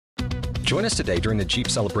Join us today during the Jeep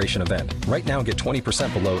Celebration event. Right now, get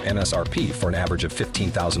 20% below MSRP for an average of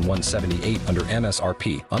 $15,178 under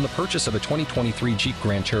MSRP on the purchase of a 2023 Jeep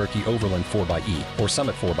Grand Cherokee Overland 4xE or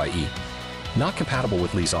Summit 4xE. Not compatible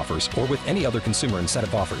with lease offers or with any other consumer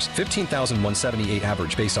incentive offers. $15,178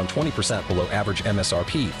 average based on 20% below average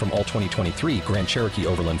MSRP from all 2023 Grand Cherokee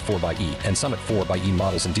Overland 4xE and Summit 4xE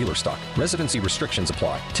models in dealer stock. Residency restrictions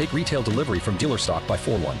apply. Take retail delivery from dealer stock by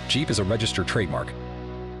 4/1. Jeep is a registered trademark.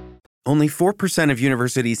 Only 4% of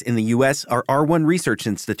universities in the U.S. are R1 research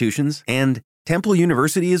institutions, and Temple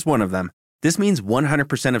University is one of them. This means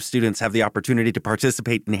 100% of students have the opportunity to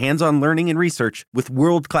participate in hands-on learning and research with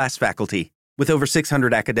world-class faculty. With over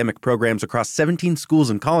 600 academic programs across 17 schools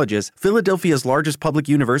and colleges, Philadelphia's largest public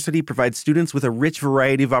university provides students with a rich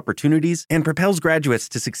variety of opportunities and propels graduates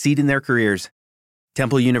to succeed in their careers.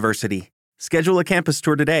 Temple University. Schedule a campus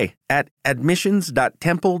tour today at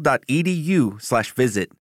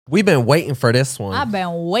admissions.temple.edu/visit. We've been waiting for this one. I've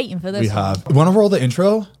been waiting for this We one. have. Want to roll the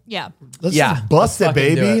intro? Yeah. Let's Yeah, just bust let's it,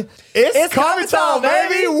 fucking do baby. it. It's comedy time,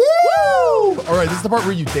 baby. Woo! All right, this is the part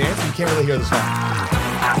where you dance and you can't really hear the song.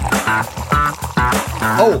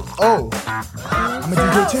 Oh. I'm a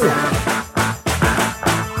DJ too.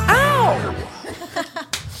 Ow!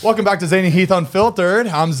 Welcome back to Zane and Heath Unfiltered.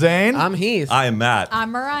 I'm Zane. I'm Heath. I am Matt. I'm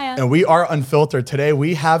Mariah. And we are unfiltered. Today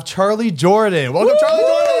we have Charly Jordan. Welcome, Charly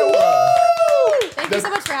Jordan. Thank you so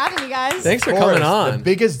much for having me, guys. Thanks for Of course, coming on. The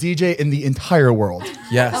biggest DJ in the entire world.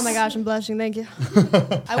 Yes. Oh my gosh, I'm blushing. Thank you.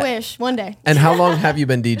 I wish one day. And how long have you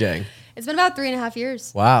been DJing? It's been about 3.5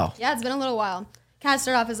 years. Wow. Yeah, it's been a little while. Kind of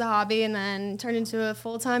started off as a hobby and then turned into a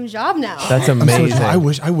full-time job now. That's I'm so amazing.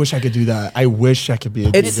 excited. I wish I could do that. I wish I could be a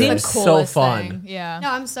It DJ. seems The so coolest fun. thing. Yeah.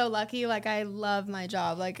 No, I'm so lucky. Like, I love my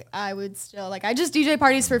job. Like, I would still, like, I just DJ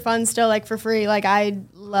parties for fun still, like, for free. Like, I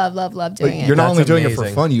love But doing it. you're not That's only doing it amazing.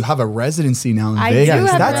 for fun, you have a residency now in I Vegas. do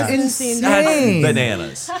have That's residency insane. now. That's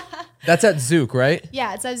bananas. That's at Zook, right?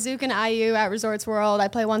 Yeah, it's at Zook and IU at Resorts World. I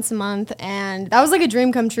play once a month, and that was like a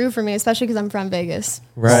dream come true for me, especially because I'm from Vegas.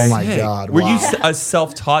 Oh my God. Were wow. you a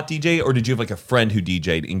self-taught DJ, or did you have like a friend who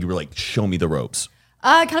DJ'd and you were like, show me the ropes?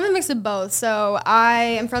 Kind of a mix of both. So I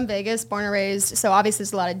am from Vegas, born and raised. So obviously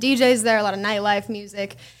there's a lot of DJs there, a lot of nightlife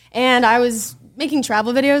music. And I was making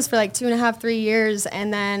travel videos for like 2.5, 3 years.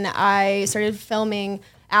 And then I started filming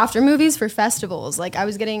after movies for festivals. Like, I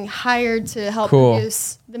was getting hired to help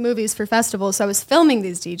produce the movies for festivals. So I was filming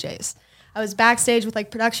these DJs. I was backstage with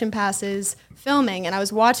like production passes filming, and I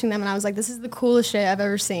was watching them, and I was like, this is the coolest shit I've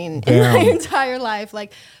ever seen in my entire life.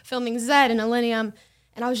 Like, filming Zed and Millennium.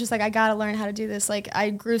 And I was just like, I gotta learn how to do this. Like, I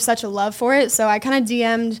grew such a love for it. So I kind of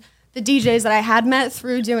DM'd the DJs that I had met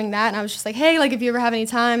through doing that. And I was just like, hey, like, if you ever have any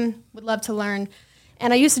time, would love to learn.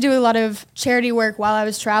 And I used to do a lot of charity work while I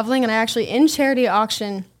was traveling. And I actually, in charity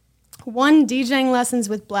auction, won DJing lessons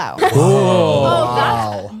with Blau.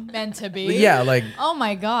 That's meant to be. Yeah, like Oh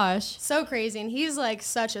my gosh. So crazy. And he's like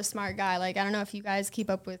such a smart guy. Like, I don't know if you guys keep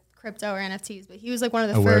up with crypto or NFTs, but he was like one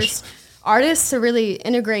of the first artists to really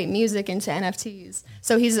integrate music into NFTs.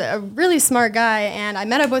 So he's a really smart guy. And I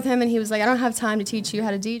met up with him and he was like, I don't have time to teach you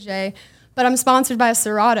how to DJ, but I'm sponsored by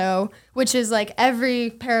Serato, which is like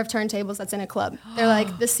every pair of turntables that's in a club. They're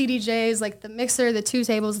like the CDJs, like the mixer, the two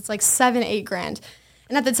tables. It's like $7-8 grand.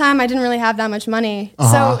 And at the time, I didn't really have that much money.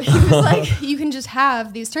 So he was like, you can just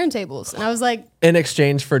have these turntables. And I was like, in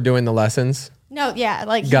exchange for doing the lessons. no, yeah,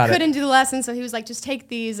 like Got he it. couldn't do the lesson. So he was like, just take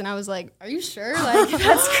these. And I was like, are you sure? Like,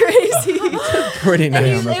 that's crazy. Pretty And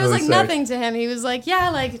nice. it was like nothing to him. He was like, yeah,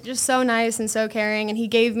 like just so nice and so caring. And he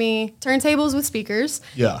gave me turntables with speakers.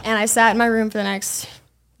 Yeah. And I sat in my room for the next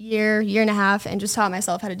year and a half and just taught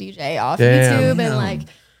myself how to DJ off Damn. YouTube and like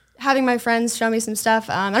having my friends show me some stuff.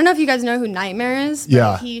 I don't know if you guys know who Nightmare is, but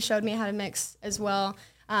Yeah. he showed me how to mix as well.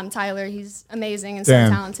 Tyler, he's amazing and so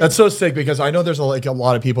Damn. talented. That's so sick because I know there's a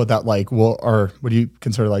lot of people that like will, or what do you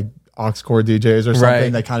consider like aux core DJs or something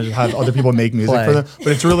Right. that kind of just have other people make music Play. for them. But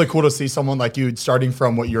it's really cool to see someone like you starting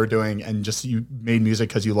from what you're doing and just you made music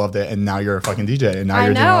because you loved it and now you're a fucking DJ and now I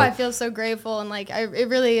you're know. doing I feel so grateful and like it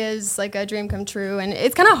really is like a dream come true. And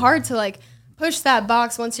it's kind of hard to like push that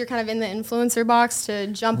box once you're kind of in the influencer box to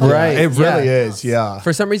jump on Right. It really Yeah. is, yeah.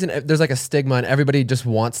 For some reason, there's like a stigma, and everybody just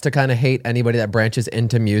wants to kind of hate anybody that branches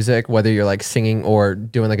into music, whether you're like singing or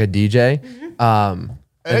doing like a DJ.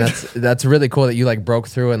 And that's really cool that you like broke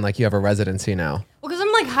through and like you have a residency now. Well, because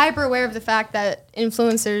I'm like hyper aware of the fact that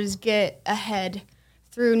influencers get ahead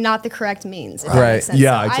through not the correct means. if that Right. makes sense.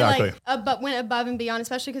 Yeah, So exactly. I like went above and beyond,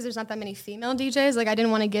 especially because there's not that many female DJs. Like I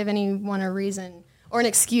didn't want to give anyone a reason or an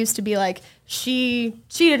excuse to be like she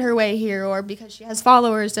cheated her way here or because she has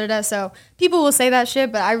followers, da da da. So people will say that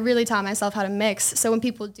shit, but I really taught myself how to mix. So when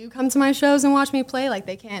people do come to my shows and watch me play, like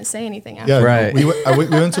they can't say anything after. Yeah, Right. We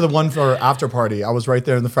went to the one for after party. I was right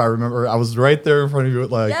there in the front. I remember I was right there in front of you,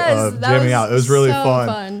 like Yes, that jamming was out. It was really so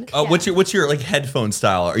fun. Yeah. What's your like headphone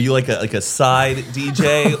style? Are you like a side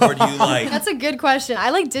DJ or do you like? That's a good question. I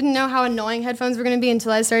like didn't know how annoying headphones were gonna be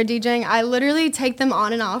until I started DJing. I literally take them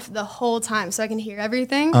on and off the whole time so I can hear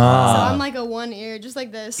everything. So I'm like a one ear, just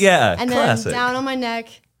like this. Yeah, and classic. then down on my neck,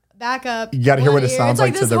 back up. You gotta hear one what it ear. sounds it's like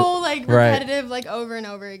like to this the- whole like Right. repetitive, like over and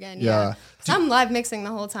over again. Yeah. Yeah. So I'm live mixing the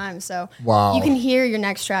whole time, so Wow. you can hear your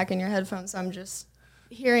next track in your headphones. So I'm just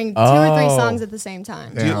hearing 2 or 3 Oh. songs at the same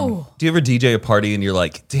time. Damn. Do you ever DJ a party and you're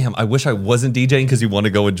like, damn, I wish I wasn't DJing because you want to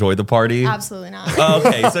go enjoy the party? Absolutely not. Oh,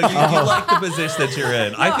 okay, so you like the position that you're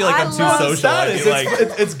in. I feel like I I'm too love social. I It's, feel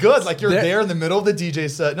like, it's good. Like you're There- there in the middle of the DJ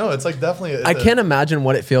set. No, it's like definitely. I can't imagine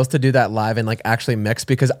what it feels to do that live and like actually mix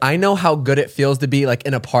because I know how good it feels to be like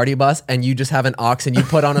in a party bus and you just have an aux and you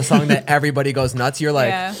put on a song that everybody goes nuts. You're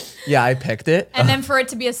like, yeah, I picked it. And then for it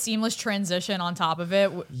to be a seamless transition on top of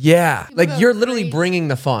it. Yeah, like go you're literally crazy. bringing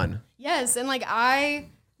the fun. Yes, and like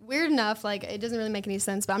weird enough, like it doesn't really make any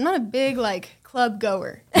sense, but I'm not a big like club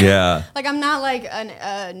goer. yeah. Like I'm not like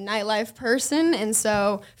a nightlife person, and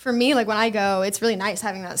so for me, like when I go, it's really nice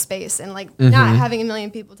having that space and like not having a million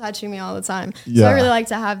people touching me all the time. So Yeah. I really like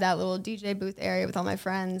to have that little DJ booth area with all my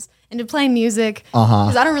friends and to play music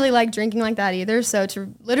because I don't really like drinking like that either. So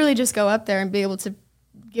to literally just go up there and be able to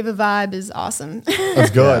give a vibe is awesome. That's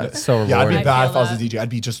good. Yeah, it's so yeah, I'd be rewarding. bad I if I was a feel DJ. I'd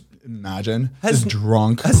be just imagine Has- just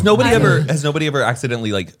drunk. Has nobody ever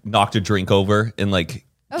accidentally like knocked a drink over and like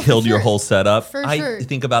for killed your sure. whole setup? For I sure.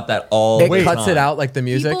 think about that all It the cuts time. it out like the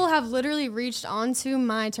music. People have literally reached onto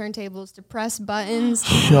my turntables to press buttons.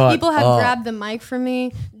 Shut People have up. grabbed the mic from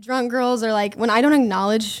me. Drunk girls are like, when I don't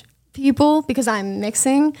acknowledge people because I'm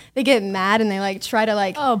mixing, they get mad and they like try to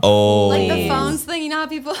like Oh, like the phones thing. You know how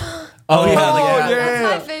people. Oh yeah,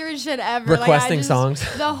 That's my favorite shit ever. Requesting I just,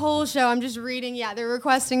 songs. The whole show, I'm just reading. Yeah, they're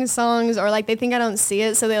requesting songs, or like they think I don't see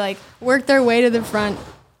it, so they like work their way to the front.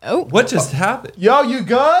 Oh, what just happened? Yo, you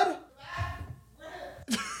good?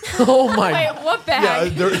 oh my. Wait, what Yeah,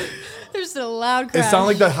 bag? there's a loud it crash. sounded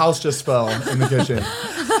like the house just fell in the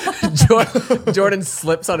kitchen. Jordan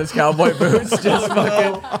slips on his cowboy boots. Just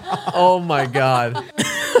fucking. Oh my god.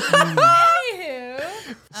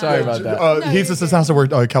 Sorry about that. He just has to wear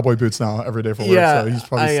cowboy boots now every day for work, Yeah, so he's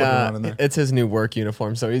probably slipping around in there. it's his new work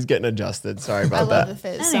uniform, so he's getting adjusted. Sorry I about love that. the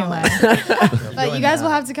fit so much. But you guys will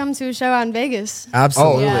have to come to a show out in Vegas. Oh,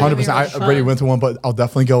 Absolutely. Yeah. 100%. I already went to one, but I'll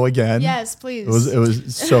definitely go again. Yes, please. It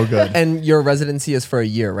was so good. And your residency is for a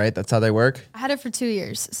year, right? That's how they work. I had it for 2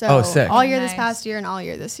 years. So Oh, sick. all year this Nice. past year and all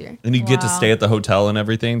year this year. And you get to Wow. stay at the hotel and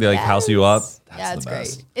everything. They like house you up. Yeah, it's the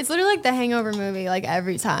best. great. It's literally like the Hangover movie. Like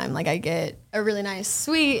every time, like I get a really nice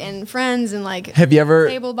suite and friends and like Have you ever?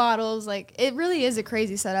 table bottles. Like it really is a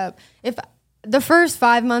crazy setup. If the first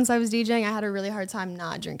 5 months I was DJing, I had a really hard time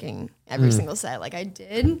not drinking every single set. Like I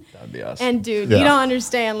did. That'd be awesome. And dude, Yeah. you don't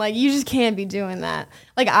understand. Like you just can't be doing that.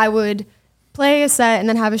 Like I would play a set and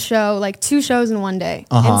then have a show, like 2 shows in one day,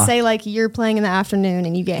 and say like you're playing in the afternoon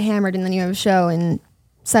and you get hammered and then you have a show in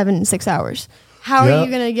 6 hours. How Yeah. are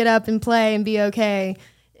you gonna get up and play and be okay?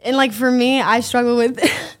 And like for me, I struggle with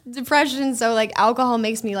depression, so like alcohol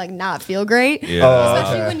makes me like not feel great. Yeah.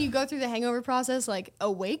 Especially when you go through the hangover process like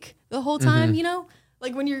awake the whole time, you know?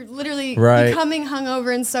 Like when you're literally Right. becoming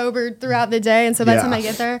hungover and sober throughout the day. And so by the Yeah. time I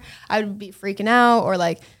get there, I would be freaking out or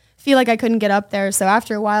like feel like I couldn't get up there. So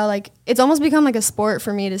after a while, like it's almost become like a sport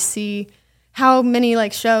for me to see how many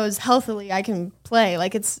like shows healthily I can play.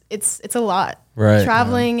 Like it's a lot. Right.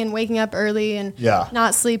 Traveling and waking up early and Yeah.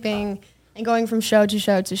 not sleeping and going from show to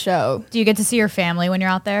show to show. Do you get to see your family when you're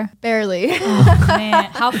out there? Barely. Man,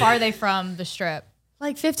 how far are they from the strip?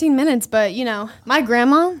 Like 15 minutes, but you know, my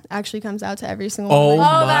grandma actually comes out to every single Oh one.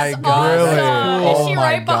 my that's God. awesome. Really? Is Oh she my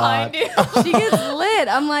right God. behind you? She gets lit.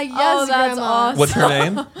 I'm like, yes, Oh, that's grandma. awesome. What's her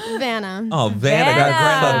name? Vanna. Oh, Vanna.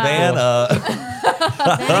 Got Grandma Vanna. Vanna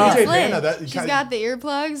DJ gets Vanna, lit. that She's kinda- got the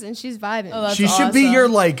earplugs and she's vibing. Oh, that's She should be awesome. your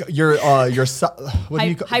like your what do you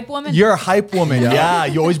Hype- hype woman? You're a hype woman. Yeah.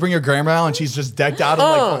 You always bring your grandma out and she's just decked out and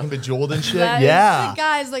like fucking bejeweled and shit. That is- Yeah. like,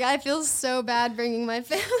 guys, like I feel so bad bringing my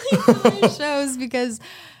family to these shows because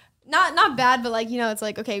not bad, but like, you know, it's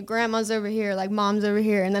like, okay, grandma's over here, like mom's over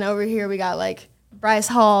here, and then over here we got like Bryce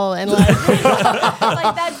Hall and like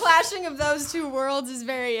like that clashing of those two worlds is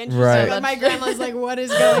very interesting. Right. Like, my grandma's like, what is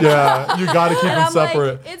going on? Yeah. You got to keep And them I'm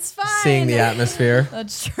separate. like, it's fine. Seeing the atmosphere.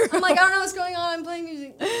 That's true. I'm like, I don't know what's going on. I'm playing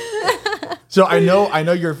music. So I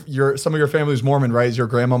know your some of your family's Mormon, right? Is your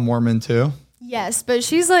grandma Mormon too? Yes, but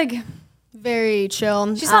she's like very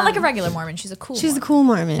chill. She's not like a regular Mormon. She's a cool She's Mormon. a cool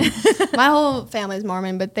Mormon. My whole family's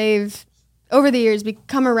Mormon, but they've over the years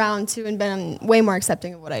come around to and been way more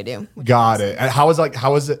accepting of what I do. Got it. And how was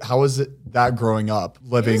it that growing up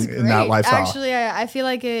living in that Great. lifestyle? Actually, I feel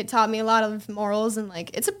like it taught me a lot of morals, and like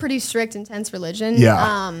it's a pretty strict, intense religion.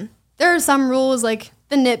 Yeah. There are some rules, like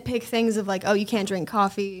the nitpick things of like, oh, you can't drink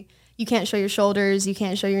coffee, you can't show your shoulders, you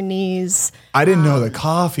can't show your knees. I didn't know the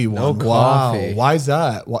coffee one. coffee. Wow. Why is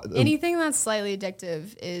that? Anything that's slightly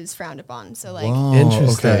addictive is frowned upon. So like,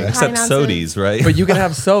 Interesting. okay. Except High sodies, right? But you can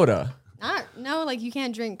have soda. no, like you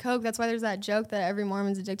can't drink Coke. That's why there's that joke that every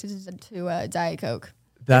Mormon's addicted to Diet Coke.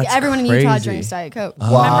 That's Like everyone crazy. in Utah drinks Diet Coke.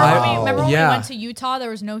 Remember when we Yeah. went to Utah?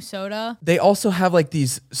 There was no soda. They also have like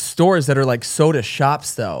these stores that are like soda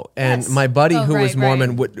shops though. And Yes. my buddy Oh, who was right,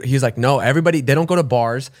 Mormon, he's like, no, everybody, they don't go to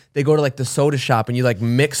bars. They go to like the soda shop and you like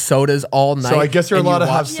mix sodas all night. So I guess you're and allowed to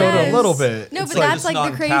you have watch- soda a little bit. No, It's but like that's just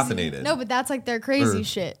like the crazy. non-caffeinated. No, but that's like their crazy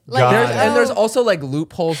shit. Got Like, it. And there's also like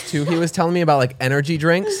loopholes too. He was telling me about like energy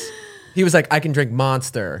drinks. He was like, I can drink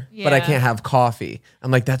Monster, but I Yeah. can't have coffee.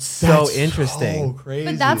 I'm like, that's so That's interesting. So crazy.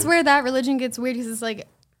 But that's where that religion gets weird because it's like,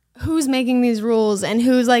 who's making these rules and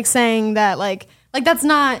who's like saying that like that's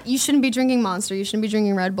not, you shouldn't be drinking Monster, you shouldn't be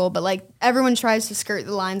drinking Red Bull, but like everyone tries to skirt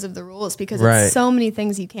the lines of the rules because Right. it's so many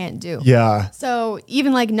things you can't do. Yeah. So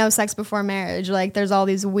even like no sex before marriage, like there's all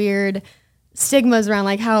these weird stigmas around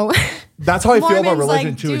like how That's how I feel about Mormons, religion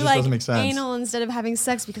like, too. do It just like doesn't make sense. anal instead of having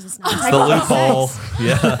sex because it's not the technically loophole. sex.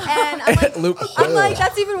 Yeah. And I'm like, Loophole. I'm like,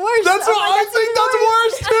 that's even worse. That's I'm what like, I that's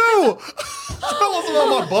think. even That's worse too. Tell us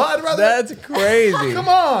about my butt. I'd rather. That's crazy. Come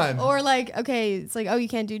on. Or like, okay, it's like, oh, you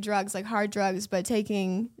can't do drugs, like hard drugs, but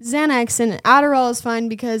taking Xanax and Adderall is fine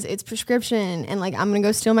because it's prescription. And like, I'm going to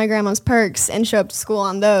go steal my grandma's perks and show up to school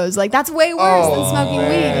on those. Like, that's way worse than smoking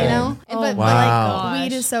weed, you know? But Wow. like,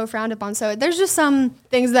 weed is so frowned upon. So there's just some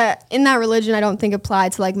things that in that religion I don't think apply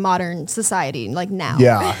to like modern society, like now.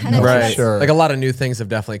 Yeah, And I no, think for that's- sure. Like a lot of new things have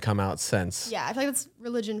definitely come out since. Yeah, I feel like that's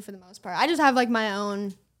religion for the most part. I just have like my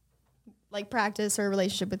own like practice or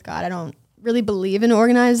relationship with God. I don't really believe in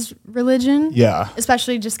organized religion. Yeah.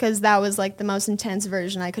 Especially just because that was like the most intense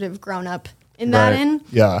version I could have grown up in that Right. in.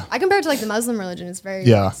 Yeah. I compare it to like the Muslim religion. It's very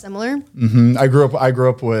Yeah. similar. I grew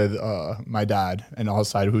up with my dad and all his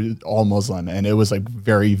side who's all Muslim, and it was like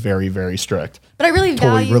very, very, very strict. But I really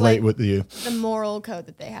Totally value relate like, with you. the moral code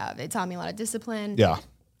that they have. It taught me a lot of discipline. Yeah.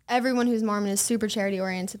 Everyone who's Mormon is super charity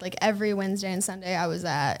oriented. Like every Wednesday and Sunday, I was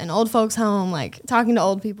at an old folks' home, like talking to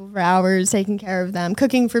old people for hours, taking care of them,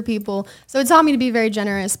 cooking for people. So it taught me to be very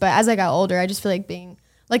generous. But as I got older, I just feel like being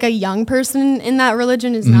like a young person in that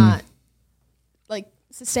religion is not like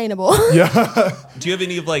sustainable. Yeah. Do you have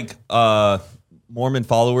any of like Mormon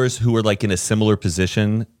followers who are like in a similar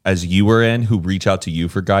position as you were in, who reach out to you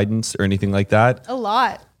for guidance or anything like that? A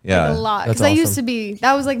lot. Yeah. Like a lot. That's Because I used awesome. to be,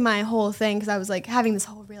 that was like my whole thing because I was like having this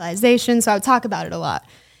whole realization. So I would talk about it a lot.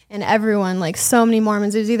 And everyone, like so many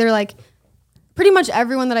Mormons, it was either like pretty much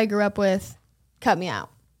everyone that I grew up with cut me out,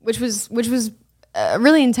 which was a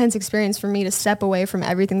really intense experience for me to step away from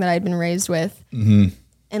everything that I'd been raised with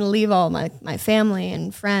and leave all my family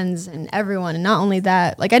and friends and everyone. And not only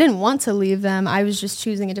that, like I didn't want to leave them. I was just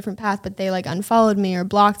choosing a different path, but they like unfollowed me or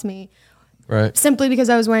blocked me Right. simply because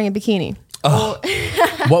I was wearing a bikini.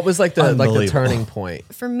 What was like the Unbelievable. turning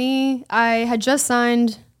point? For me, I had just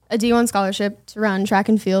signed a D1 scholarship to run track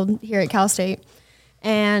and field here at Cal State.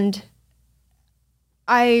 And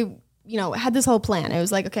I, had this whole plan. It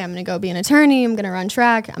was like, okay, I'm going to go be an attorney. I'm going to run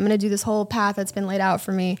track. I'm going to do this whole path that's been laid out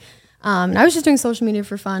for me. And I was just doing social media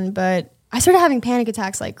for fun, but I started having panic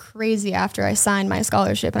attacks like crazy after I signed my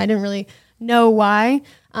scholarship. And I didn't really know why.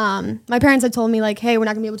 My parents had told me like, hey, we're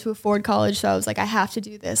not gonna be able to afford college. So I was like, I have to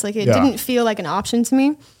do this. Like it didn't feel like an option to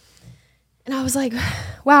me. And I was like,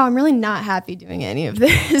 wow, I'm really not happy doing any of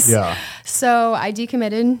this. Yeah. So I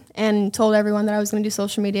decommitted and told everyone that I was gonna do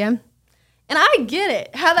social media. And I get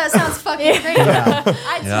it. How that sounds fucking crazy.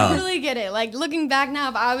 I totally get it. Like looking back now,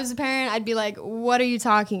 if I was a parent, I'd be like, what are you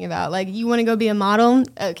talking about? Like you wanna go be a model?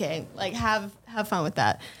 Okay, like have fun with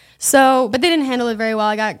that. So, but they didn't handle it very well.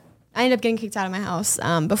 I ended up getting kicked out of my house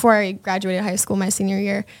before I graduated high school my senior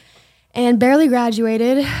year. And barely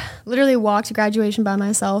graduated. Literally walked to graduation by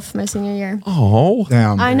myself my senior year. Oh.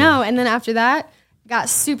 Damn. I know. And then after that, got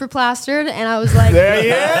super plastered. And I was like,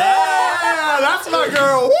 Yeah, that's my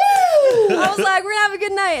girl. Woo! I was like, we're gonna have a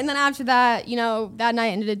good night. And then after that, that night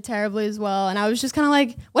ended terribly as well. And I was just kind of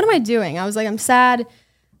like, what am I doing? I was like, I'm sad,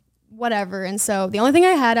 whatever. And so the only thing I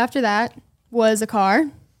had after that was a car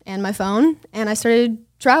and my phone. And I started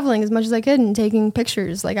traveling as much as I could and taking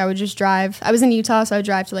pictures. Like I would just drive. I was in Utah, so I would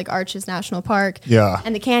drive to like Arches National Park. Yeah.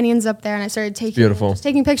 And the canyons up there, and I started Beautiful.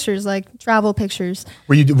 taking pictures, like travel pictures.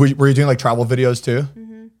 Were you doing like travel videos too?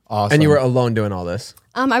 Awesome. And you were alone doing all this?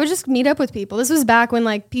 I would just meet up with people. This was back when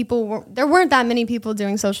like there weren't that many people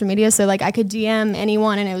doing social media, so like I could DM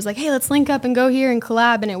anyone, and it was like, hey, let's link up and go here and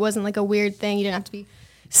collab, and it wasn't like a weird thing. You didn't have to be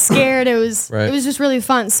scared. It was just really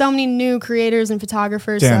fun. So many new creators and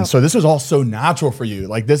photographers. Damn, so this was all so natural for you.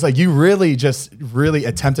 Like this, like you really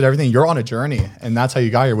attempted everything. You're on a journey, and that's how you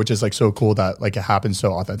got here, which is like so cool that like it happened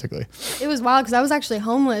so authentically. It was wild because I was actually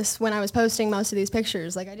homeless when I was posting most of these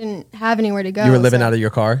pictures. Like I didn't have anywhere to go. You were living out of your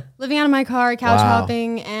car? Living out of my car, couch Wow.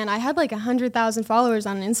 hopping, and I had like 100,000 followers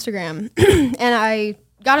on Instagram, and I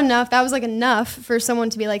got enough. That was like enough for someone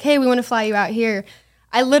to be like, hey, we want to fly you out here.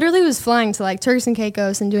 I literally was flying to like Turks and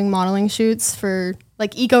Caicos and doing modeling shoots for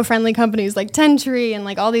like eco-friendly companies like Ten Tree and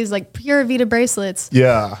like all these like Pura Vida bracelets.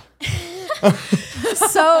 Yeah.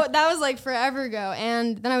 So that was like forever ago.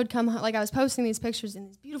 And then I would come like I was posting these pictures in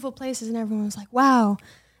these beautiful places and everyone was like, wow.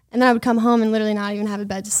 And then I would come home and literally not even have a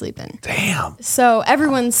bed to sleep in. Damn. So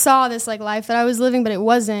everyone saw this like life that I was living, but it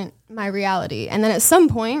wasn't my reality. And then at some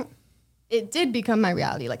point it did become my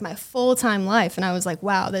reality, like my full-time life. And I was like,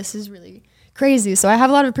 wow, this is really crazy. So I have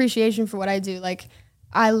a lot of appreciation for what I do. Like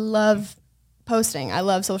I love posting. I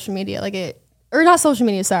love social media. Not social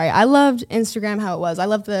media, sorry. I loved Instagram how it was. I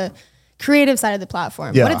love the creative side of the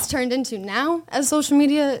platform. Yeah. What it's turned into now as social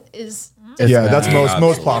media is That's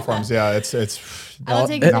most platforms. Yeah, it's I don't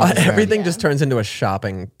take it Everything just turns into a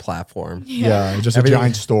shopping platform. just a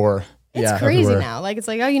giant store. It's Yeah, crazy everywhere. now. Like, it's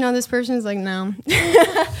like, oh, this person is like, no.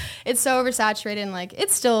 It's so oversaturated and like,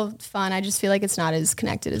 it's still fun. I just feel like it's not as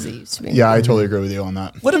connected as it used to be. Yeah, I totally agree with you on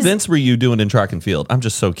that. What events were you doing in track and field? I'm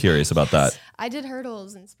just so curious about that. I did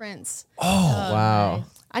hurdles and sprints. Wow.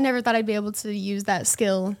 I never thought I'd be able to use that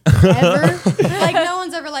skill ever. Like, no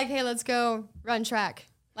one's ever like, hey, let's go run track.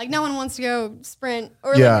 Like, no one wants to go sprint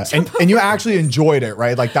or like, jump and you over. actually enjoyed it,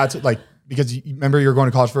 right? Like that's like because you remember you were going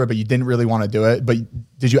to college for it, but you didn't really want to do it. But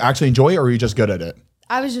did you actually enjoy it, or were you just good at it?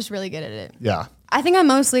 I was just really good at it. Yeah. I think I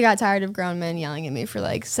mostly got tired of grown men yelling at me for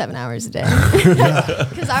like 7 hours a day.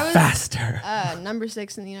 Because I was Faster. number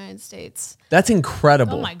 6 in the United States. That's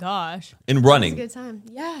incredible. Oh my gosh. In It was a running good time.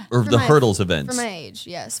 Yeah. or For the my- hurdles events? For my age,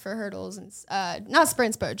 yes. For hurdles and not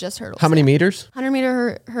sprints, but just hurdles. How many meters?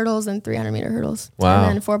 100-meter hurdles and 300-meter hurdles. Wow.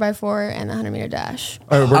 And then 4x4 and the 100-meter dash.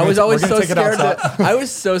 All right, I was always so take it scared. outside. I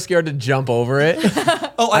was so scared to jump over it.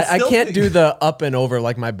 Oh, I still can't think- do the up and over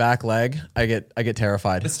like my back leg. I get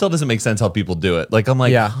terrified. It still doesn't make sense how people do it. Like I'm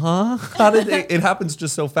like, Yeah. huh? How did it happens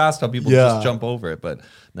just so fast? How people Yeah. just jump over it? But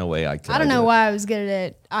no way I can. I don't know do it. why I was good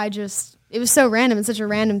at it. it was so random. It's such a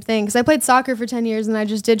random thing. Because I played soccer for 10 years and I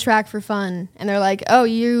just did track for fun. And they're like, oh,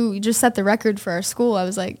 you just set the record for our school. I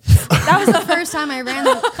was like, that was the first time I ran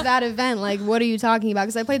that event. Like, what are you talking about?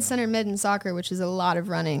 Because I played center mid in soccer, which is a lot of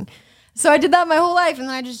running. So I did that my whole life. And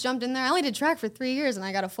then I just jumped in there. I only did track for 3 years and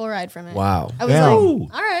I got a full ride from it. Wow. I was Damn.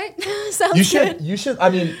 like, all right, sounds good. You should. I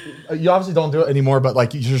mean, you obviously don't do it anymore, but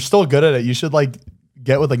like you're still good at it. You should like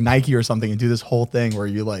get with like Nike or something and do this whole thing where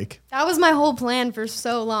you like. That was my whole plan for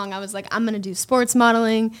so long. I was like, I'm going to do sports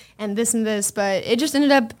modeling and this, but it just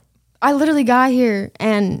ended up, I literally got here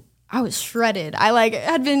and I was shredded. I like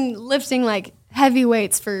had been lifting like heavy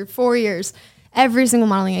weights for 4 years. Every single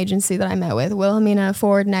modeling agency that I met with, Wilhelmina,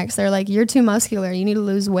 Ford, Next, they're like, you're too muscular. You need to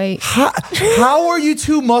lose weight. How are you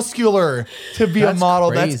too muscular to be a That's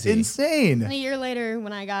model? That's crazy. insane. And a year later,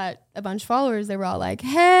 when I got a bunch of followers, they were all like,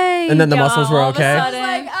 hey. And then the Yeah, muscles were all of a okay. I was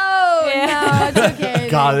like, oh, no, it's okay.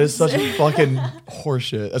 God, it's thanks." such a fucking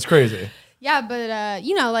horseshit. That's crazy. Yeah, but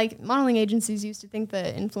like modeling agencies used to think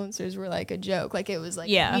that influencers were like a joke. Like it was like,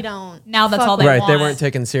 Yeah. we don't. Now that's fuck all they Right, they want. weren't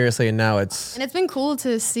taken seriously, and now it's And it's been cool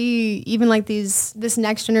to see even like this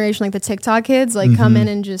next generation, like the TikTok kids, like come in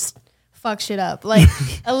and just fuck shit up. Like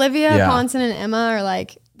Olivia, Yeah. Ponson, and Emma are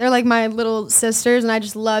like, they're like my little sisters, and I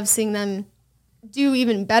just love seeing them do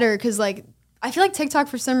even better. Cause like, I feel like TikTok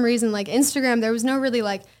for some reason, like Instagram, there was no really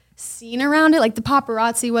like scene around it. Like the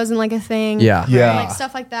paparazzi wasn't like a thing. Yeah. Yeah. Like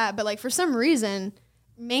stuff like that. But like for some reason,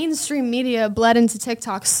 mainstream media bled into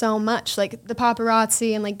TikTok so much, like the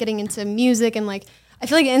paparazzi and like getting into music, and like I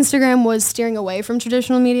feel like Instagram was steering away from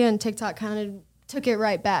traditional media and TikTok kind of took it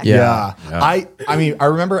right back. Yeah. I mean, I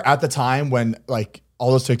remember at the time when like all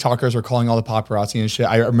those TikTokers are calling all the paparazzi and shit.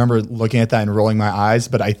 I remember looking at that and rolling my eyes,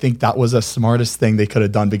 but I think that was the smartest thing they could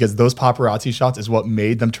have done because those paparazzi shots is what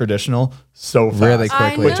made them traditional so fast. Really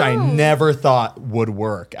quickly. Which I never thought would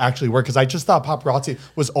actually work. Because I just thought paparazzi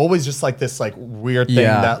was always just like this like weird thing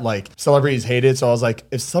that like celebrities hated. So I was like,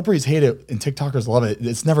 if celebrities hate it and TikTokers love it,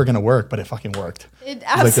 it's never going to work, but it fucking worked. It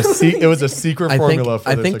It was a secret formula for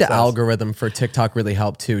I their think success. the algorithm for TikTok really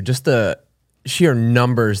helped too. Just the sheer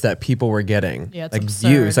numbers that people were getting, Yeah, it's like absurd.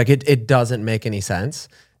 views, like it doesn't make any sense.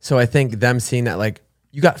 So I think them seeing that, like,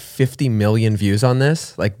 you got 50 million views on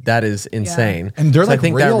this, like that is insane. And they're So like I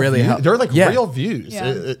think real that really views. helped. They're like Yeah. real views.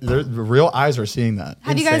 Yeah. The real eyes are seeing that.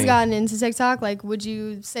 Have you guys Insane. gotten into TikTok? Like, would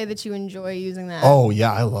you say that you enjoy using that? Oh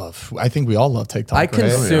yeah, I think we all love TikTok. I right?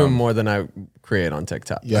 consume more than I create on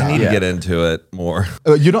TikTok. Yeah. I need to get into it more.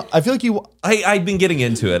 You don't. I feel like you. I've been getting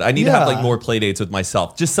into it. I need to have Yeah. like more play dates with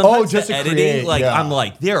myself. Just sometimes just the to editing, create, like yeah. I'm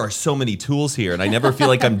like, there are so many tools here, and I never feel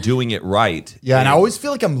like I'm doing it right. Yeah, and I always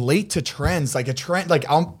feel like I'm late to trends. Like a trend, like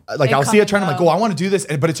I'll see a trend. I'm like, oh, I want to do this,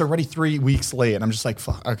 but it's already 3 weeks late, and I'm just like,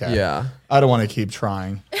 fuck. Okay. Yeah. I don't want to keep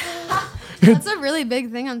trying. That's a really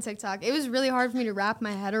big thing on TikTok. It was really hard for me to wrap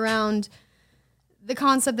my head around the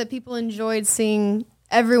concept that people enjoyed seeing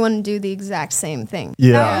everyone do the exact same thing.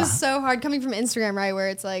 Yeah. That was so hard coming from Instagram, right? Where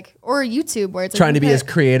it's like, or YouTube, where it's like Trying to you be as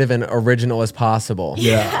pick- creative and original as possible.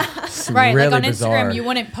 Yeah. It's Right, really like on bizarre. Instagram, you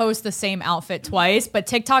wouldn't post the same outfit twice, but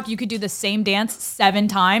TikTok, you could do the same dance 7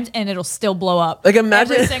 times and it'll still blow up. Like,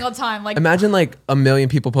 imagine- every single time. Like, Imagine like a million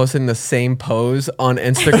people posting the same pose on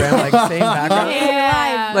Instagram, like same background.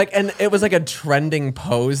 yeah, Like, and it was like a trending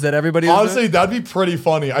pose that everybody was Honestly, doing. that'd be pretty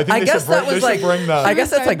funny. I think I they guess should bring, that was they like, should bring that. I guess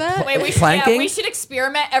that's like Start that? Wait, we should, planking. we should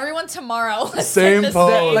experiment everyone tomorrow. Let's Same take the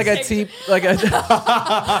pose. like a TikTok- T, like a,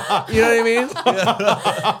 you know what I mean?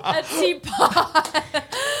 a teapot.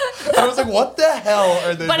 I was like, what the hell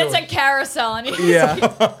are they But doing? it's a carousel, and Yeah,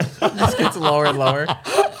 just gets lower and lower.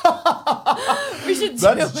 we should do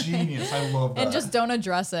That's it. genius. I love that. And just don't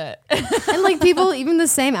address it. And like people, even the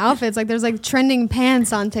same outfits, like there's like trending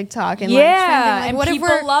pants on TikTok, and Yeah, like trending, like, and what people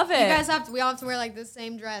if we're love You it. guys we all have to wear like the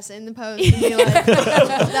same dress in the pose. And be like,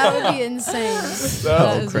 that would be insane.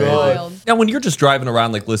 That is wild. Now, when you're just driving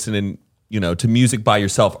around, like listening, to music by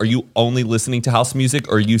yourself, are you only listening to house music,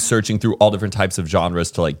 or are you searching through all different types of genres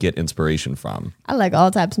to like get inspiration from? I like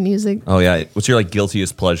all types of music. Oh yeah, what's your like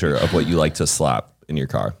guiltiest pleasure of what you like to slap in your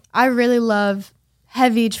car? I really love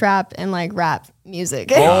heavy trap and like rap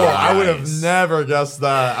music. Oh, I would have never guessed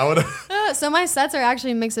that. I would have. So my sets are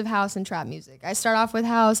actually a mix of house and trap music. I start off with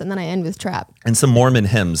house and then I end with trap. And some Mormon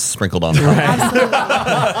hymns sprinkled on top. Absolutely.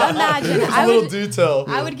 Imagine A little detail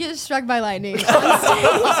I would get struck by lightning.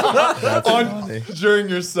 during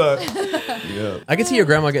your set. I could see your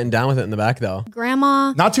grandma getting down with it in the back though.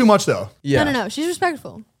 Grandma. Not too much though. Yeah. No. She's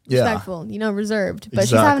respectful. Yeah. Respectful, reserved, but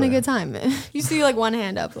she's having a Exactly. good time. You see like one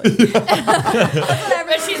hand up. Like,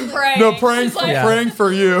 Whatever, she's praying. No, praying She's for, like, praying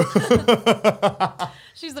for you.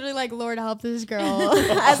 she's literally like, Lord help this girl.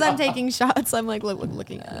 As I'm taking shots, I'm like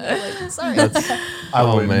looking at her. Like, sorry. I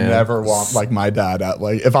Oh, would man. never want like my dad at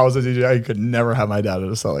like if I was a DJ, I could never have my dad at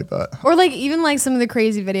a set like that. Or like even like some of the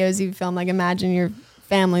crazy videos you film. Like imagine your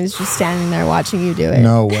family's just standing there watching you do it.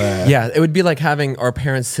 No way. Yeah, it would be like having our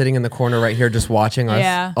parents sitting in the corner right here just watching us.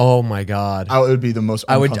 Yeah. Oh my god. It would be the most.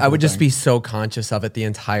 I would uncomfortable just thing. be so conscious of it the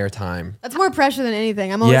entire time. That's more pressure than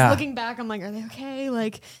anything. I'm always Yeah. looking back. I'm like, are they okay?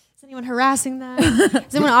 Like, is anyone harassing them?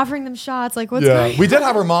 Is anyone offering them shots? Like, what's Yeah, going on? we did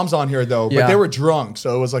have our moms on here though, but Yeah. they were drunk,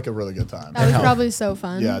 so it was like a really good time. That was probably so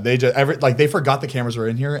fun. Yeah, they just they forgot the cameras were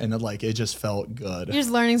in here, and it just felt good. You're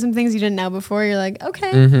just learning some things you didn't know before. You're like,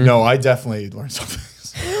 okay. Mm-hmm. No, I definitely learned something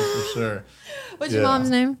for sure. What's your mom's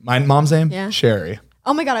name? My mom's name? Yeah. Sherry.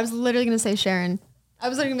 Oh my God, I was literally going to say Sharon. I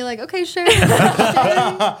was literally going to be like, okay, Sharon.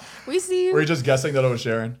 Sharon, we see you. Were you just guessing that it was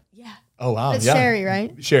Sharon? Yeah. Oh wow, It's yeah. Sherry,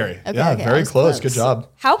 right? Sherry. Okay, Yeah, okay, I very was close. Good close. job.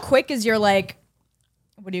 How quick is your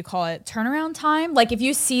what do you call it? Turnaround time? Like if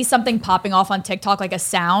you see something popping off on TikTok, like a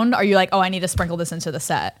sound, are you like, oh, I need to sprinkle this into the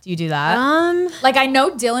set? Do you do that? Like I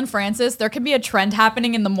know Dylan Francis, there could be a trend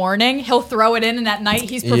happening in the morning. He'll throw it in, and at night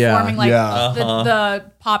he's performing like Yeah.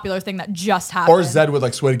 the popular thing that just happened. Or Zed with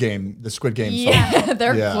like Squid Game, the Squid Game song. Yeah,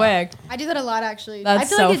 they're Yeah. quick. I do that a lot, actually. That's I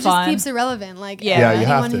feel so like it fun. just keeps it relevant. Like, Yeah. Yeah, you have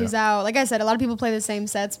anyone to. who's out, like I said, a lot of people play the same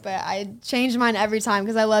sets, but I change mine every time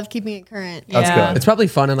because I love keeping it current. That's Yeah. good. It's probably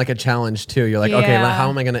fun and like a challenge too. You're like, okay, Yeah. how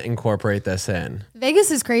am I going to incorporate this in?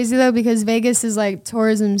 Vegas is crazy though because Vegas is like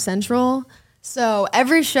tourism central. So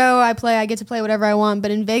every show I play, I get to play whatever I want.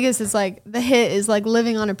 But in Vegas, it's like the hit is like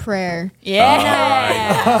living on a prayer.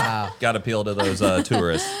 Yeah. Got to appeal to those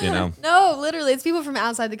tourists, you know? No, literally, it's people from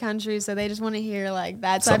outside the country, so they just want to hear like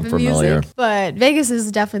that type Something of familiar. music. But Vegas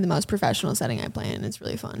is definitely the most professional setting I play in. It's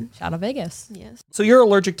really fun. Shout out Vegas. Yes. So you're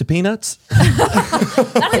allergic to peanuts?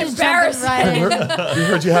 That's embarrassing. Right. We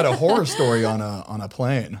heard you had a horror story on a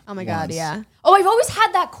plane. Oh my God, once. yeah. Oh, I've always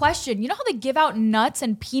had that question. You know how they give out nuts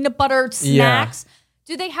and peanut butter snacks?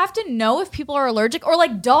 Do they have to know if people are allergic, or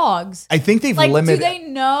like dogs? I think they've Like, limited. do they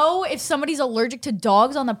know if somebody's allergic to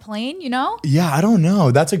dogs on the plane? You know? Yeah, I don't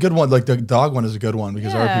know. That's a good one. Like the dog one is a good one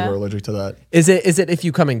because other Yeah. people are allergic to that. Is it if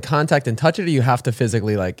you come in contact and touch it, or you have to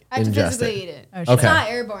physically like I have to ingest physically it? eat it. Oh, shit. It's Okay. not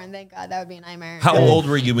airborne, thank God. That would be a nightmare. How old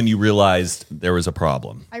were you when you realized there was a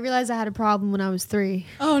problem? I realized I had a problem when I was 3.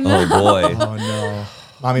 Oh no. Oh, boy. Oh no,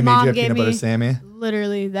 mommy Mom made you a gave peanut butter me- Sammy.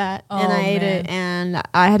 Literally that. Oh, and I ate man. it, and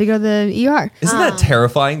I had to go to the ER. Isn't that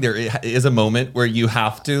terrifying? There is a moment where you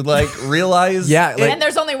have to like realize. Yeah, like- And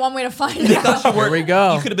there's only one way to find out. Here we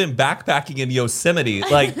go. You could have been backpacking in Yosemite,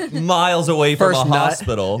 like miles away from First a nut.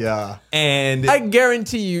 hospital. Yeah. And I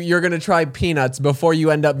guarantee you're gonna try peanuts before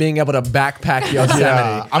you end up being able to backpack Yosemite.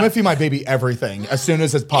 Yeah, I'm gonna feed my baby everything as soon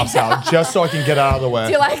as it pops out, just so I can get out of the way.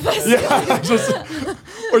 Do you like this? Yeah, just,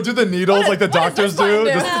 or do the needles like the what does doctors this one do.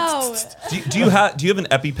 do? Just- No. do you have an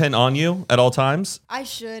EpiPen on you at all times? I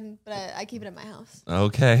should, but I keep it at my house.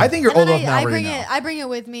 Okay. I think you're And old then enough now I where bring you know. it. I bring it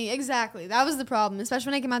with me. Exactly. That was the problem,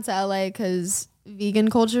 especially when I came out to LA, because vegan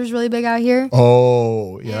culture is really big out here.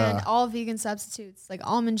 Oh And yeah. all vegan substitutes like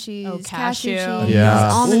almond cheese, Oh, cashew cashew. cheese,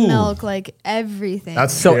 Yeah. almond Ooh. milk, like everything.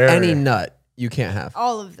 That's So scary. any nut you can't have.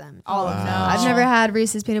 all of them. All of them. Wow. I've never had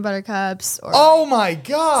Reese's peanut butter cups or Oh my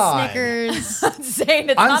god. Snickers. Saying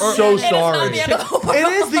it's I'm not, so it is not sorry. the end of the world.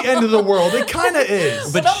 It is the end of the world. It kind of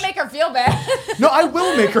is. But don't make her feel bad. No, I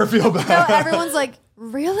will make her feel No, bad. everyone's like,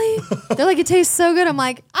 really? They're like, it tastes so good. I'm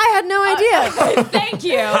like, I had no idea. Thank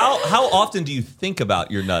you. How often do you think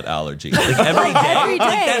about your nut allergy? Like every day? Every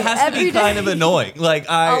Like day. that has to Every be kind day. of annoying. Like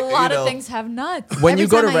A lot of things have nuts. When Every you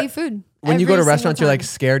go to time I re- eat food. when you go to Every restaurants, single you're like time.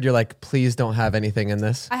 scared. You're like, please don't have anything in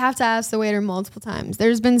this. I have to ask the waiter multiple times.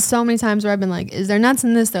 There's been so many times where I've been like, is there nuts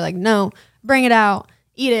in this? They're like, no, bring it out,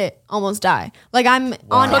 eat it, almost die. Like I'm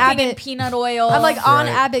on Cooking in Abbott. peanut oil. I'm like on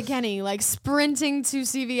Right. Abbott Kenny, like sprinting to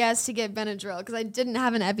CVS to get Benadryl because I didn't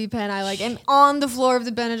have an EpiPen. I like am on the floor of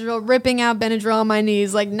the Benadryl, ripping out Benadryl on my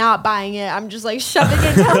knees, like not buying it. I'm just like shoving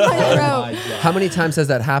it down my throat. How many times has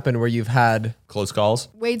that happened where you've had? close calls.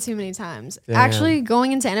 Way too many times. Damn. Actually,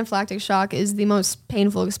 going into anaphylactic shock is the most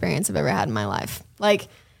painful experience I've ever had in my life. Like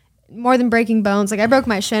more than breaking bones. Like I broke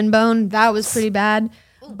my shin bone. That was pretty bad.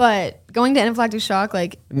 But going to anaphylactic shock,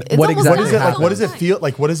 like it's What almost exactly What is it done. like? What does it feel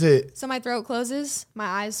like? What is it? So my throat closes, my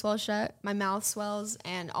eyes swell shut, my mouth swells,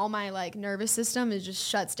 and all my like nervous system is just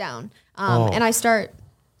shuts down. And I start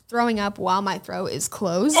throwing up while my throat is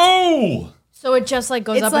closed. Oh! So it just like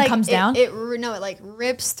goes It's up like and comes down? No, it like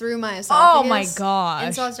rips through my Oh esophagus. my gosh.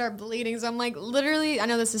 And so I start bleeding. So I'm like, literally, I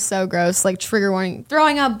know this is so gross. Like trigger warning: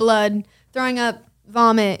 throwing up blood, throwing up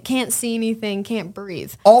vomit, can't see anything, can't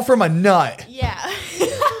breathe. All from a nut. Yeah.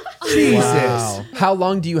 Jesus. How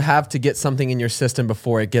long do you have to get something in your system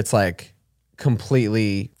before it gets like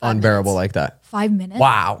completely 5 unbearable minutes. like that? 5 minutes?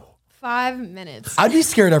 Wow. 5 minutes. I'd be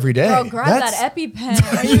scared every day. Bro, grab that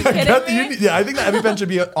EpiPen. Are you kidding me? Yeah, I think the EpiPen should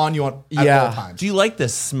be on you at Yeah. all times. Do you like the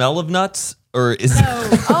smell of nuts? Or is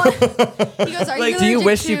Oh, he goes, are Like, you Do you allergic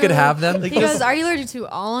wish you to-" could have them? He goes, are you allergic to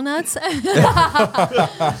all nuts? like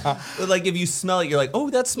if you smell it, you're like, oh,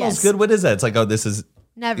 that smells Yes. good. What is that? It's like, oh, this is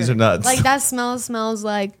Never. These are nuts. Like that smell smells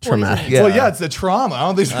like Traumatic. poison. Well, yeah, it's the trauma. I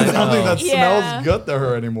don't think that Yeah. smells good to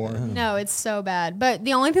her anymore. No, it's so bad. But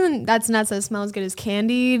the only thing that's nuts that smells good is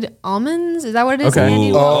candied almonds. Is that what it is? Okay.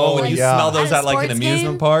 Candied oh, almonds? when you yeah. smell those At a at like an sports amusement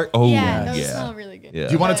game? park. Oh, Yeah, yeah. those smell really good. Yeah.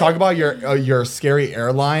 Do you want to talk about your scary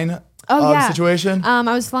airline Oh, yeah. situation? I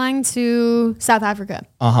was flying to South Africa,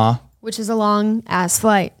 which is a long ass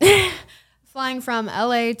flight. Flying from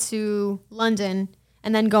LA to London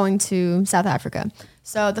and then going to South Africa.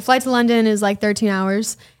 So the flight to London is like 13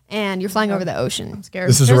 hours and you're flying over the ocean. Scared.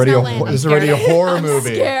 This is There's already no a land. this is already a horror I'm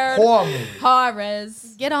movie. scared. Horror movie.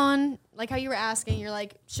 Horrors. Get on, like how you were asking, you're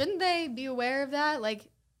like, shouldn't they be aware of that? Like,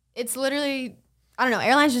 it's literally, I don't know,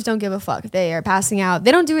 airlines just don't give a fuck if they are passing out.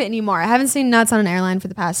 They don't do it anymore. I haven't seen nuts on an airline for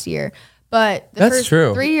the past year. But the That's first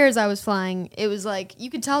true. 3 years I was flying, it was like, you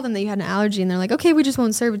could tell them that you had an allergy and they're like, okay, we just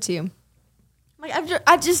won't serve it to you. Like,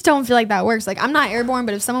 I just don't feel like that works. Like, I'm not airborne,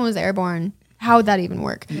 but if someone was airborne, how would that even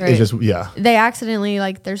work? It's just They accidentally,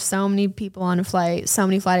 like, there's so many people on a flight, so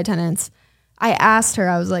many flight attendants. I asked her,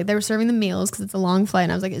 I was like, they were serving the meals because it's a long flight.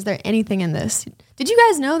 And I was like, is there anything in this? Did you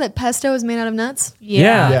guys know that pesto is made out of nuts?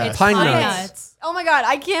 Yeah. Yeah. It's Pine pine nuts. nuts. Oh my God,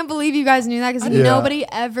 I can't believe you guys knew that because nobody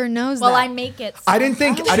ever knows that. Well, I make it. I didn't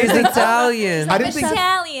think She's Italian. I didn't think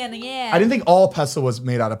Italian, yeah. I didn't think all pesto was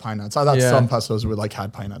made out of pine nuts. I thought Yeah. some pestos would like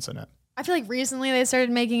had pine nuts in it. I feel like recently they started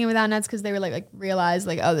making it without nuts because they were like realized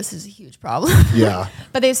like, oh, this is a huge problem. Yeah.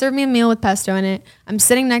 But they served me a meal with pesto in it. I'm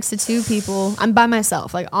sitting next to 2 people. I'm by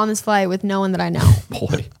myself, like on this flight with no one that I know.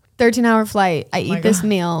 Boy. 13-hour flight. I eat this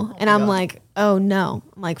meal and I'm like, oh no.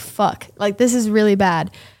 I'm like, fuck. Like this is really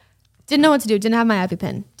bad. Didn't know what to do. Didn't have my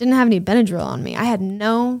EpiPen. Didn't have any Benadryl on me. I had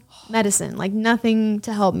no medicine, like nothing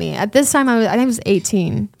to help me. At this time, I think I was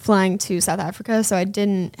 18, flying to South Africa, so I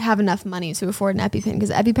didn't have enough money to afford an EpiPen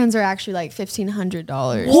because EpiPens are actually like $1,500.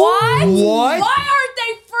 What? What? Why aren't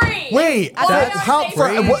they free? Wait, Why how aren't for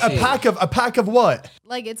they a pack of what?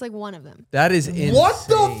 Like it's like one of them. That is insane. What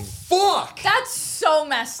the fuck? That's so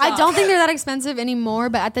messed up. I don't think they're that expensive anymore,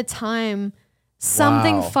 but at the time,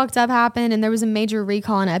 something fucked up happened and there was a major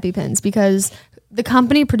recall on EpiPens because the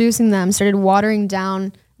company producing them started watering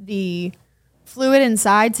down the fluid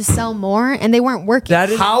inside to sell more and they weren't working. That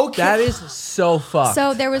is so fucked.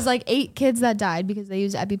 So there was like 8 kids that died because they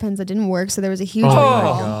used EpiPens that didn't work. So there was a huge oh my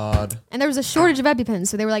recall. God. And there was a shortage of EpiPens.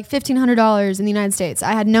 So they were like $1,500 in the United States.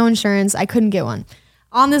 I had no insurance. I couldn't get one.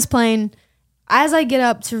 On this plane, as I get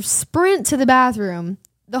up to sprint to the bathroom,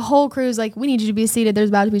 the whole crew's like, we need you to be seated. There's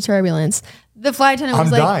about to be turbulence. The flight attendant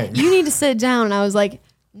was like, dying. you need to sit down. And I was like,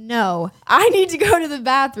 no, I need to go to the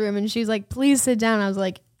bathroom. And she's like, please sit down. And I was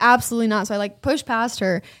like, absolutely not. So I like pushed past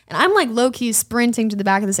her and I'm like low key sprinting to the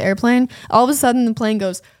back of this airplane. All of a sudden the plane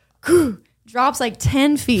goes, drops like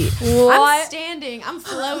 10 feet. What? I'm standing. I'm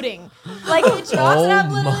floating. Like it drops and I'm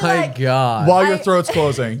literally my like, God. While your throat's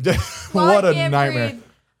closing. What a can't nightmare. breathe.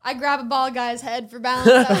 I grab a bald guy's head for balance.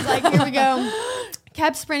 I was like, here we go.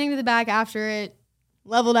 Kept sprinting to the back after it,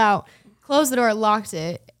 leveled out, closed the door, locked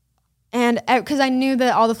it. And because I knew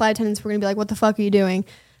that all the flight attendants were going to be like, what the fuck are you doing?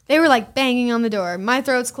 They were like banging on the door. My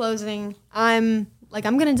throat's closing. I'm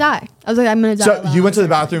going to die. I was like, I'm going to die. So alone. you went to the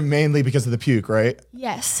bathroom mainly because of the puke, right?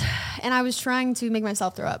 Yes. And I was trying to make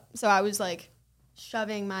myself throw up. So I was like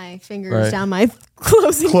shoving my fingers down my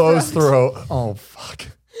closed throat. Oh, fuck.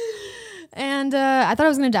 And I thought I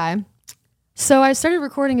was going to die. So I started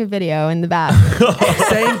recording a video in the bathroom.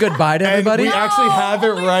 Saying goodbye to everybody. And we actually have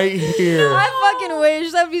it right here. I fucking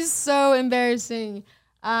wish. That'd be so embarrassing.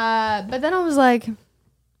 But then I was like,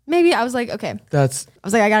 okay. I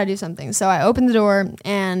was like, I gotta do something. So I opened the door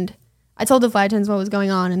and I told the flight attendants what was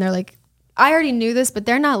going on. And they're like, I already knew this, but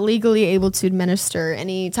they're not legally able to administer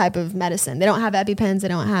any type of medicine. They don't have EpiPens. They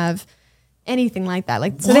don't have anything like that.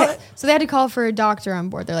 Like so they had to call for a doctor on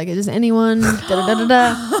board. They're like, is anyone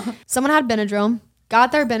someone had Benadryl,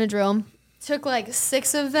 got their Benadryl, took like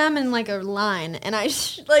 6 of them in like a line, and I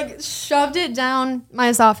shoved it down my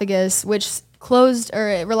esophagus, which closed or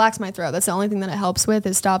it relaxed my throat. That's the only thing that it helps with.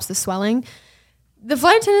 It stops the swelling. The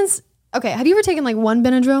flight attendants. Okay, have you ever taken like 1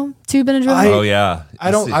 Benadryl, 2 Benadryl? Oh yeah.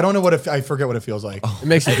 I don't know what I forget what it feels like. It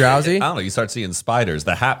makes you drowsy. I don't know. You start seeing spiders.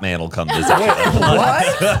 The Hat Man will come visit.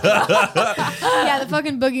 Yeah, the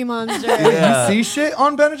fucking boogie monster. You see shit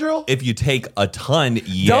on Benadryl? If you take a ton,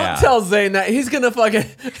 yeah. Don't tell Zane that he's gonna fucking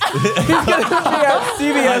he's gonna be at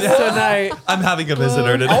CVS tonight. I'm having a visitor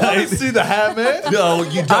I want tonight. to see the Hat Man. No,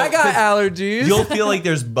 you don't. I got allergies. You'll feel like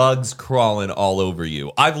there's bugs crawling all over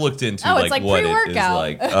you. I've looked into Oh, it's like what it is pre-workout.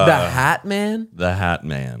 like. the Hat Man. The Hat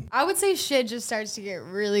Man. I would say shit just starts to get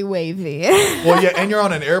really wavy. Well, yeah, and you're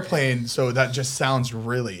on an airplane, so that just sounds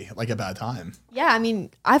really like a bad time. Yeah, I mean,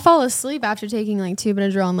 I fall asleep after taking like 2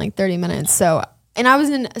 Benadryl in like 30 minutes. So, and I was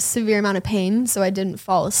in a severe amount of pain, so I didn't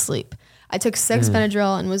fall asleep. I took 6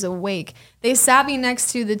 Benadryl and was awake. They sat me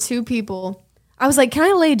next to the 2 people. I was like, can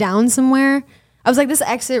I lay down somewhere? I was like, this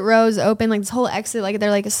exit row is open, like this whole exit, like they're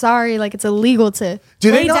like, sorry, like it's illegal to Do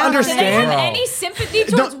they lay not down on Do they understand? have any sympathy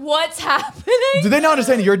towards what's happening? Do they not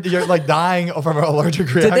understand you're like dying from an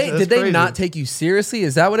allergic reaction? Did they not take you seriously?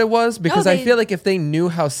 Is that what it was? Because I they- feel like if they knew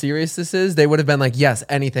how serious this is, they would have been like, yes,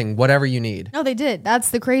 anything, whatever you need. No, they did. That's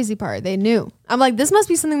the crazy part. They knew. I'm like, this must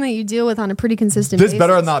be something that you deal with on a pretty consistent This basis.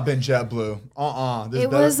 better have not been JetBlue. This It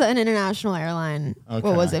better- was an international airline. Okay,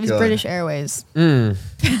 What was it? It was good. British Airways.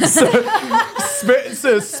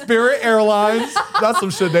 Spirit Airlines. That's some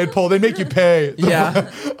shit they'd pull. They make you pay. Yeah,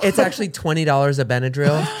 it's actually $20 a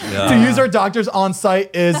Benadryl. To use our doctors on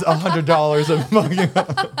site is $100 a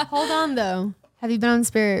fucking. Hold on, though. Have you been on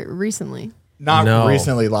Spirit recently? Not No.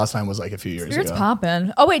 recently. Last time was like a few years Spirit's ago.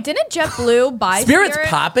 popping. Oh wait, didn't JetBlue buy Spirit's Spirit?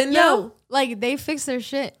 popping now. No, like they fixed their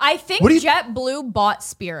shit. I think What do you- JetBlue bought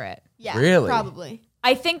Spirit. Yeah, Really? probably.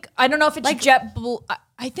 I don't know if it's like JetBlue.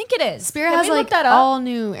 I think it is. Spirit Can has we look like that up? all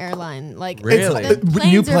new airline. Like Really? the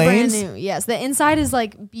planes New are brand planes? new. Yes, the inside is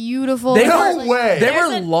like beautiful. They No were, way. There were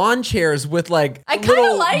There's a- lawn chairs with like I kind of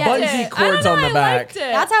little liked bungee it. cords I on don't know, the I back. liked it.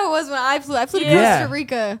 That's how it was when I flew. I flew to Yeah. Costa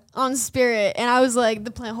Rica on Spirit, and I was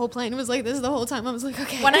like, whole plane was like this the whole time. I was like,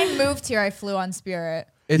 okay. When I moved here, I flew on Spirit.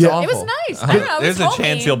 It's Yeah. awful. It was nice. I don't know. It There's was a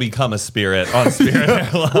chance homey. you'll become a Spirit on Spirit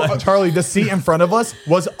Airlines. Charlie, the seat in front of us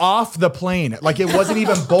was off the plane. Like it wasn't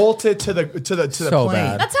even bolted to the So plane.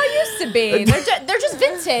 bad. That's how it used to be. They're just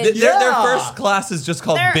vintage. Their first class is just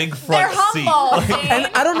called Big Front they're Seat. humble. see? And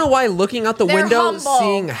I don't know why looking out the They're window, humble.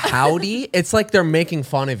 seeing howdy, it's like they're making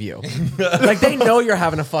fun of you. Like they know you're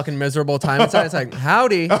having a fucking miserable time inside. It's like,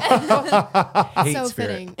 howdy. Hate so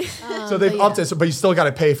Spirit. fitting. So they've upped it, but you still got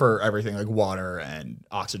to pay for everything like water and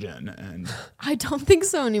oxygen and. I don't think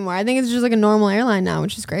so anymore. I think it's just like a normal airline now,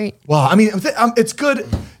 which is great. Well, I mean, it's good.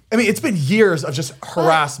 I mean, it's been years of just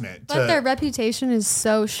harassment. But their reputation is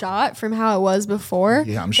so shot from how it was before.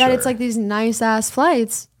 Yeah, I'm that sure. it's like these nice ass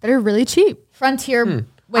flights that are really cheap. Frontier.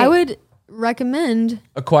 Wait, I would recommend.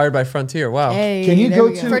 Acquired by Frontier. Wow. Hey, Can you there go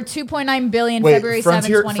we to- for 2.9 billion Wait, February 7th,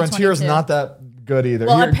 Frontier 2022. Frontier's not that good either.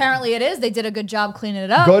 Well, Here, apparently it is. They did a good job cleaning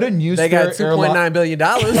it up. go to New They got Spirit $2.9 billion.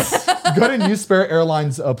 Go to New Spirit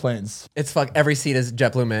Airlines planes. It's every seat is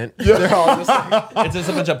JetBlue mint. They're all just like, It's just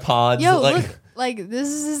a bunch of pods. Yo, like, look, like this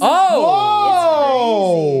is.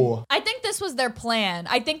 oh. I think this was their plan.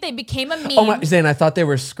 I think they became a meme. Oh my, Zane, I thought they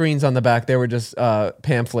were screens on the back. They were just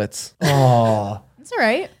pamphlets. Oh, It's all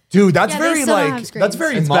right. dude, that's Yeah, they very still don't like have screens. that's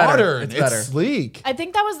very It's better. modern. It's It's, better. sleek. I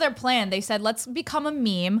think that was their plan. They said, let's become a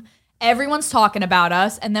meme. Everyone's talking about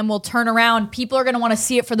us, and then we'll turn around. People are going to want to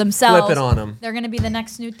see it for themselves. Flip it on 'em. They're going to be the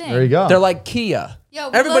next new thing. There you go. They're like Kia. Yo,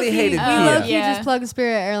 Everybody hated We Kia. love you. Yeah. Just plug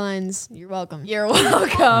Spirit Airlines. You're welcome. You're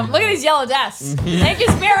welcome. Look at these yellow desks. Thank you,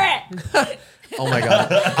 Spirit. Oh my God.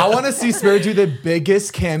 I want to see Spirit do the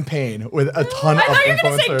biggest campaign with a ton I of thought you were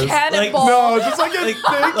going to say influencers. cannonball. No, just like a big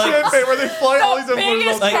campaign where they fly all these the influencers.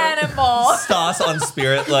 biggest Like, cannonball. Stas on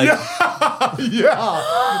Spirit. Like, yeah,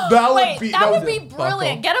 that would Wait, be that would be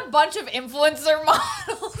brilliant. Get a bunch of influencer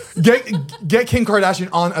models. Get Kim Kardashian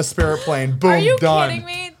on a Spirit plane. Boom, Are you done. kidding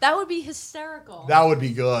me? That would be hysterical. That would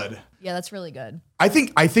be good. Yeah, that's really good. I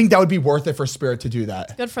think that would be worth it for Spirit to do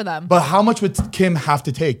that. Good for them. But how much would Kim have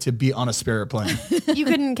to take to be on a Spirit plane? You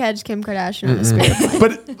couldn't catch Kim Kardashian on a Spirit plane.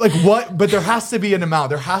 But like what? But there has to be an amount.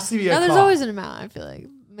 There has to be a No, there's cost. always an amount. I feel like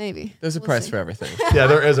maybe There's a price for everything. Yeah,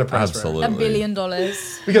 there is a price for it. absolutely. $1 billion.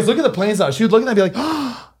 Because look at the planes out. She would look at that and be like,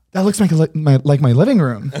 oh, that looks like my living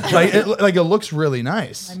room. like it looks really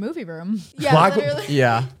nice. My movie room. Yeah, Black- literally.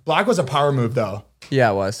 Yeah. Black was a power move though.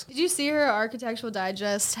 Yeah, it was. Did you see her Architectural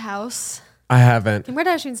Digest house? I haven't. Kim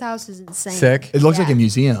Kardashian's house is insane. Sick. It looks like a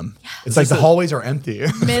museum. It's like the hallways are empty.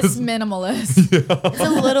 Miss Minimalist. It's a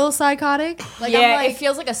little psychotic. Like yeah, I'm like, it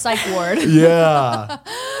feels like a psych ward. yeah.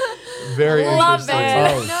 Very Love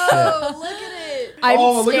interesting. it. Oh, no, look at it. I'm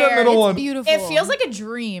Oh, look at that scared. middle It's one. Beautiful. It feels like a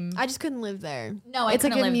dream. I just couldn't live there. No, I it's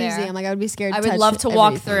like couldn't a live there. museum. Like I would be scared. I to would touch love to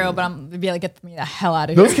walk everything. through, but I'm be like, get me the hell out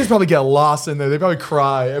of here. Those kids probably get lost in there. They probably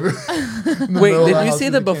cry. Wait, did you see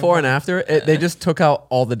the before and after? They just took out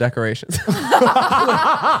all the decorations.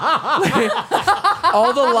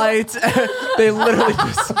 All the lights. They literally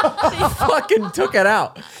just fucking took it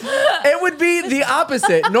out. It would be the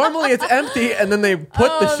opposite. Normally it's empty and then they put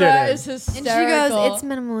the shit that in. is And she hysterical. goes, "It's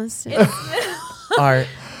minimalistic." Art.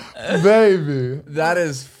 Baby. That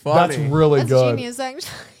is funny. That's really That's good. genius,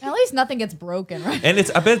 actually. At least nothing gets broken, right? And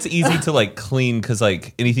I bet it's easy to like clean because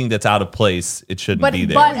like anything that's out of place, it shouldn't But be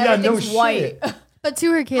there. but Yeah, no everything's white. shit. But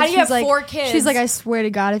to her kids, How do you she's have like, 4 kids? she's like, "I swear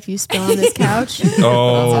to God, if you spill on this couch,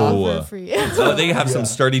 Oh. I'll offer for you." So they have some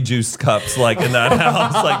sturdy juice cups like in that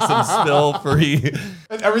house, like some spill free.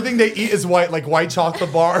 And everything they eat is white, like white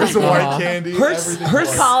chocolate bars, white candy. Her everything's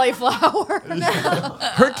white. Cauliflower.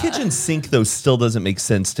 her kitchen sink though still doesn't make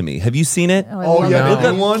sense to me. Have you seen it? Oh yeah, No. the Look new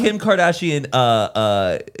up one. Kim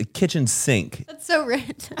Kardashian kitchen sink. That's so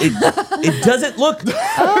random. It doesn't look.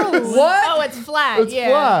 Oh, it's flat. It's yeah.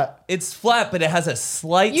 flat. It's flat, but it has a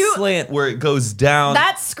slight You- slant where it goes down.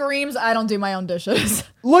 That screams, I don't do my own dishes.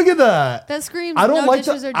 Look at that. That screams. I don't no like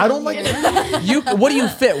dishes the- are I don't done like here. What do you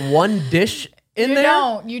fit? One dish in You there?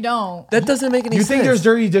 don't. You don't. That doesn't make any You sense. think there's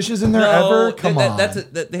dirty dishes in there ever? Come on.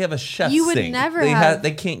 They have a chef You would sink. never they have-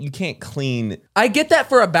 They can't. You can't clean. I get that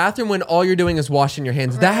for a bathroom when all you're doing is washing your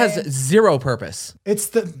hands. That has Right. zero purpose. It's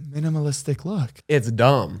the minimalistic look. It's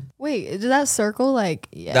dumb. Wait, did that circle like?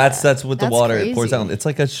 Yeah, That's what the That's water it pours crazy. out. It's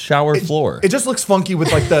like a shower floor. It just looks funky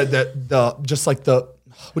with like the just like the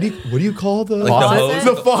what do you call the Like the hose?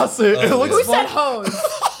 The faucet. It looks Who funky. said hose?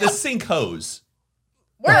 The sink hose.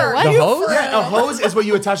 Where? The hose? Yeah, a hose is what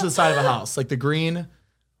you attach to the side of a house, like the green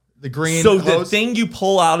So hose. the thing you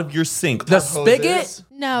pull out of your sink. The spigot?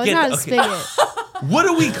 No, it's Get- not a okay. spigot. What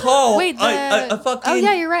do we call Wait, a fucking? oh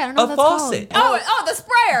yeah, you're right. I don't know a what that's faucet. called. Oh, the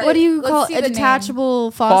sprayer. What do you Let's call see a the name.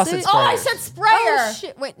 detachable Faucet faucet? sprayer. Oh, I said sprayer. Oh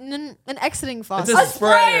shit! Wait, an exiting faucet. a A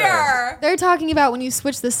sprayer. They're talking about when you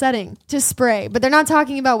switch the setting to spray, but they're not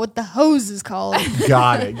talking about what the hose is called.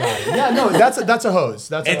 Got it. Yeah, no, that's a hose.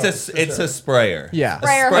 That's It's hose, for it's sure. a sprayer. Yeah. A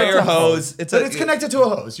sprayer hose. But it's connected to a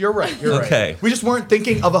hose. You're right. You're Okay. right. We just weren't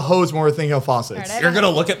thinking of a hose when we were thinking of faucets. You're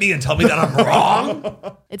gonna look at me and tell me that I'm wrong.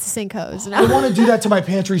 It's a sink hose. I want to do that to my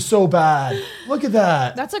pantry so bad. Look at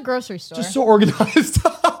that. That's a grocery store. Just so organized.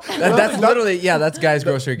 That's literally, that's Guy's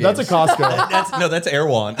Grocery Games. That's a Costco. That's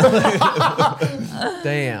Erewhon.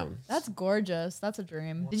 Damn. That's gorgeous. That's a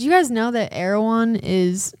dream. Did you guys know that Erewhon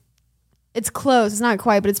is? It's close. It's not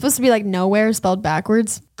quite, but it's supposed to be like nowhere spelled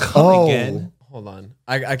backwards. Oh. Again. Hold on.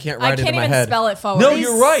 I can't I write it can't in my even head. spell it forward. No,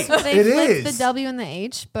 you're right. So they It flipped is. the W and the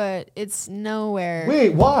H, but it's nowhere.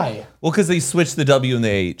 Wait, why? Well, because they switched the W and the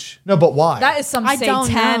H. No, but why? That is some I don't know.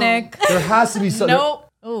 satanic. there has to be something. Nope.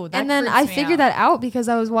 Oh, that And then creeps I me figured out. that out because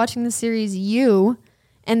I was watching the series You,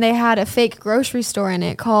 and they had a fake grocery store in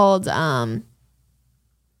it called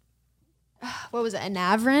what was it?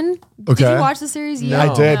 Anavrin. Did Okay. you watch the series You? No.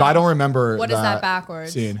 I did, but I don't remember. What is that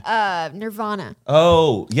backwards? Scene. Nirvana.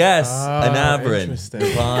 Oh yes, Oh, Anavrin. interesting.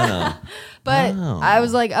 Nirvana. But I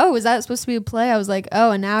was like, oh, is that supposed to be a play? I was like, oh,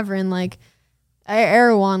 Anavrin, like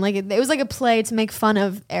Erewhon. Like it was like a play to make fun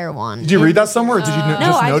of Erewhon. Did you read that somewhere, or did you No,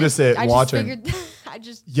 just I notice it I watching?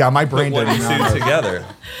 Just figured, Yeah, my brain What didn't you two know. together?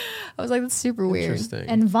 I was like, that's super weird. Interesting.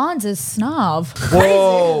 And Vaughn's is snob.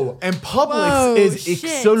 Whoa! And Publix Whoa, is shit.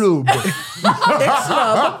 Ixolub.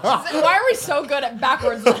 Why are we so good at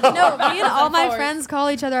backwards? No, me and all my forwards. friends call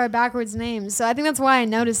each other our backwards names, so I think that's why I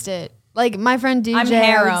noticed it. Like my friend DJ, I'm I would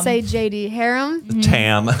Harem. say JD Harem.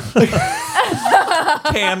 Tam.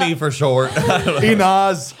 Tammy for short.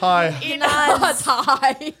 Inaz, hi. That's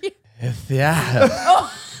high. Yeah.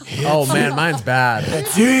 Oh man, mine's bad. That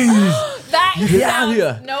sounds,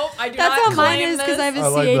 yeah. Nope, I do That's not how mine claim is because I have a I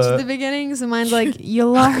like CH at that. the beginning, so mine's like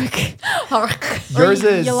Yalark. Yours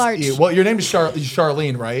is Yalarch. well. Your name is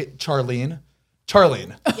Charlene, right? Charlene.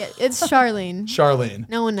 Yeah, it's Charlene. Charlene.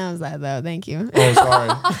 No one knows that though. Thank you. Oh, sorry.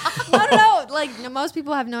 I don't know. Like most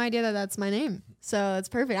people have no idea that that's my name, so it's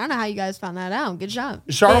perfect. I don't know how you guys found that out. Good job.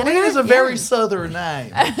 Charlene is a Yeah. very southern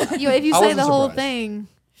name. If you I say wasn't the whole surprised. thing,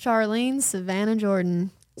 Charlene Savannah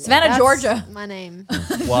Jordan. Savannah, That's Georgia. my name.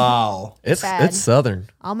 Wow. It's Bad. southern.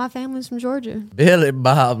 All my family's from Georgia. Billy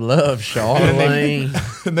Bob loves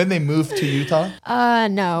Charlene. And then they moved to Utah.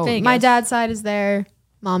 No. Vegas. My dad's side is there.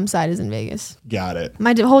 Mom's side is in Vegas. Got it.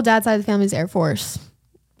 My whole dad's side of the family is Air Force.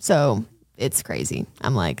 So it's crazy.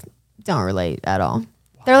 I'm like, don't relate at all.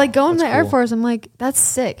 They're like, going to the Air cool. Force. I'm like, that's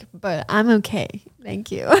sick, but I'm okay.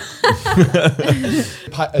 Thank you.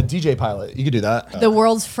 A DJ pilot. You could do that. The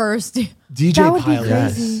world's first. DJ That would be pilot.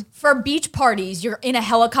 crazy. For beach parties, you're in a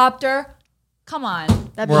helicopter. Come on.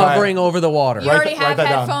 That'd be Right. Hovering over the water. You Write already that- write have that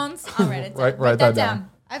down. headphones. I'll write it down. Write that down.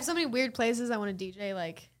 I have so many weird places I want to DJ,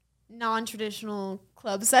 like non-traditional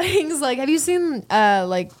club settings. Like, have you seen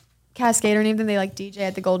like Cascade or anything? They like DJ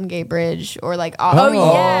at the Golden Gate Bridge or like. Oh,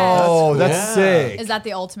 yeah. Oh, that's sick. Is that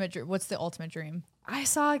the ultimate dream? What's the ultimate dream? I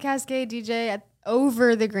saw a Cascade DJ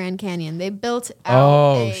over the Grand Canyon. They built out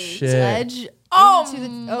Oh, a shit. sledge Oh, into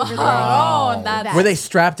the, over the Oh, that's Were they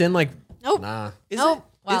strapped in like? Nope. Nah. Nope.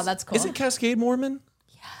 wow. That's cool. Isn't Cascade Mormon?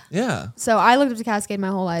 Yeah. So I looked up to Cascade my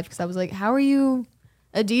whole life because I was like, how are you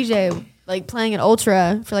a DJ like playing at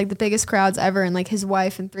Ultra for like the biggest crowds ever, and like his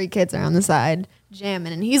wife and 3 kids are on the side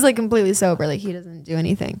jamming, and he's like completely sober, like he doesn't do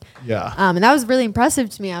anything. Yeah. And that was really impressive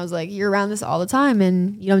to me. I was like, you're around this all the time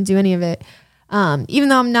and you don't do any of it. Even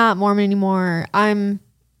though I'm not Mormon anymore,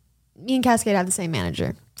 me and Cascade have the same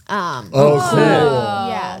manager. Oh, cool.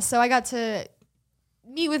 Yeah, so I got to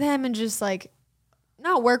meet with him and just like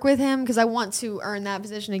not work with him because I want to earn that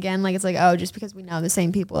position again. Like it's like, oh, just because we know the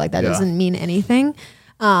same people, like that Yeah. doesn't mean anything.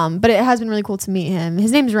 But it has been really cool to meet him.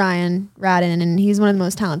 His name's Ryan Radden, and he's one of the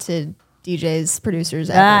most talented DJs, producers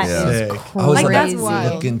That ever. is Sick. I was Like, like, that's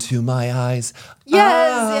wild. look into my eyes.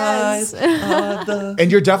 Yes, yes.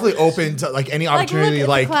 And you're definitely open to like any Like look opportunity. at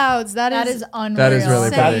Like, the clouds. that is unreal. That is really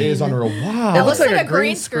that pretty. is unreal. Wow. It looks like a a green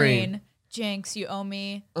green screen. Jinx, you owe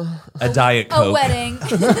me A Diet a Coke. wedding.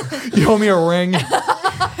 You owe me a ring.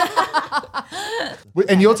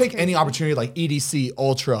 And you'll take any opportunity like EDC,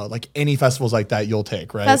 Ultra, like any festivals like that, you'll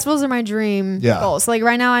take, right? Festivals are my dream Yeah. goal. So like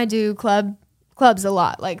right now I do club clubs a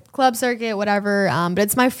lot, like club circuit, whatever. But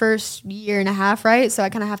it's my first year and a half, right? So I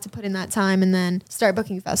kind of have to put in that time and then start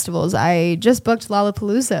booking festivals. I just booked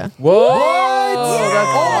Lollapalooza. Whoa!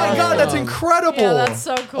 Oh my God, that's incredible. Yeah, that's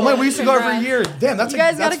so cool. Oh my, we used to go every Congrats. year. Damn, that's You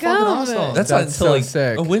guys that's gotta fucking come. awesome. That's That's until so like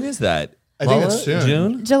sick. when is that? I think it's soon.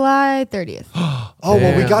 June. July 30th. Oh,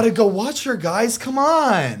 well, we Damn. got to go watch her, guys. Come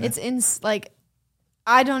on. It's in like,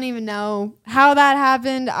 I don't even know how that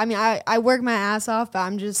happened. I mean, I work my ass off, but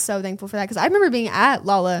I'm just so thankful for that because I remember being at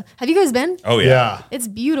Lolla. Have you guys been? Oh yeah. It's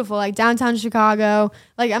beautiful, like downtown Chicago.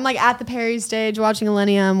 Like I'm like at the Perry stage watching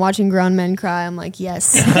Millennium, watching grown men cry. I'm like,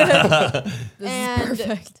 yes. This is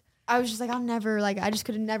perfect. I was just like, I just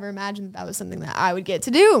could have never imagined that was something that I would get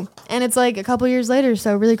to do. And it's like a couple years later,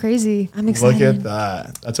 so really crazy. I'm excited. Look at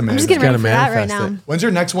that. That's amazing. I'm just getting ready Gotta for that right manifest now. it. When's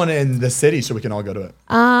your next one in the city so we can all go to it?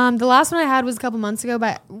 The last one I had was a couple months ago,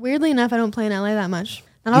 but weirdly enough, I don't play in LA that much.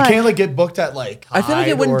 Not You all can't like get booked at like. I feel like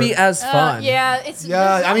it Hyde wouldn't or- be as fun. Yeah, it's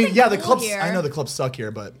Yeah, there's I mean, nothing yeah, the cool clubs. here. I know the clubs suck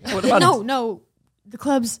here, but no, the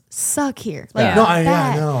clubs suck here. Like, Yeah. No, I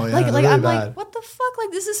bad. know. Yeah, like they're really I'm bad. like, what the fuck?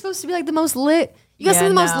 Like, this is supposed to be like the most lit. You got Yeah, some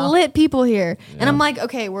of the most no. lit people here, and I'm like,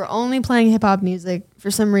 okay, we're only playing hip hop music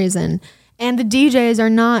for some reason, and the DJs are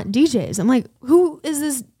not DJs. I'm like, who is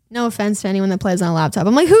this? No offense to anyone that plays on a laptop.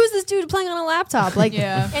 I'm like, who is this dude playing on a laptop? Like,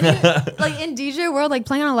 Yeah. and like in DJ world, like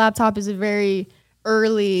playing on a laptop is a very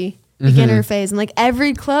early beginner phase, and like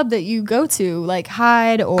every club that you go to, like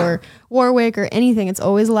Hyde or Warwick or anything, it's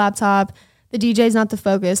always a laptop. The DJ's not the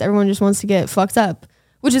focus. Everyone just wants to get fucked up,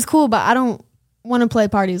 which is cool, but I don't want to play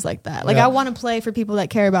parties like that. Like Yeah. I want to play for people that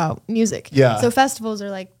care about music. Yeah. So festivals are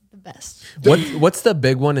like the best. What's the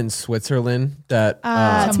big one in Switzerland that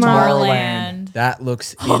Tomorrowland. that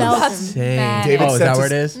looks That's insane? mad. David Oh, is sent that where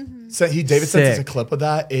us- it is? So David sent us a Sick. clip of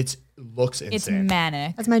that. It looks It's insane.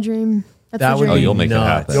 manic. That's my dream. That's That the would dream. Oh, you'll make that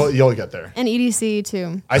nuts. happen. You'll get there. And EDC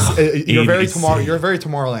too. You're very EDC. You're very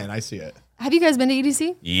Tomorrowland. I see it. Have you guys been to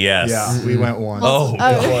EDC? Yes. Yeah, we went once. Oh,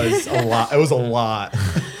 It was a lot. It was a lot.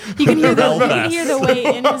 You can hear the weight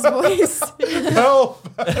in his voice. Help.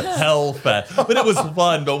 hell fast. But it was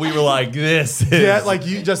fun. But we were like, this is. Yeah, like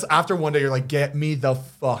you just after one day, you're like, get me the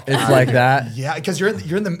fuck. It's out like of that. here. Yeah, because you're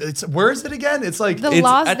in the. It's where is it again? It's like The It's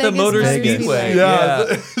Las at the Vegas Motor Speedway. Speedway. yeah, Yeah.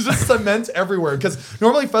 it's just cement everywhere. Because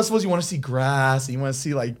normally festivals, you want to see grass, and you want to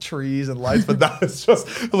see like trees and lights, but that is just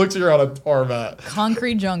it looks like you're on a tarmac.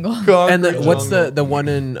 Concrete jungle. And what's the one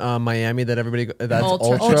in Miami that everybody that's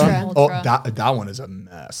Ultra. Ultra? Oh, that one is a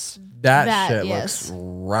mess. That That, shit yes. looks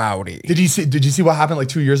rowdy. Did you see what happened like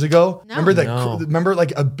 2 years ago? No. Remember that? No. Remember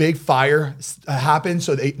like a big fire happened,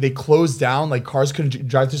 so they closed down. Like cars couldn't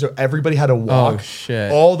drive through, so everybody had to walk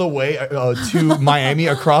shit. all the way to Miami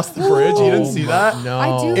across the bridge. You didn't see that? No.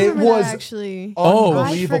 I do It remember was that actually. Oh, I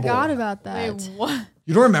unbelievable. forgot about that. Wait, what?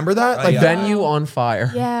 You don't remember that? Like yeah. Venue on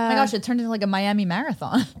fire. Yeah. Oh my gosh, it turned into like a Miami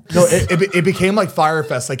marathon. no, it became like Fire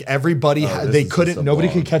Fest. Like everybody, they couldn't. Nobody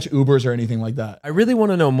could catch Ubers or anything like that. I really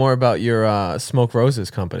want to know more about your Smoke Roses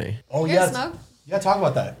company. Oh Here's smoke. yeah. Talk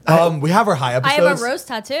about that. We have our high I episodes. have a rose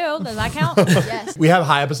tattoo. Does that count? Yes. We have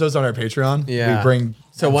high episodes on our Patreon. Yeah. We bring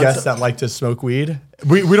So once- guests that like to smoke weed.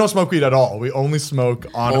 We don't smoke weed at all. We only smoke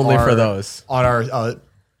on Only our, for those. on our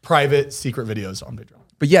private secret videos on Patreon.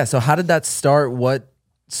 But yeah, so how did that start? What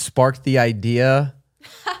sparked the idea?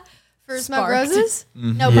 For Smoke Sparked. Roses?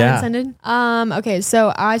 No pun Yeah. intended. Okay,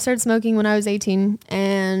 so I started smoking when I was 18,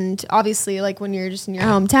 and obviously, like when you're just in your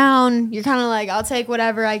hometown, you're kind of like, I'll take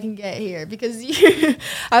whatever I can get here because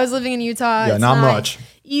I was living in Utah. Yeah, It's not much.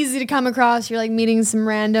 Easy to come across. You're like meeting some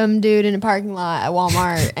random dude in a parking lot at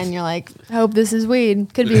Walmart, and you're like, hope this is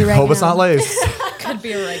weed. Could be oregano. Hope it's not lace. Could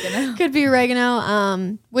be oregano. Could be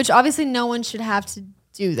oregano. Which obviously no one should have to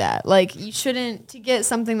do that. Like you shouldn't to get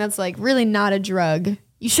something that's like really not a drug.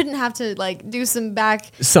 You shouldn't have to like do some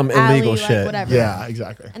Some alley, illegal like, shit. whatever. Yeah,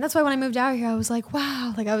 exactly. And that's why when I moved out here, I was like,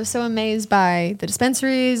 wow, like I was so amazed by the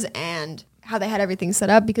dispensaries and how they had everything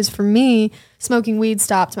set up. Because for me, smoking weed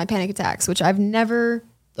stopped my panic attacks, which I've never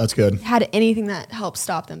That's good. had anything that helps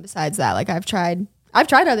stop them besides that. Like I've tried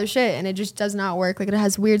other shit and it just does not work. Like it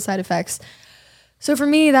has weird side effects. So for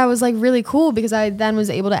me, that was like really cool because I then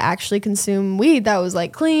was able to actually consume weed that was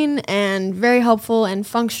like clean and very helpful and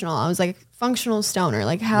functional. I was like functional stoner.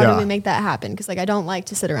 Like how Yeah. do we make that happen? Because like I don't like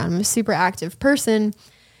to sit around. I'm a super active person.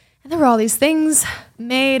 And there were all these things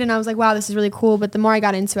made and I was like, wow, this is really cool. But the more I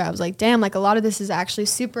got into it, I was like, damn, like a lot of this is actually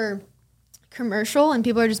super commercial and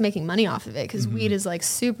people are just making money off of it because weed is like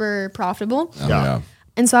super profitable. Yeah.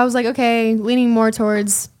 And so I was like, okay, leaning more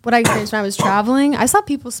towards what I experienced when I was traveling. I saw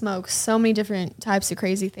people smoke so many different types of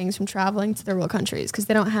crazy things from traveling to third world countries because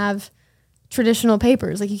they don't have traditional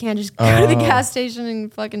papers. Like you can't just go to the gas station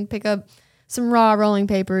and fucking pick up some raw rolling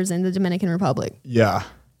papers in the Dominican Republic. Yeah.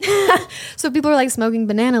 So people are like smoking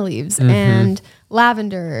banana leaves and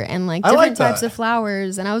lavender and like different types of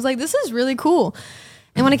flowers. And I was like, this is really cool.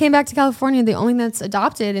 And when I came back to California, the only thing that's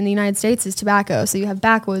adopted in the United States is tobacco. So you have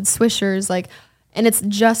backwoods, swishers, like, and it's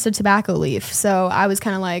just a tobacco leaf. So I was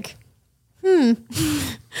kind of like,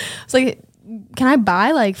 It's like, can I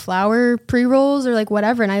buy like flower pre-rolls or like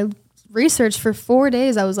whatever? And I researched for 4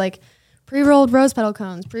 days. I was like, pre-rolled rose petal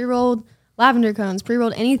cones, pre-rolled lavender cones,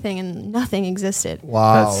 pre-rolled anything, and nothing existed.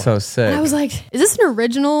 Wow. That's so sick. And I was like, is this an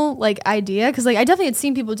original like idea? Because like I definitely had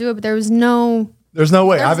seen people do it, but there's no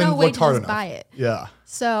way. I haven't way looked to hard just enough. buy it. Yeah.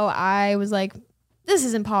 So I was like, this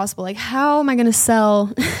is impossible. Like, how am I going to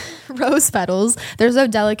sell rose petals? They're so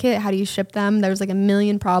delicate. How do you ship them? There's like a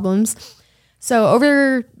million problems. So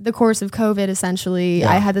over the course of COVID, essentially,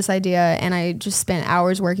 I had this idea and I just spent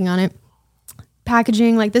hours working on it.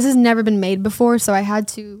 Packaging, like this has never been made before. So I had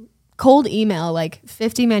to cold email like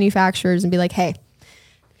 50 manufacturers and be like, hey,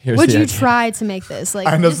 would you try to make this? Like,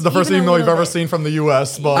 I know this is the first even a email you've little ever bit. seen from the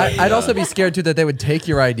US, but I'd also be scared too that they would take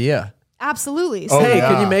your idea. Absolutely. Oh, So Hey, yeah.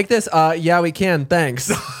 can you make this? Yeah, we can.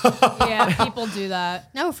 Thanks. Yeah, people do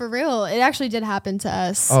that. no, for real. It actually did happen to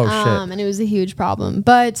us. Oh, shit. And it was a huge problem.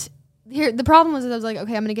 But here, the problem was that I was like,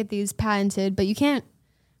 okay, I'm going to get these patented, but you can't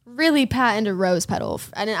really patent a rose petal.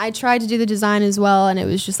 And I tried to do the design as well, and it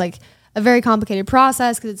was just like a very complicated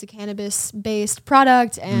process because it's a cannabis-based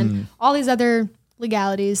product and all these other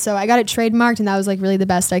legalities. So I got it trademarked, and that was like really the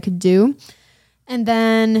best I could do. And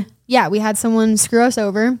then, yeah, we had someone screw us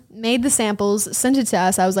over, made the samples, sent it to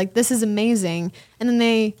us. I was like, this is amazing. And then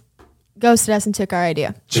they ghosted us and took our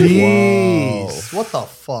idea. jeez, what the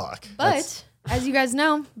fuck? But as you guys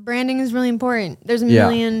know, branding is really important. There's a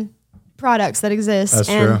million products that exist, That's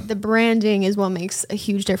and true. the branding is what makes a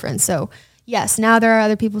huge difference. So, yes, now there are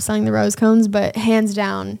other people selling the rose cones, but hands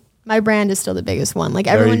down, my brand is still the biggest one. Like,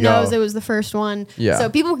 There everyone you go. knows it was the first one. Yeah. So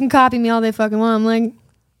people can copy me all they fucking want. I'm like,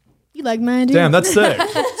 you like my idea? Damn, that's sick.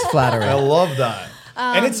 It's flattering. I love that.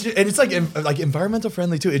 And it's like environmental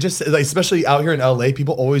friendly too. It just like, especially out here in LA,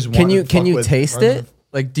 people always want. Can you with taste it?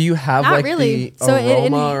 Like, do you have Not like really. the So it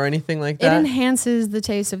aroma or anything like It that? enhances the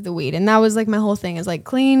taste of the weed. And that was like my whole thing is like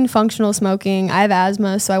clean, functional smoking. I have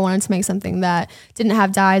asthma, so I wanted to make something that didn't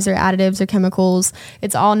have dyes or additives or chemicals.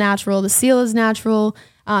 It's all natural. The seal is natural.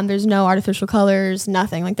 There's no artificial colors,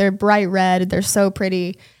 nothing. Like they're bright red. They're so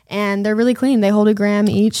pretty. And they're really clean. They hold a gram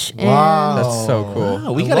each. Wow. That's so cool.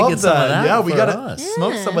 Oh, we I gotta love get some of that. Yeah, we for gotta us.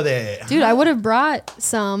 smoke some of that. Dude, I would have brought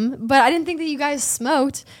some, but I didn't think that you guys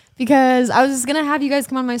smoked because I was going to have you guys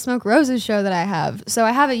come on my Smoke Roses show that I have. So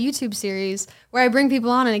I have a YouTube series where I bring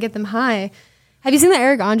people on and I get them high. Have you seen the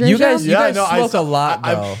Eric Andre You show? guys, you Yeah, guys no, smoke a lot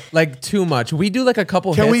I- though, like too much. We do like a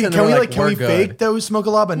couple Can hits we and can then we we're like can we're we good. fake that we smoke a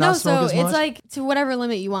lot but No, not smoke so as it's much? like to whatever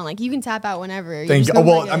limit you want. Like you can tap out whenever. You Thank just you. go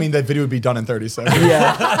Well, like I mean, that video would be done in 30 seconds.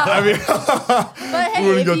 Yeah. I mean, but hey,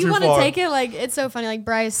 wouldn't if go you too want to far. take it, like it's so funny. Like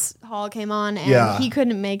Bryce Hall came on and Yeah. he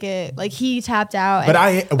couldn't make it. Like he tapped out. But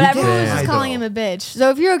and, we but everyone was get just high, calling though. him a bitch. So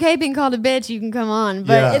if you're okay being called a bitch, you can come on.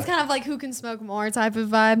 But Yeah. it's kind of like who can smoke more type of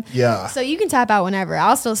vibe. Yeah. So you can tap out whenever.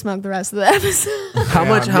 I'll still smoke the rest of the episode. How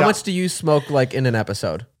much? How yeah. much do you smoke like in an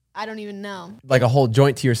episode? I don't even know. Like a whole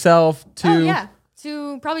joint to yourself? Oh yeah,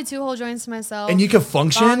 probably two whole joints to myself. and you can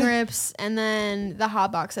bong function. rips and then the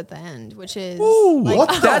hot box at the end, which is what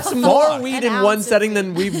the That's fuck? more weed An in ounce one of setting weed.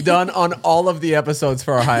 than we've done on all of the episodes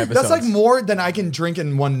for our high episodes. That's like more than I can drink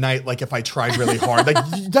in one night. Like if I tried really hard, like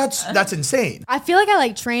that's insane. I feel like I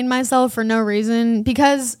like trained myself for no reason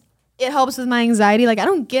because it helps with my anxiety. Like I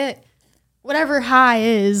don't get whatever high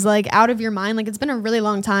is like out of your mind. Like it's been a really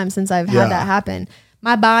long time since I've Yeah. had that happen.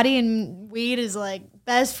 My body and weed is like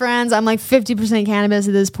best friends. I'm like 50% cannabis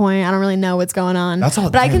at this point. I don't really know what's going on. That's all-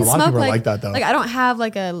 But I damn, can a lot of smoke people are like like that, though. Like I don't have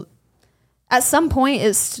like a. At some point,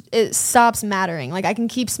 it stops mattering. Like I can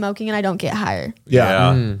keep smoking and I don't get higher.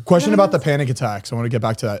 Yeah. Question about the panic attacks. I want to get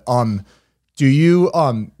back to that. Do you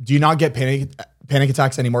not get panic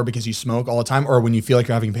attacks anymore because you smoke all the time, or when you feel like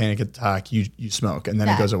you're having a panic attack, you smoke and then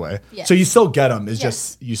it That. goes away? Yes. So you still get them. It's Yes.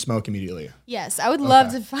 just you smoke immediately. Yes, I would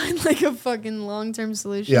love to find like a fucking long-term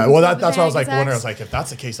solution. Yeah. Well, to that's the why I was panic like wondering. I was attacks. like, if that's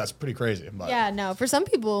the case, that's pretty crazy. But Yeah, no. For some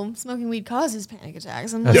people, smoking weed causes panic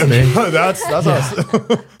attacks. I'm That's like, me. that's us.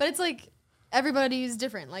 but it's like everybody's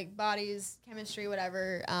different, like bodies, chemistry,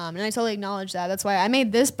 whatever. And I totally acknowledge that. That's why I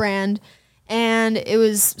made this brand, and it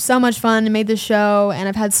was so much fun to make the show, and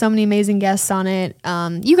I've had so many amazing guests on it.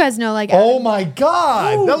 You guys know, like, Oh my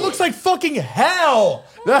god, that looks like fucking hell.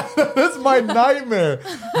 That's my nightmare.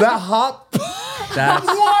 That hot. That's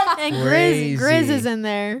and crazy. Grizz is in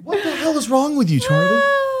there. What the hell is wrong with you, Charlie?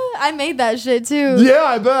 I made that shit too. Yeah,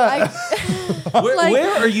 I bet.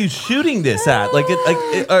 Where are you shooting this at? Like,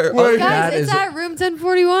 Guys, it's at room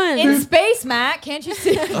 1041. In space, Matt. Can't you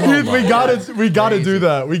see? we gotta do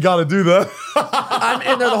that. We gotta do that. I'm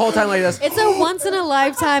in there the whole time like this. It's a once in a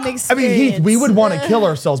lifetime I experience. mean, Heath, we would want to kill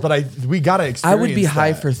ourselves, but we gotta experience. I would be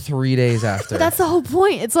high that. for 3 days after. That's the whole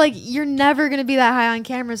point. It's like you're never gonna be that high on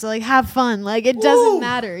camera, so like have fun. Like it doesn't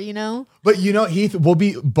matter, you know. But Heath, we'll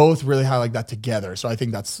be both really high like that together. So I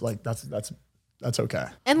think that's okay.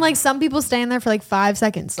 And like some people stay in there for like 5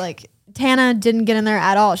 seconds. Like Tana didn't get in there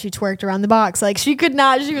at all. She twerked around the box. Like she could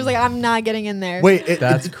not. She was like, I'm not getting in there. Wait,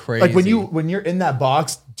 That's crazy. Like when you're in that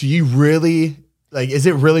box, do you really like? Is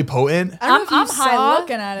it really potent? I don't know if you I'm high saw,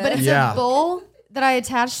 looking at it. But it's Yeah. a bowl that I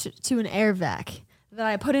attached to an air vac that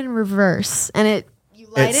I put in reverse, and you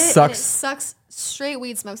light it, and it sucks straight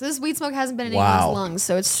weed smoke. So this weed smoke hasn't been in anyone's lungs,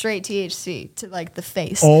 so it's straight THC to like the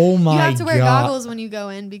face. Oh my god! You have to wear goggles when you go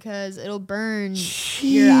in because it'll burn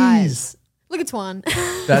your eyes. Look at Twan.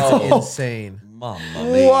 That's insane. Mama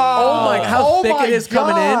mia. Oh my! How thick it is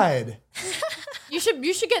coming in. You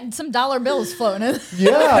should get some dollar bills floating in.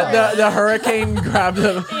 Yeah. The hurricane grabbed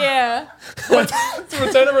him. Yeah.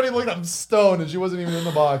 Pretend already looked I'm stoned and she wasn't even in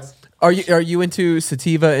the box. Are you into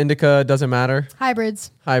sativa, indica? Doesn't matter.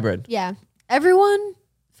 Hybrids. Hybrid. Yeah. Everyone.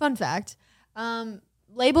 Fun fact.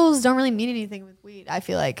 Labels don't really mean anything with weed. I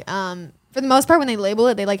feel like. For the most part, when they label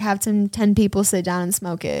it, they like have 10 people sit down and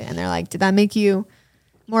smoke it, and they're like, "Did that make you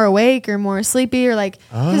more awake or more sleepy?" Or like,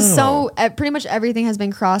 because pretty much everything has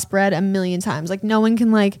been crossbred a million times. Like, no one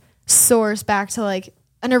can like source back to like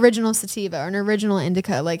an original sativa or an original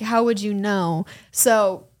indica. Like, how would you know?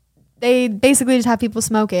 So they basically just have people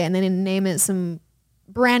smoke it and then name it some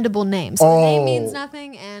brandable name. So the name means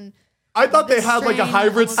nothing, and I thought they had like a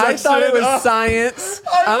hybrid section. I thought it was science.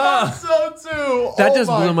 I thought so too. That just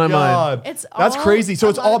blew my mind. It's That's all- crazy. So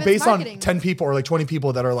it's a lot all of based on marketing. 10 people or like 20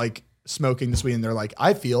 people that are like smoking this weed and they're like,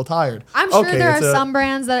 I feel tired. I'm sure Okay, there are it's a- some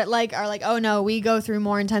brands that are like, oh no, we go through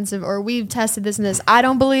more intensive, or we've tested this and this. I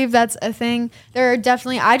don't believe that's a thing. There are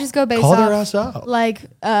definitely, I just go based Call off. their ass out. Like,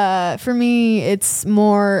 for me, it's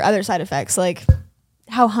more other side effects, like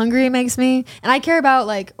how hungry it makes me. And I care about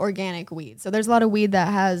like organic weed. So there's a lot of weed that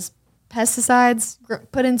has pesticides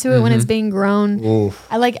put into it when it's being grown. Oof.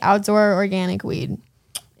 I like outdoor organic weed.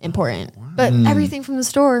 Important. But everything from the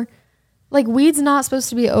store, like weed's not supposed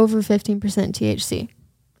to be over 15% THC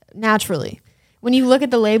naturally. When you look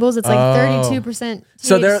at the labels, it's like 32% THC.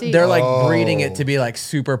 So they're like breeding it to be like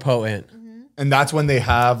super potent. And that's when they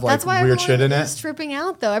have like That's why weird shit in everyone is it. tripping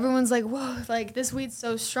out though. Everyone's like, whoa, like this weed's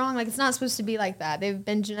so strong. Like it's not supposed to be like that. They've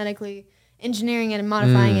been genetically engineering it and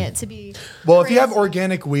modifying it to be Well, if you have crazy.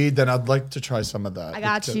 organic weed, then I'd like to try some of that. I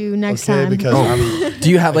got you next time. Because I'm, Do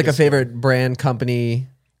you have like a favorite brand, company,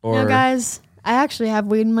 or No, guys, I actually have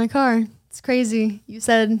weed in my car. It's crazy. You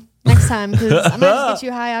said next time because I might just get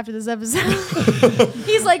you high after this episode.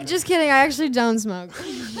 He's like, just kidding. I actually don't smoke.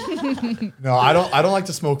 no, I don't like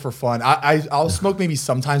to smoke for fun. I'll smoke maybe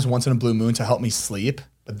sometimes once in a blue moon to help me sleep,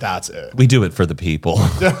 but that's it. We do it for the people.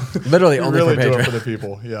 literally We only really for do it Patreon? for the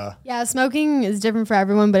people. Yeah. Yeah, smoking is different for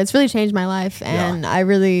everyone, but it's really changed my life. And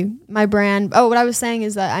my brand, what I was saying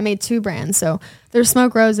is that I made 2 brands. So there's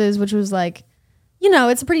Smoke Roses, which was like,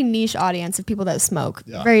 it's a pretty niche audience of people that smoke,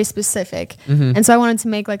 very specific. And so I wanted to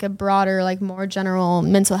make like a broader, like more general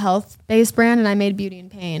mental health based brand. And I made Beauty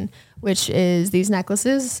and Pain, which is these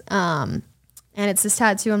necklaces. And it's this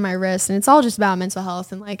tattoo on my wrist, and it's all just about mental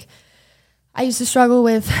health. And like, I used to struggle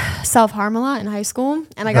with self-harm a lot in high school.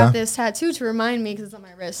 And I got this tattoo to remind me, because it's on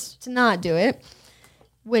my wrist, to not do it,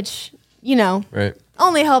 which, Right.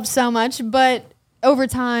 only helped so much. But over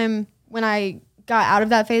time, when I got out of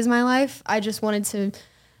that phase of my life, I just wanted to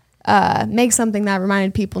make something that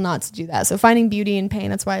reminded people not to do that. So finding beauty in pain,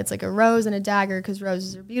 that's why it's like a rose and a dagger, because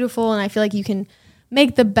roses are beautiful. And I feel like you can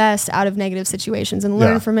make the best out of negative situations and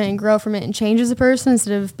learn from it and grow from it and change as a person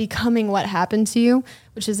instead of becoming what happened to you,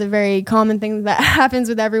 which is a very common thing that happens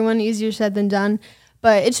with everyone, easier said than done.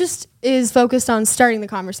 But it just is focused on starting the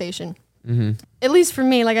conversation. At least for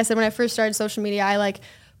me, like I said, when I first started social media, I like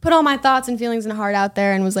put all my thoughts and feelings and heart out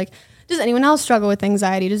there and was like, does anyone else struggle with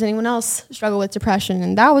anxiety? Does anyone else struggle with depression?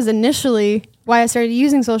 And that was initially why I started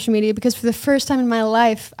using social media, because for the first time in my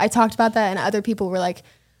life, I talked about that and other people were like,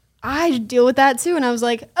 I deal with that too. And I was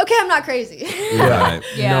like, okay, I'm not crazy. Right.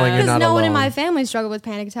 Yeah. Knowing you're Because not no one alone. in my family struggled with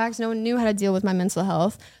panic attacks. No one knew how to deal with my mental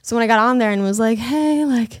health. So when I got on there and was like, hey,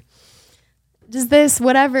 like, does this,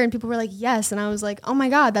 whatever, and people were like, yes. And I was like, oh my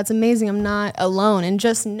God, that's amazing. I'm not alone. And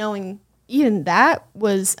just knowing even that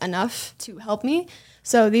was enough to help me.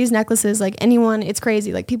 So these necklaces, like anyone, it's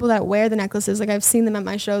crazy. Like people that wear the necklaces, like I've seen them at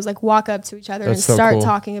my shows, like walk up to each other That's and so start cool.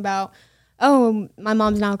 talking about oh, my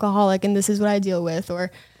mom's an alcoholic and this is what I deal with,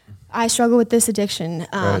 or I struggle with this addiction.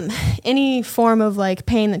 Any form of like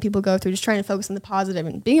pain that people go through, just trying to focus on the positive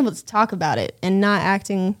and being able to talk about it and not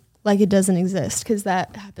acting like it doesn't exist, because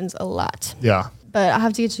that happens a lot. Yeah. But I'll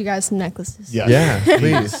have to get you guys some necklaces. Yeah,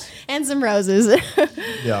 please. And some roses.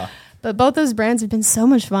 Yeah. But both those brands have been so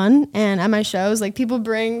much fun. And at my shows, like people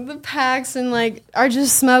bring the packs and like are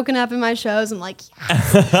just smoking up in my shows. I'm like,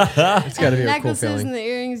 yes. It's got to be a cool necklaces feeling. and the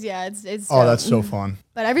earrings. Yeah, it's Oh, dope. that's so fun.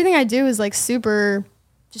 But everything I do is like super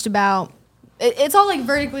just about, it's all like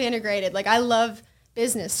vertically integrated. Like I love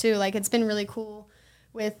business too. Like it's been really cool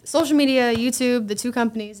with social media, YouTube, the two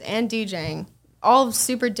companies, and DJing, all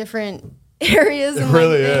super different areas. It and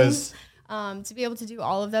really like things. is. To be able to do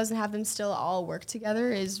all of those and have them still all work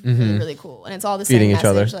together is really, really cool. And it's all the Feeding same each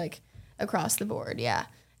other. message, like across the board. Yeah.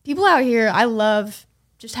 People out here, I love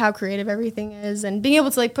just how creative everything is, and being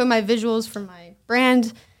able to like put my visuals from my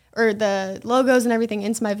brand or the logos and everything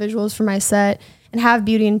into my visuals for my set and have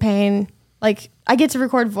beauty and pain. Like I get to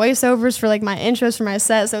record voiceovers for like my intros for my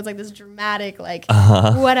set. So it's like this dramatic, like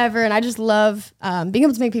whatever. And I just love being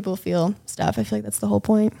able to make people feel stuff. I feel like that's the whole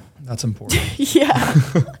point. That's important. Yeah.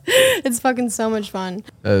 It's fucking so much fun.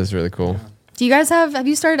 That is really cool. Do you guys have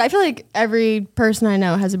you started? I feel like every person I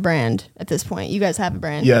know has a brand at this point. You guys have a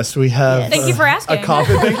brand. Yes, we have. Thank you for asking. A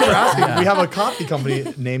coffee. Thank you for asking. We have a coffee company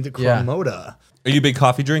named Chromoda. Are you a big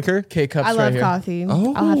coffee drinker? K-cups I love right here. coffee.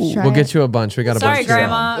 I'll have to try We'll it. get you a bunch. We got a Sorry, bunch. to go.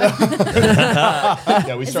 Grandma.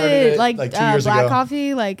 Yeah, we Is started it it like, 2 years black ago.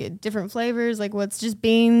 coffee, like different flavors? Like what's just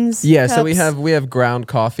beans? Yeah, so we cups? have ground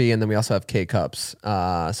coffee, and then we also have K-cups.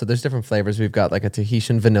 So there's different flavors. We've got like a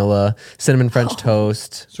Tahitian vanilla, cinnamon French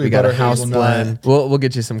toast. Sweet We got a butter house hazelnut. blend. We'll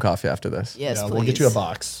get you some coffee after this. Yes, Yeah, please. we'll get you a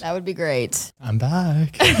box. That would be great. I'm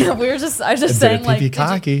back. I was just saying, like,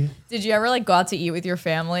 cocky. did you ever like go out to eat with your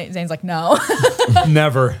family? Zane's like, no.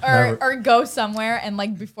 Never. or go somewhere and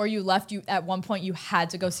like before you left, you at one point you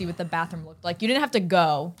had to go see what the bathroom looked like. You didn't have to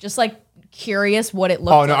go, just like curious what it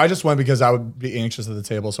looked Oh like. no, I just went because I would be anxious at the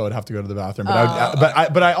table, so I'd have to go to the bathroom.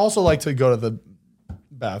 But I also like to go to the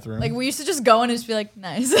bathroom. Like we used to just go and just be like,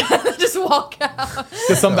 nice, just walk out.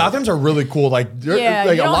 Because some bathrooms are really cool. Like, Yeah,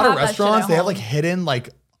 like you a don't lot of have that shit restaurants, at they have home. like hidden like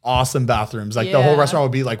awesome bathrooms. Like the whole Yeah. restaurant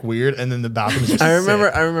would be like weird, and then the bathroom is just I sick.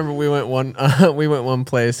 remember we went one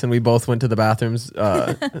place and we both went to the bathrooms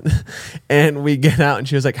and we get out and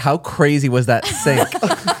she was like, how crazy was that sink?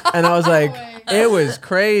 And I was like, it was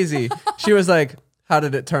crazy. She was like, how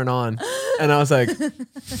did it turn on? And I was like, she's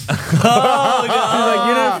like,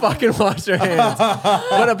 you didn't fucking wash your hands.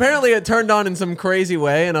 But apparently it turned on in some crazy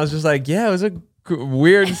way. And I was just like, yeah, it was a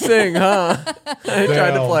weird thing, huh? I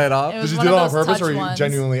tried to play it off. It Did was you one do of that on those purpose, touch or were you ones.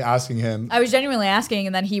 genuinely asking him? I was genuinely asking,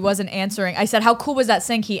 and then he wasn't answering. I said, how cool was that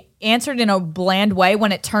sink? He answered in a bland way.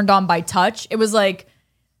 When it turned on by touch, it was like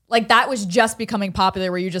that was just becoming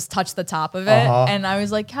popular where you just touch the top of it. And I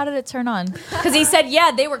was like, how did it turn on? Because he said,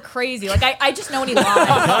 yeah, they were crazy. Like, I just know when he lied.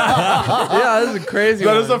 Yeah, this is a crazy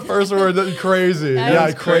That one. is the first word. That crazy. That Yeah,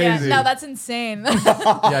 was crazy. No, that's insane.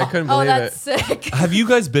 Yeah, I couldn't Oh, believe that's it. sick. Have you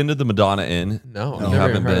guys been to the Madonna Inn? No, You I've never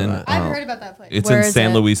haven't even heard been? of that. I haven't heard about that place. It's Where in is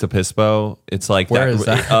San it? Luis Obispo. It's like Where is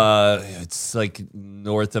that? It's like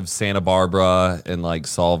north of Santa Barbara and like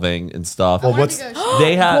Solving and stuff. Well, what's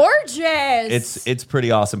They have Gorgeous. it's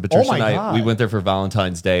pretty awesome. Patricia my and I, God. we went there for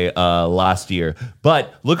Valentine's Day last year.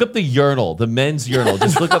 But look up the urinal, the men's urinal.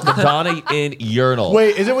 Just look up Madonna Inn urinal.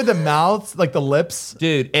 wait? Is it with the mouth, like the lips?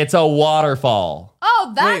 Dude, it's a waterfall.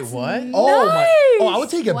 Oh, that's what? Nice. Oh my! Oh, I would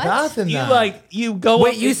take a bath in You that. you go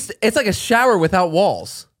Wait, up- it's like a shower without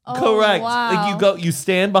walls. Correct. wow. Like you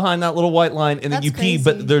stand behind that little white line and then That's you pee, crazy.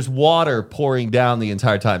 but there's water pouring down the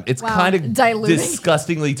entire time. It's kind of Diluting.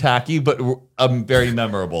 disgustingly tacky, but very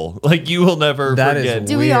memorable. Like you will never That is forget.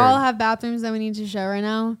 Do we Weird. all have bathrooms that we need to show right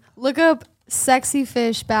now? Look up Sexy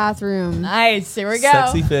Fish bathroom. Nice. Here we go.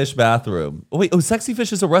 Sexy Fish bathroom. Oh wait, Sexy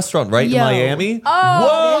Fish is a restaurant, right? Yo. In Miami? What?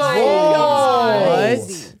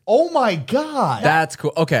 Oh my God! That's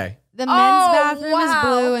cool. Okay. The men's bathroom wow. is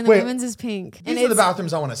blue and the Wait. women's is pink. These and are the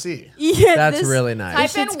bathrooms I want to see. Yeah, That's really nice. Type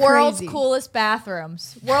shit's in world's crazy. coolest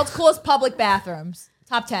bathrooms. World's coolest public bathrooms.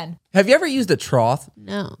 Top 10. Have you ever used a trough?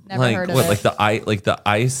 No. Never Like heard of what? it. Like the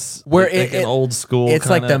ice, Where like an old school. It's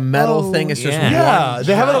like kinda- the metal Oh. thing. It's just Yeah. one. Yeah,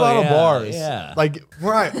 they have it at a lot of yeah, bars. yeah. Like,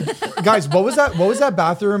 right, guys, what was that? What was that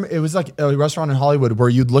bathroom? It was like a restaurant in Hollywood where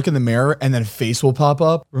you'd look in the mirror and then face will pop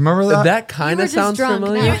up. Remember that? That kind were of just sounds drunk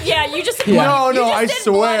familiar. now. Yeah, you just No, you no, just I did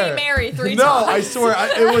swear. Bloody Mary 3 no, times. I swear,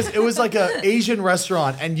 it was like a Asian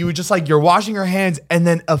restaurant, and you would just like you're washing your hands, and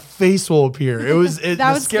then a face will appear. It was That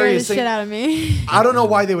the would scare the scariest thing. shit out of me. I don't know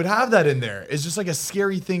why they would have that in there. It's just like a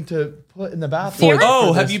scary thing to put in the bathroom.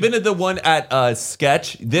 Oh, have you been to the one at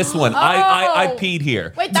Sketch? This one. I peed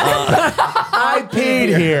here. Wait, that's I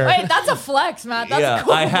peed here. wait, that's a flex, Matt. That's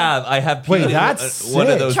cool. I have peed Wait, in that's one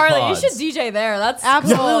of sick. those Charlie, pods. you should DJ there. That's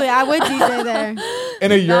Absolutely, I would DJ there.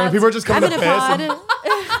 In a urine, people are just I'm coming in to a piss. pod.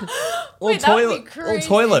 Wait, that would be crazy. Little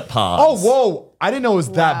toilet pods. Oh, whoa. I didn't know it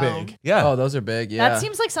was that Wow. big. Yeah. Oh, those are big. Yeah. That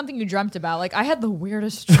seems like something you dreamt about. Like I had the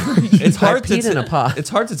weirdest dream. It's hard peed in a pod. It's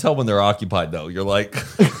hard to tell when they're occupied though. You're like,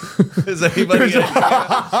 is anybody?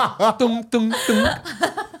 Dum, dum, dum.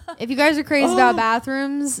 If you guys are crazy about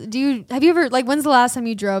bathrooms, have you ever when's the last time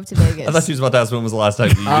you drove to Vegas? I thought she was about to ask when was the last time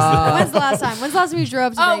you used it. When's the last time? When's the last time you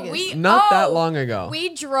drove to Vegas? Not that long ago. We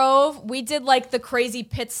did like the crazy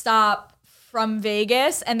pit stop from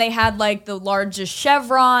Vegas, and they had like the largest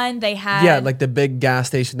Chevron. They had like the big gas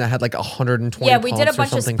station that had like 120 yeah. We did a pumps or bunch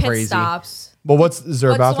of something pit crazy. stops. Well, is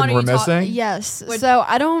there a What's the one bathroom we're you missing? Yes. So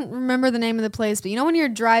I don't remember the name of the place, but you know when you're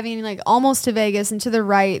driving like almost to Vegas and to the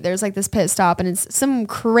right, there's like this pit stop and it's some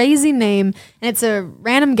crazy name and it's a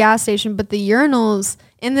random gas station, but the urinals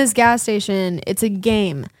in this gas station, it's a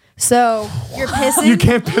game. So you're pissing You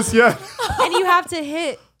can't piss yet. and you have to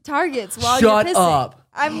hit targets while Shut you're pissing. up.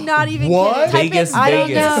 I'm not even What? kidding. Vegas, I don't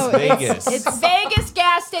Vegas, know. Vegas. It's Vegas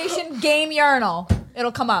gas station game urinal.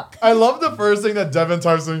 It'll come up. I love the first thing that Devin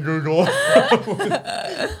types in Google.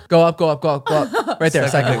 Go up. Right there,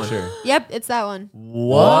 second one. picture. Yep, it's that one.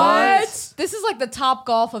 What? This is like the top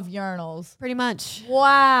golf of urinals. Pretty much.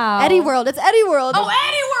 Wow. Eddie World. It's Eddie World. Oh,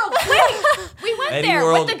 Eddie World. Wait, we went Eddie there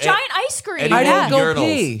World, with the giant ice cream. Eddie I World didn't go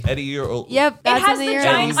urinals. pee. Eddie World. Yep, It that's has in the the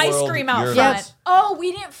giant Eddie ice World cream out urinals. front. Yep. Oh,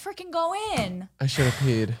 we didn't freaking go in. I should have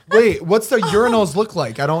peed. Wait, what's the urinals look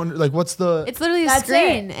like? I don't like. What's the? It's literally a That's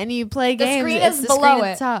screen, it. and you play The games. screen It's is the below screen it.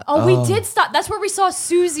 at the top. Oh, we did stop. That's where we saw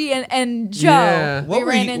Susie and Joe. Yeah. We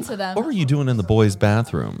ran into them. What were you doing in the boys'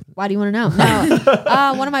 bathroom? Why do you want to know?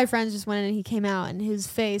 No. One of my friends just went in and he came out and his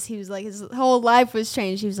face, he was like, his whole life was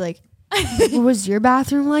changed. He was like, was your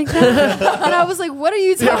bathroom like that? And I was like, what are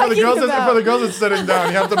you talking Yeah, for the girls, about? for the girls that's sitting down,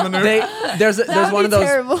 you have to maneuver. There's would one of be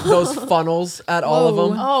terrible. those funnels at all of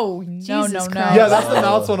them. Oh, no, Jesus no, no. Christ. Yeah, that's the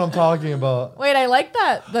mouse one I'm talking about. Wait, I like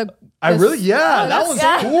that. Yeah, that that's- one's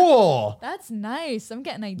yeah. cool. That's nice. I'm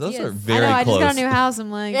getting ideas. Those are I very know, I close. just got a new house.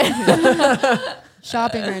 I'm like,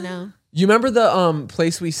 shopping right now. You remember the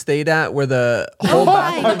place we stayed at where the whole Oh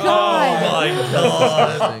my God. my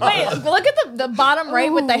god! Wait, look at the bottom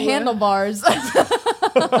right with the handlebars.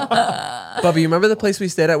 Bubba, you remember the place we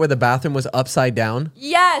stayed at where the bathroom was upside down?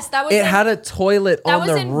 Yes, that was. It had a toilet that on was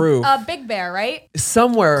the in roof Big Bear, right?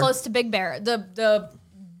 somewhere. Close to Big Bear. The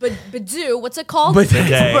Badoo. What's it called? But Dude,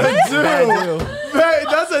 hey,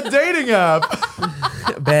 that's a dating app.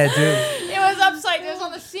 bad dude. It was upside. It was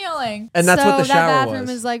on the ceiling. And that's so what the shower that bathroom was.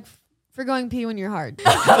 is like for going pee when you're hard.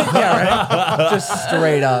 Yeah, right. Just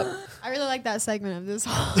straight up. I really like that segment of this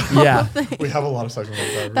whole Yeah. thing. We have a lot of segments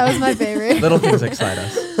like that. That was my favorite. Little things excite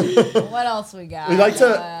us. What else we got? We like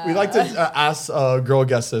to ask girl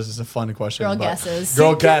guesses. This is a fun question. Girl but- guesses.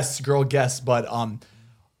 Girl guess. But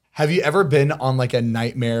have you ever been on like a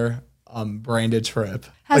nightmare branded trip?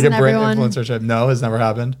 Hasn't like a brand everyone? influencer trip? No, has never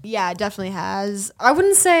happened. Yeah, it definitely has. I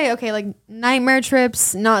wouldn't say, okay, like nightmare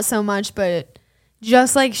trips, not so much, but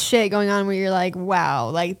just like shit going on where you're like, wow,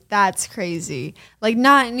 like that's crazy. Like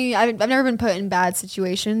not any, I've never been put in bad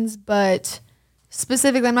situations, but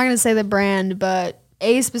specifically, I'm not going to say the brand, but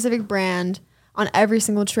a specific brand on every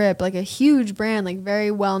single trip, like a huge brand, like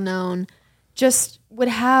very well known, just would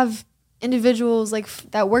have individuals like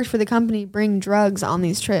that worked for the company bring drugs on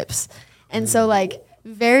these trips. And so like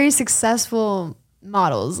very successful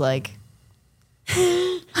models, like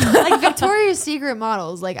Victoria's Secret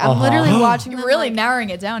models. Like I'm literally watching them. You're really like, narrowing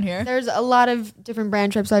it down here. there's a lot of different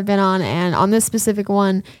brand trips I've been on, and on this specific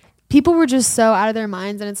one, people were just so out of their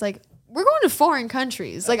minds, and it's like we're going to foreign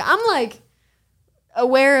countries. Like I'm like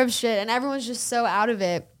aware of shit, and everyone's just so out of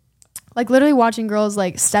it. Like literally watching girls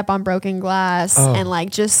like step on broken glass and like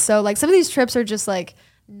just so like some of these trips are just like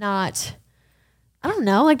not. I don't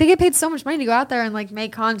know. Like they get paid so much money to go out there and like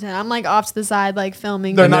make content. I'm like off to the side like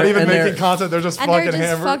filming. They're And not they're- even and they're- making content. They're just and fucking they're just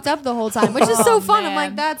hammered. fucked up the whole time, which is so fun. I'm man.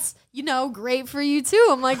 like, that's, great for you too.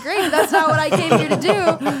 I'm like, great. That's not what I came here to do.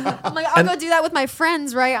 I'm like, I'll go do that with my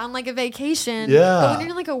friends, right? On like a vacation. Yeah. But when you're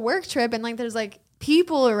in like a work trip and like there's like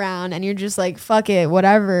people around and you're just like, fuck it,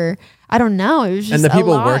 whatever. I don't know. It was just And the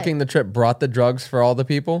people a lot. working the trip brought the drugs for all the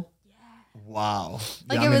people? Wow.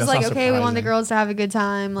 Like Yeah, I it mean, was that's like, not okay, we want the surprising. girls to have a good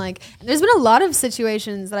time. Like, and there's been a lot of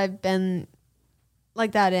situations that I've been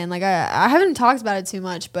like that in. Like I haven't talked about it too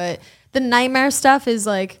much, but the nightmare stuff is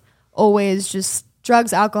like always just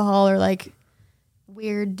drugs, alcohol, or like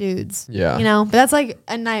weird dudes. Yeah. You know, but that's like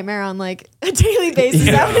a nightmare on like a daily basis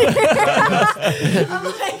out here. I'm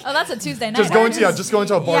like, Oh, that's a Tuesday night. Just going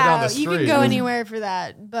to a bar down the street. you can go anywhere for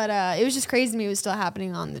that. But it was just crazy to me. It was still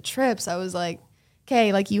happening on the trips. I was like,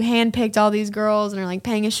 okay, like you handpicked all these girls and are like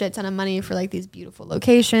paying a shit ton of money for like these beautiful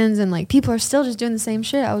locations, and like people are still just doing the same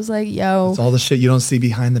shit. I was like, yo, It's all the shit you don't see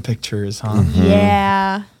behind the pictures, huh?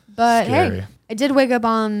 yeah. But Scary. hey, I did wake up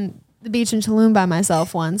on the beach in Tulum by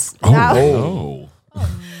myself once. Oh.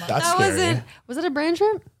 That's That scary. wasn't. Was it a brand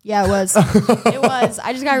trip? Yeah, it was. It was.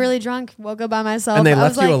 I just got really drunk, woke up by myself. And they I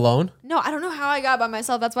left was you like, alone? No, I don't know how I got by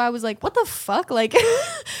myself. That's why I was like, what the fuck? Like,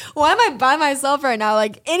 why am I by myself right now?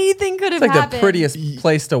 Like, anything could have It's like happened. the prettiest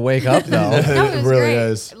place to wake up, though. No, it It was really great.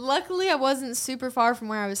 is. Luckily, I wasn't super far from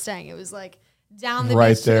where I was staying. It was like down the Right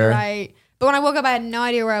beach to the there. right. But when I woke up, I had no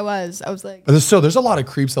idea where I was. I was like, But there's a lot of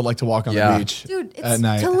creeps that like to walk on Yeah. the beach dude, it's at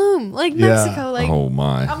night. Tulum, like Yeah. Mexico. Like, Oh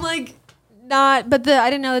my. I'm like, not, but I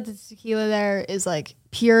didn't know that the tequila there is like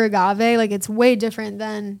pure agave. Like it's way different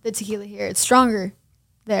than the tequila here. It's stronger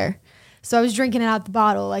there. So I was drinking it out the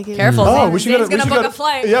bottle. Like it Careful. Oh, Zane's we should go gonna to book a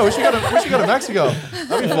flight. Yeah, we should go to Mexico.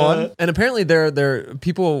 That'd be fun. And apparently, there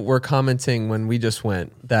people were commenting when we just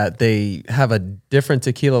went that they have a different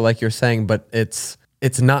tequila, like you're saying, but it's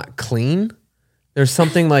not clean. There's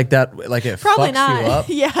something like that, like it probably fucks not. you up.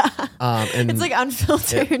 Yeah. And It's like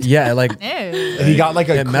unfiltered. yeah, like Ew. He got like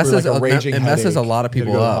It messes like a a- raging it messes headache. a lot of He had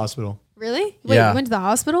to people go to the up. hospital. Really? Wait, Yeah. you went to the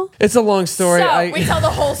hospital? it's a long story. So we tell the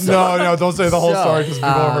whole story. No, don't say the whole story because people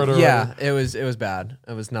have heard it. yeah, it was bad.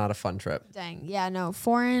 It was not a fun trip. Dang. Yeah, no.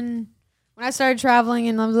 Foreign. When I started traveling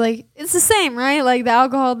and I was like, it's the same, right? Like the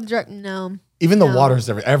alcohol, the drug. No. Even the No. water is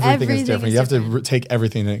different. Everything is Everything different. is You have to different. take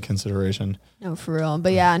everything into consideration. No, for real.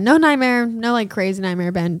 But yeah, no nightmare. No like crazy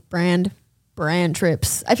nightmare brand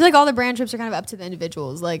trips. I feel like all the brand trips are kind of up to the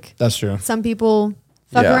individuals. Like That's true. some people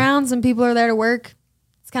fuck Yeah. around, some people are there to work.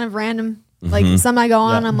 It's kind of random. Like some I go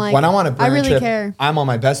on, Yeah. I'm like, when I'm on a I brand really trip, care. I'm on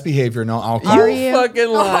my best behavior. No alcohol. Are You you? fucking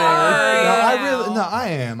liar. I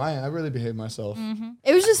am. I really behave myself.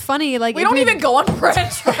 It was just funny. Like We if don't even go on brand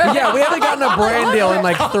trips. Yeah, we haven't gotten a brand deal in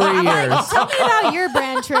like 3 years. Tell me about your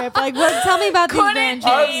brand trip. Like, what? Tell me about these Couldn't brand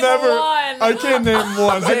I've trips. never- one. I can't name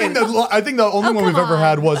one. I think the only one we've come ever on.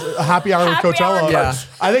 had was a happy hour with Happy Coachella. hour. Yeah.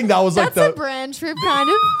 I think that was like That's a the brand trip, kind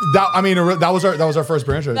of. that was our first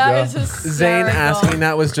brand trip. That is yeah. Zane hysterical. asking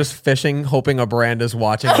that was just fishing, hoping a brand is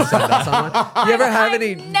watching and send us on one. You ever have I've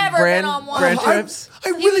any never brand, been on one. brand I trips?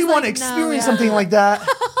 really was want to like, no, experience yeah. something like that.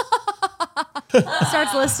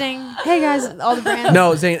 Starts listing. Hey guys, all the brands.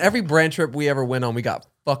 No, Zane, every brand trip we ever went on, we got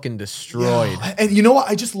fucking destroyed. And you know what?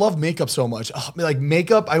 I just love makeup so much. Ugh, like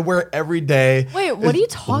makeup, I wear it every day. Wait, what are you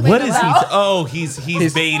talking What about? is he?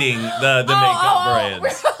 He's baiting the makeup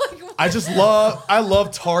brands. I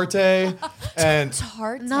love Tarte and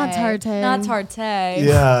Tarte. Not Tarte. Not Tarte.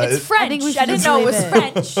 Yeah, It's French. I, think we should didn't just know it leave was it.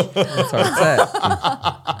 French. That's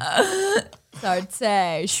hard to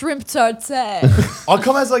say. Tarte. Shrimp tarte. I'll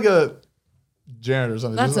come as like a janitor or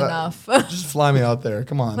something. That's Just, enough. Just fly me out there.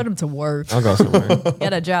 Come on. Put him to work. I'll go somewhere.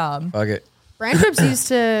 Get a job. Fuck it. Brand trips used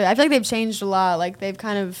to. I feel like they've changed a lot. Like they've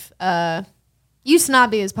kind of used to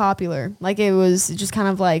not be as popular. Like it was just kind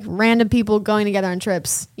of like random people going together on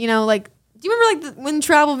trips. You know, like do you remember like when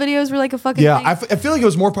travel videos were like a fucking Yeah, thing? I feel like it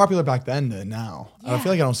was more popular back then than now. I Yeah.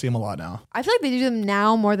 feel like I don't see them a lot now. I feel like they do them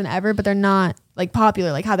now more than ever, but they're not like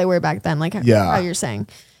popular like how they were back then. Like Yeah. how you're saying,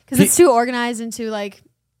 because it's too organized into like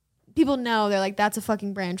people know they're like that's a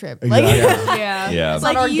fucking brand trip. Like Exactly. Yeah. Yeah. It's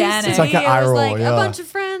like not it used to organic. It's like be, an it eye was roll, like yeah. a bunch of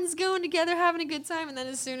friends going together having a good time, and then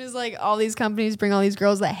as soon as like all these companies bring all these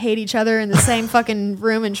girls that hate each other in the same fucking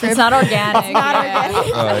room and trip, It's not organic. not yeah.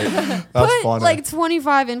 organic. That's Put funny. like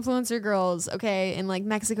 25 influencer girls, okay, in like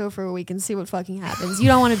Mexico for a week and see what fucking happens. You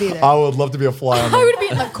don't want to be there. I would love to be a fly on I them. would be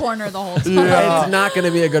in the corner the whole time. Yeah. It's not going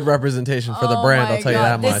to be a good representation for the Oh brand, my I'll tell you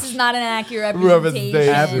God. that much. This is not an accurate Representation.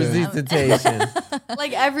 representation. Representation.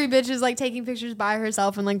 Like every bitch is like taking pictures by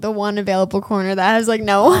herself in like the one available corner that has like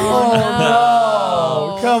no.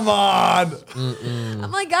 Oh, come on.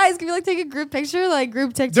 I'm like, guys, can we like take a group picture, like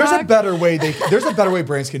group TikTok? There's a better way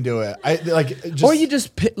brands can do it. I like just, Or you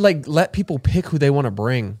just like let people pick who they want to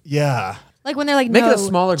bring. yeah. Like when they're like, Make it no, a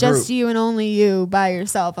smaller just group. you and only you by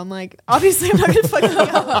yourself. I'm like, obviously I'm not gonna fucking go.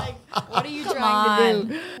 Like, what are you trying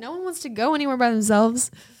to do? No one wants to go anywhere by themselves.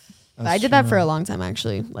 But I did that for a long time,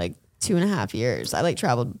 actually, like 2.5 years. I like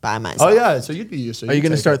traveled by myself. Oh yeah, so you'd be used to. Are you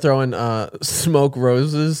going to start throwing Smoke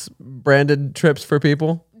Roses branded trips for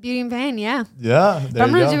people? Beauty and Pain, yeah. Yeah, But there I'm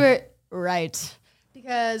you gonna go. do it right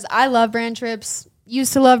because I love brand trips.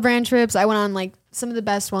 Used to love brand trips. I went on like some of the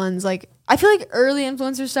best ones. Like I feel like early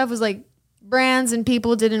influencer stuff was like brands and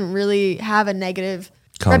people didn't really have a negative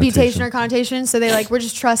reputation or connotation. So they like, we're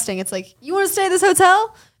just trusting. It's like, you want to stay at this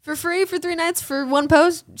hotel for free for 3 nights for one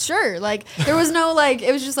post? Sure. Like there was no like,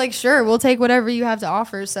 it was just like, sure, we'll take whatever you have to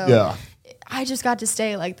offer. So Yeah. I just got to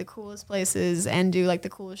stay like the coolest places and do like the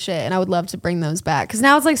coolest shit. And I would love to bring those back. Cause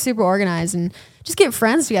now it's like super organized and just get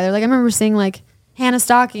friends together. Like I remember seeing like Hannah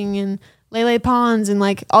Stocking and Lele Pons and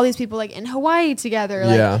like all these people like in Hawaii together,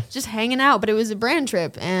 like just hanging out. But it was a brand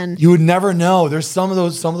trip and You would never know. There's some of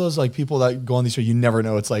those like people that go on these shows. You never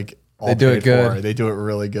know. It's like all They do it paid good. for. They do it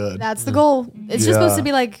really good. that's the goal. It's just supposed to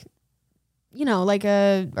be like, you know, like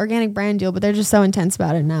a organic brand deal, but they're just so intense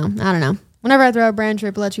about it now. I don't know. Whenever I throw a brand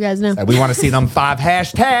trip, I'll let you guys know. We want to see them 5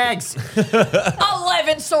 hashtags.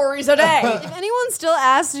 11 stories a day. If anyone still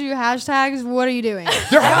asks you hashtags, what are you doing?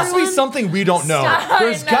 There has to be something we don't know.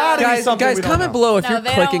 There's got to be something Guys, we don't comment know. below if No, you're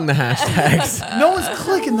they clicking the don't. hashtags. No one's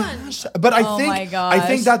clicking the hashtag. But I Oh my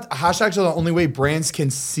think gosh. that hashtags are the only way brands can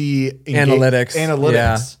see Analytics.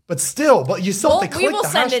 Yeah. But still, you still have to we click will the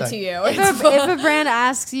send it hashtag. to you. If a brand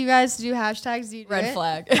asks you guys to do hashtags, do you do Red it?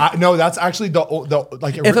 flag. No, that's actually the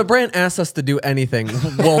like. If a brand asks us to do anything,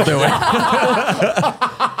 we'll do it.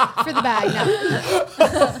 For the bag,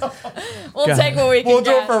 no. We'll take what we can we'll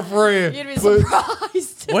do get. it for free. You'd be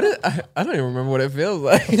surprised. What is, I don't even remember what it feels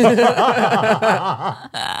like.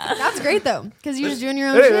 That's great though, because you're just doing your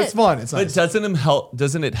own Hey, shit. it's fun. It's But nice.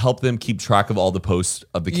 doesn't it help them keep track of all the posts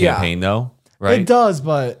of the Yeah. campaign though? Right? It does,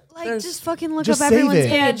 but Like, just fucking look just up save everyone's it.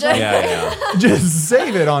 page. Yeah, Yeah. just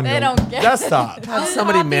save it on They your don't get it. desktop. Have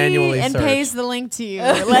somebody Copy manually and search. paste the link to you.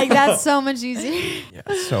 Like that's so much easier. Yeah,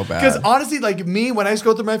 it's so Because bad. honestly, like me, when I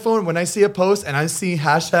scroll through my phone, when I see a post and I see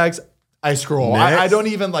hashtags, I scroll. I Next. don't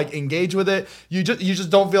even like engage with it. You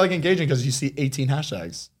just don't feel like engaging because you see 18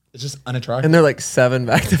 hashtags. It's just unattractive. And they're like 7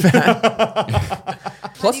 back to back.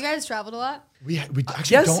 Have you guys traveled a lot? we actually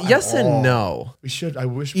Yes, don't. yes at all. and no. We should. I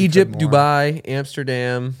wish. We Egypt, could more. Dubai,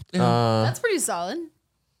 Amsterdam. That's pretty solid.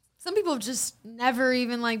 Some people have just never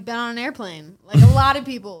even like been on an airplane. Like a lot of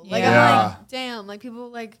people. Like Yeah. I'm like, damn. Like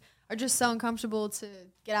people like are just so uncomfortable to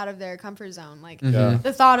get out of their comfort zone. Like Yeah.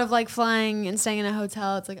 the thought of like flying and staying in a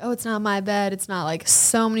hotel. It's like, oh, it's not my bed. It's not like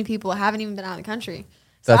so many people haven't even been out of the country.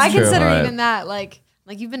 So That's I true. consider Right. even that like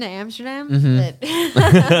you've been to Amsterdam.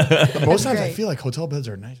 But Most times I great. feel like hotel beds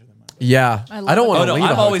are nicer than mine. Yeah. I don't want Oh to no, leave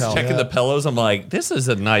I'm a always hotel. checking the pillows. I'm like, this is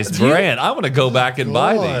a nice brand. I want to go back and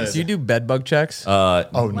buy God. these. Do you do bed bug checks? Oh,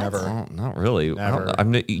 never. Oh, not really. Never.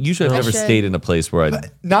 Usually I've I never should. stayed in a place where I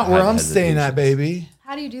Not where had I'm staying at, hesitations. baby.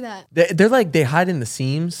 how do you do that? They're like, they hide in the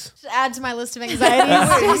seams. Just add to my list of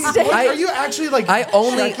anxieties. Are you actually like? I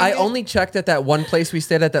only checked at that one place we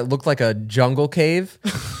stayed at that looked like a jungle cave,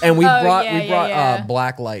 and we brought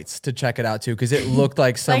black lights to check it out too because it looked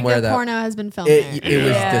like somewhere like a that porno has been filmed it there. was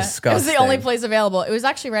Yeah. disgusting. It was the only place available. It was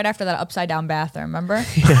actually right after that upside down bathroom, remember?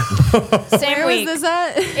 Same Where week. was this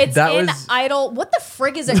at? It's That in was- Idle. What the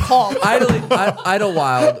frig is it called?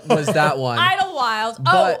 Idlewild was that one, Idlewild.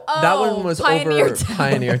 but Oh, that one was Pioneer over Town.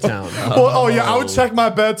 Pioneer Town. Oh yeah, I would check my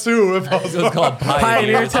bed too if I was. It was called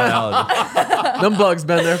Pioneer Pioneer Town. Them bugs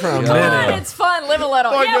been there for a Come minute. on, it's fun. Live a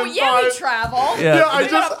little. Fucking Yeah, we fine. travel. Yeah. Yeah,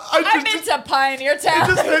 I've been to Pioneer Town.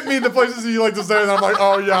 just hit me the places you like to stay, and I'm like,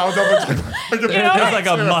 oh yeah, I'll definitely check. There's like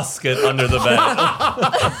a musket under the bed.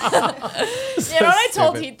 You know what I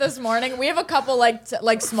told Heath this morning? We have a couple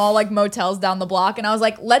like small like motels down the block, and I was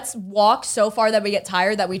like, let's walk so far that we get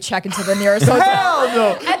tired that we check into the nearest hotel. Hell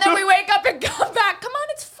no. And then we wake up and come back. Come on,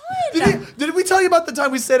 it's fun. Did we tell you about the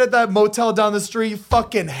time we stayed at that motel down the street?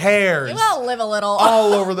 Fucking hairs You gotta live a little.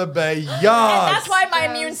 all over the bay. Yuck. And that's why my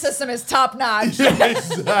immune system is top notch.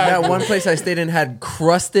 Exactly. That one place I stayed in had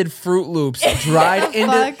crusted Fruit Loops dried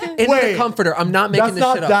into fuck? the Wait, comforter. I'm not making That's this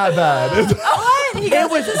not shit up. that bad. What? He goes,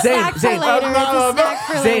 was it's a Zane, snack for Zane. later. It's a snack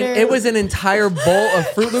for Zane, later. it was an entire bowl of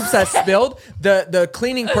Fruit Loops that spilled. The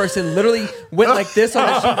cleaning person literally went like this on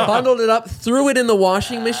the sheet, bundled it up, threw it in the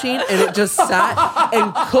washing machine, and it just sat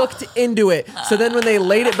and cooked into it. So then when they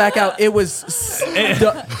laid it back out, it was,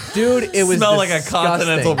 dude, it was Smell like a disgusting.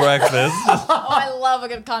 continental breakfast. Oh, I love a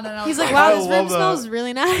good continental. He's like, snack. wow, I this love rib that. smells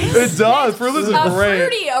really nice. It does. Fruit Loops is a great.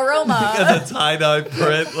 fruity aroma. The tie-dye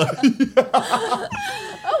print. Oh,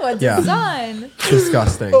 a Yeah. design.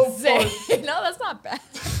 Disgusting. Zane. No, that's not bad.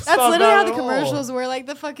 That's not literally bad how the at all. commercials were, like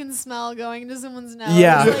the fucking smell going into someone's nose.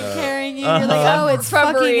 Yeah. Like carrying you. You're like, oh, it's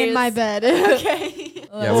fucking in Febreze. my bed. Okay.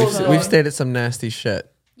 Yeah, we've stayed at some nasty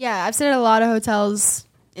shit. Yeah, I've stayed at a lot of hotels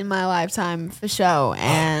in my lifetime for show,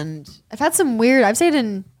 and I've had some weird. I've stayed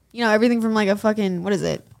in, everything from like a fucking, what is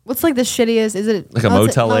it? What's like the shittiest? Is it Like a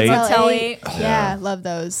Motel 8? Motel 8. Yeah, love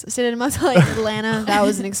those. Stayed in a Motel 8 in Atlanta. That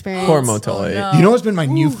was an experience. Poor Motel 8. no. You know what's been my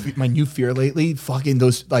new fear lately? Fucking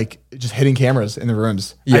those like just hitting cameras in the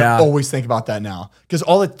rooms. Yeah. I always think about that now because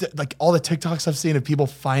all the TikToks I've seen of people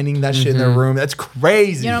finding that shit in their room. That's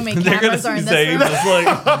crazy. You know how many cameras are in this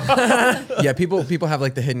room? Yeah, people have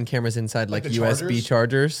like the hidden cameras inside like the USB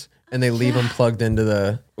chargers, and they leave them plugged into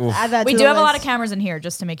the. Oof. Add that We to do the have a lot of list. cameers in here,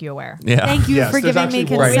 just to make you aware. Yeah. Thank you Yes, for there's giving me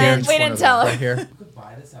actually one right here. consent. We didn't tell Right her. here.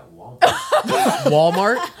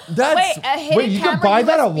 Walmart. That's Wait, a hidden wait, you can camera buy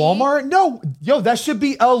that at USB? Walmart? No, yo, that should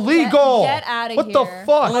be illegal. Get outta What here. the fuck?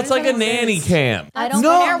 Well, it's like a nanny cam. I don't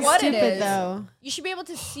No, care what it Stupid is. though. You should be able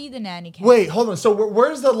to see the nanny cam. Wait, hold on. So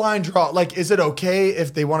where's the line draw? Like, is it okay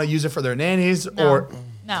if they want to use it for their nannies or?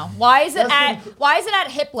 No. Why is it at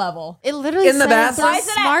hip level? It literally In the says bathroom? Why is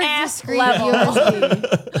it at smart ass discreet level?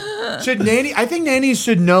 USB. Should nanny? I think nannies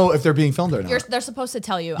should know if they're being filmed or not. They're supposed to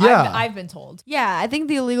tell you. Yeah. I've been told. Yeah, I think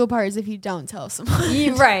the illegal part is if you don't tell someone.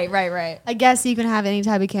 Right. I guess you can have any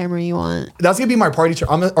type of camera you want. That's gonna be my party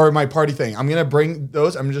or my party thing. I'm gonna bring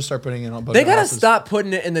those. I'm gonna just start putting it on. They gotta stop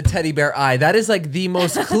putting it in the teddy bear eye. That is like the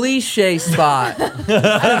most cliche spot. Look at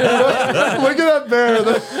that bear.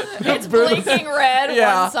 It's blinking red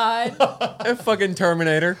Yeah. one side. A fucking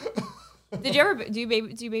Terminator. Did you ever do you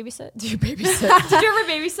babysit? Did you ever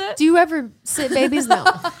babysit? Do you ever sit babies? No.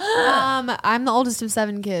 I'm the oldest of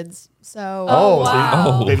 7 kids, so Oh,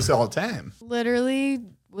 wow. so you babysit all the time. literally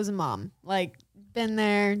was a mom. Like, been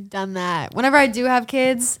there, done that. Whenever I do have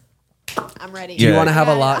kids, I'm ready. Do you Yeah. want to have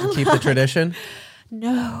a lot and keep the tradition?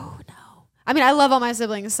 No. I mean, I love all my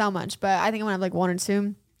siblings so much, but I think I'm gonna have like 1 or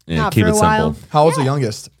 2. Yeah, Not keep for a it while. simple. How old's the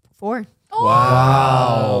youngest? 4,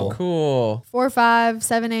 Wow. Cool. 4, 5,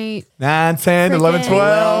 7, 8, 9, 10, 11, Freaking-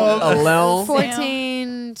 12. Alone.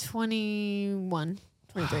 14, 21,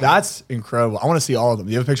 23. That's incredible. I want to see all of them.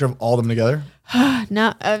 Do you have a picture of all of them together?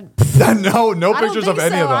 No, no I don't pictures of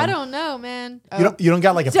think any so. of them. I don't know, man. You don't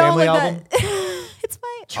got like a Don't family look album?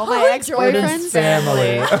 It's all my ex-boyfriends.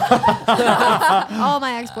 Family. All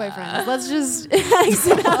my ex-boyfriends. Let's just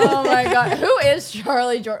exit out. Oh my god. Who is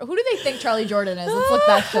Charlie Jordan? Who do they think Charlie Jordan is? Let's look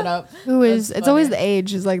that shit up. Who is? That's It's always funny. the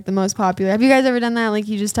age is like the most popular. Have you guys ever done that? Like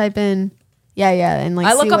you just type in, and like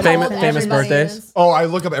I see look up what how Famous- old happens. famous everybody birthdays? is. Oh, I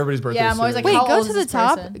look up everybody's birthdays. Yeah, I'm always too. like, Wait, how go old to is the this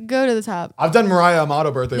top. person? Go to the top. I've done Mariah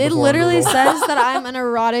Amato birthday It before. literally Google. says that I'm an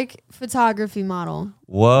erotic photography model.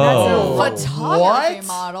 Whoa. Photography What?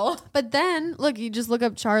 model. But then look, you just look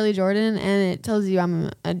up Charlie Jordan and it tells you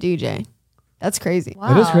I'm a DJ. That's crazy.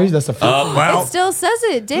 It is crazy. That's the first. Wow. It still says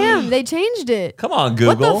it. Damn, they changed it. Come on, What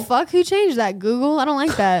Google. the fuck? Who changed that? Google? I don't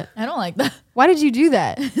like that. I don't like that. Why did you do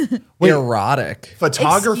that? Erotic.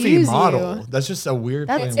 Photography Excuse model. you. That's just a weird.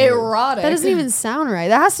 That's plain word. Erotic. That doesn't even sound right.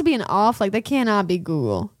 That has to be an off. Like that cannot be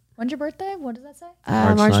Google. When's your birthday? What does that say?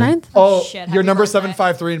 March 9th? Oh, Shit, you're happy number birthday.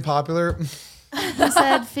 753 and popular. He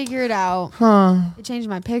said, figure it out. They changed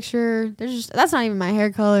my picture. That's not even my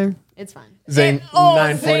hair color. It's fine. Zane Oh,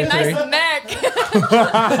 943. Zane, nice neck.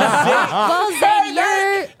 Well, Zane,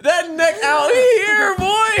 you're That neck out here,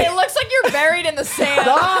 boy. It looks like you're buried in the sand.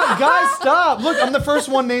 Stop, guys, stop. Look, I'm the first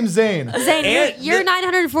one named Zane. Zane, And you're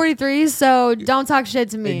 943, so don't talk shit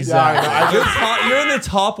to me. Exactly. You're in the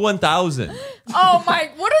top 1,000. Oh my!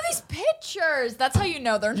 What are these pictures? That's how you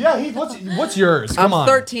know they're. Yeah, what's yours? Come I'm on.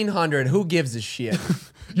 1,300. Who gives a shit?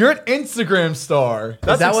 You're an Instagram star.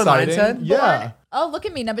 That's that what mine exciting. said? Yeah. Oh, look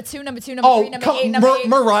at me. Number 2, number 3, Oh, number 8, number 8.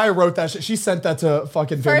 Mariah wrote that shit. She sent that to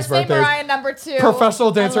fucking famous First name birthdays. Mariah, number 2.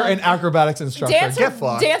 Professional dancer I love and acrobatics instructor. Get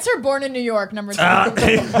fucked. dancer born in New York, number 2.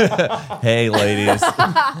 Hey, ladies.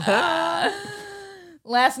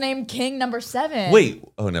 Last name King, number 7. Wait.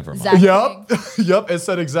 Oh, never mind. Zach King. Yup. Yup. It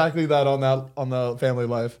said exactly that on the family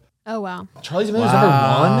life. Oh, wow. Charlie's Amelia's number 1.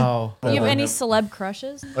 Wow. Do you have any celeb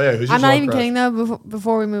crushes? Oh yeah, who's your I'm not celeb even crush? kidding though.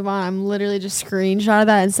 Before we move on, I'm literally just screenshot of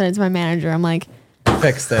that and sent it to my manager. I'm like,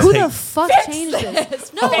 Fix this. who the fuck changed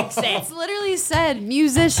this? No, Fix it. it's literally said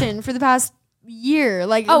musician for the past year.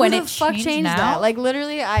 Like, Oh, who and the it fuck changed changed now? that? Like,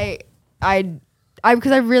 literally, I,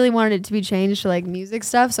 because I really wanted it to be changed to like music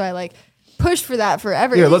stuff, so I like pushed for that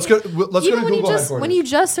forever. Here, let's go. Let's Even go to when Google you just headquarters. when you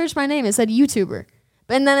just searched my name, it said YouTuber.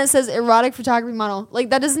 And then it says erotic photography model. Like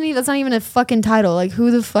that doesn't even. That's not even a fucking title. Like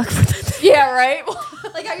who the fuck put that? Yeah, right?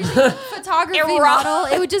 Like I usually photography model.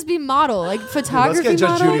 It would just be model. Like Let's photography get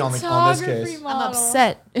Judge model. Judy on this case. I'm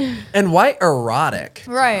upset. And why erotic?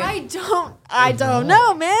 Right. I don't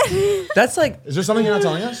know, man. That's like Is there something you're not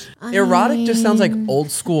telling us? erotic. Just sounds like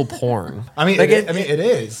old school porn. I mean, Like it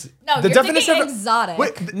is. No, you're thinking exotic.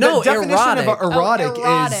 Wait, No, the definition erotic. of erotic,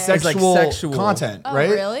 erotic. is It's like sexual, sexual. content, Oh, right?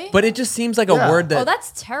 really? But it just seems like a Yeah. word that. Oh,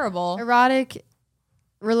 that's terrible. Erotic.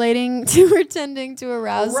 relating to pretending to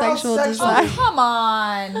arouse sexual desire. Oh, come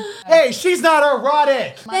on. Hey, she's not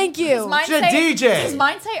erotic. Thank you. She's a DJ. Does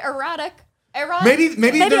mine say erotic? Maybe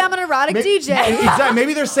I'm an erotic DJ. Exactly.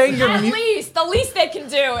 Maybe they're saying your At least, the least they can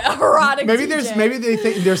do, erotic DJ. Maybe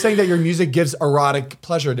they're saying that your music gives erotic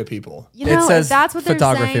pleasure to people. You know, says if that's what they're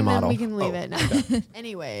photography saying, model. then we can leave it. No.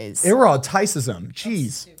 Anyways, Eroticism.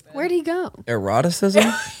 Jeez. where'd he go? Eroticism?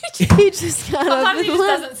 He just got up Sometimes and he just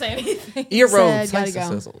left. doesn't say anything. Gotta go.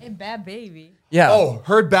 Eroticism. Hey, bad baby. Yeah. Oh,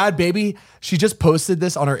 heard bad baby. She just posted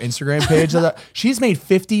this on her Instagram page. She's made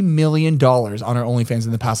 $50 million on her OnlyFans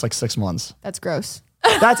in the past 6 months. That's gross.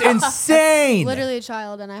 That's insane. Literally a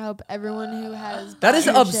child, and I hope everyone who has That is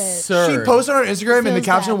bought your absurd. She posted on her Instagram and the Feels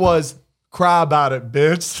caption bad. was, "Cry about it,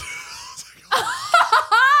 bitch."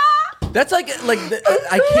 That's I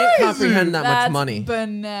can't comprehend that That's much money.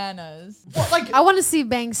 bananas. shit. I want to see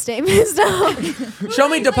bank statements now. Show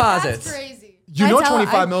me deposits. That's crazy. You know, I tell-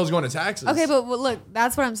 25 I- mil is going to taxes. Okay, but look,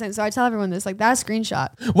 that's what I'm saying. So I tell everyone this, that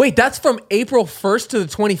screenshot. Wait, that's from April 1st to the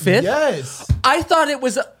 25th? Yes. I thought it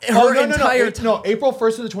was her No, entire no, April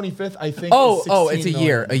 1st to the 25th, I think. Oh, is it's a 16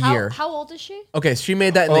 year. million. A year. How old is she? Okay, so she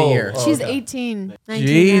made that in a year. She's okay. 18, 19 now.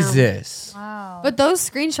 Jesus. Wow. But those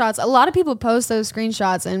screenshots, a lot of people post those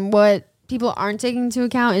screenshots, and what people aren't taking into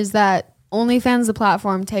account is that OnlyFans, the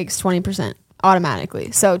platform, takes 20%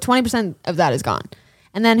 automatically. So 20% of that is gone.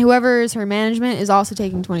 And then whoever is her management is also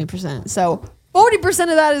taking 20%. So 40%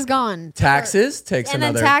 of that is gone. Taxes takes And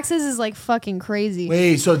another. then taxes is fucking crazy.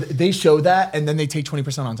 Wait, so they show that and then they take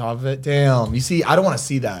 20% on top of it? Damn. You see, I don't want to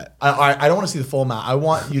see that. I don't want to see the full amount. I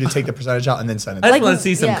want you to take the percentage out and then send it. I just want to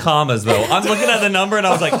see some yeah. commas though. I'm looking at the number and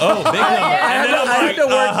I was like, oh, big number. And then I'm I have like, to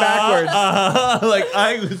work backwards.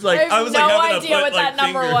 I was like, I have no having to idea put, what that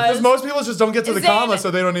number fingers. was. Because most people just don't get to the Zane, comma, so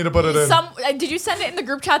they don't need to put it in. Did you send it in the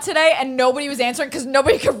group chat today and nobody was answering because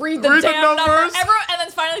nobody could read the Read the damn number? numbers? And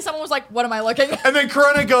then finally someone was like, what am I looking? And then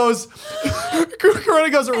Corona goes,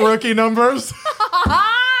 rookie numbers.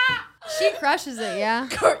 She crushes it, yeah.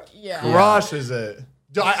 Yeah. Crushes it.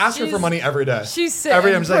 Dude, I ask her for She's- money every day. she's sitting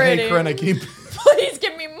every day. I'm just like, hey, pretty. Corona, keep. Please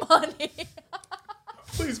give me money.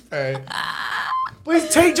 Please pay.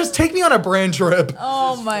 Please just take me on a brand trip.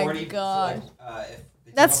 Oh my god.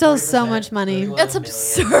 That's still so much money. That's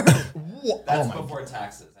absurd. That's before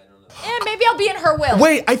taxes. I don't know. Yeah, maybe I'll be in her will.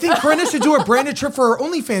 Wait, I think Corinna should do a branded trip for her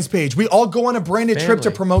OnlyFans page. We all go on a branded trip to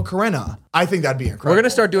Family. promote Corinna. I think that'd be incredible. We're going to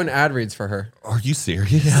start doing ad reads for her. Are you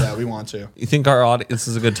serious? Yeah, we want to. You think our audience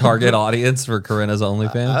is a good target audience for Corinna's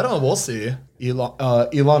OnlyFans? I don't know. We'll see.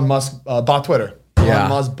 Elon Musk bought Twitter. Yeah. Elon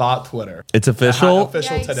Musk bought Twitter. It's official.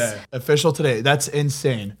 Official Yikes. today. Official today. That's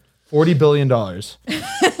insane. $40 billion.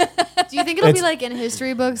 Do you think it'll be It's- in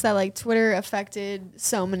history books that Twitter affected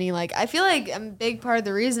so many? I feel like a big part of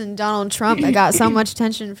the reason Donald Trump got so much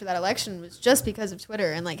attention for that election was just because of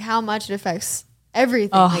Twitter and how much it affects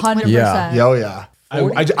everything. 100%. Yeah. Yo, yeah.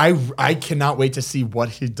 I cannot wait to see what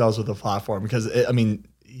he does with the platform because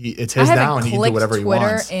it's his I now haven't and he can do clicked whatever he Twitter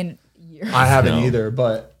wants. in years. I haven't either,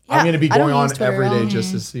 but I'm Yeah, going to be I don't going on use Twitter every at day all.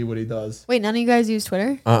 just to see what he does. Wait, none of you guys use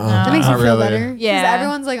Twitter? That makes me Not feel really. better. 'Cause Yeah.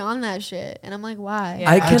 everyone's on that shit, and I'm like, why?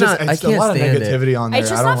 Yeah. I It's can't a lot of stand it. negativity on there. It's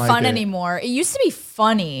I just don't not like fun it. anymore. It used to be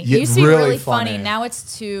funny. Yeah, It used to be really really funny. funny. Now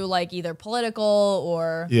it's too either political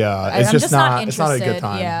or Yeah, it's I'm just not. It's not a good interested.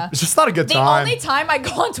 time. Yeah. It's just not a good The time. only time I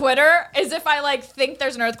go on Twitter is if I think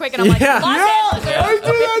there's an earthquake and I'm like Yeah. Los Angeles I do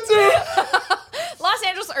earthquake. that too. Los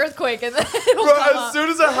Angeles earthquake and then it'll Bro, come as up. soon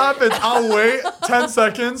as it happens, I'll wait 10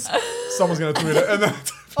 seconds. Someone's gonna tweet it, and then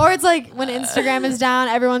Or it's when Instagram is down,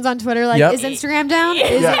 everyone's on Twitter. Yep. Is Instagram down?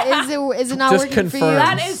 Is it not Just working for you? confirm.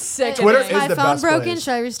 That is sick. Twitter Is is my the phone best broken? place.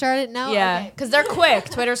 Should I restart it? No. Yeah, Okay. because they're quick.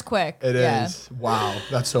 Twitter's quick. It Yeah. is. Wow,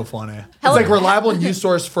 that's so funny. Hell- It's reliable news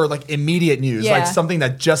source for immediate news, Yeah. something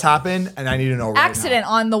that just happened, and I need to know right Accident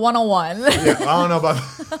on the 101. now. Yeah, I don't know about.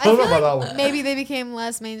 I don't know about that one. Maybe they became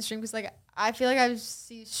less mainstream because I feel like I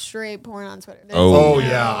see straight porn on Twitter. Oh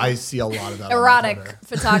yeah, I see a lot of that. on Erotic Twitter.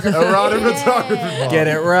 photography. Erotic photography. Get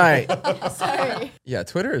it right. Sorry. Yeah,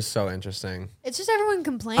 Twitter is so interesting. It's just everyone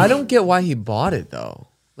complaining. I don't get why he bought it, though.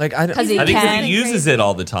 I don't. 'Cause he I think 'cause can. he uses it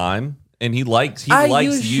all the time, and he likes I likes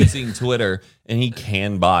use- using Twitter, and he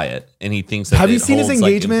can buy it, and he thinks that Have it you seen his holds,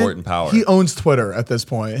 engagement? important power. He owns Twitter at this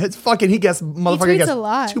point. It's fucking. He gets motherfucker tweets gets a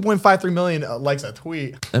lot. 2.53 million likes a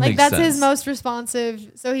tweet. that makes That's sense. his most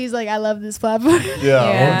responsive. So he's like, I love this platform.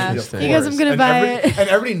 Yeah. of He goes, "I'm gonna and buy every- it." And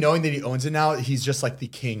everybody knowing that he owns it now, he's just the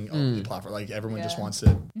king of the platform. Everyone just wants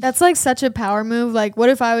it. That's such a power move. What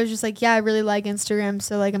if I was just yeah, I really like Instagram,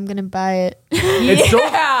 so I'm gonna buy it. It's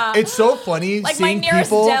Yeah. so it's so funny Like my seeing nearest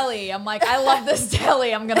people. deli. I'm like, I love this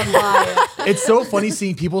deli. I'm gonna buy it. it's so funny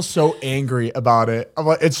seeing people so angry about it.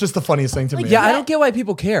 It's just the funniest thing to me. Yeah, I don't get why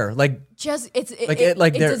people care. Like, Just it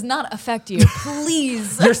does not affect you.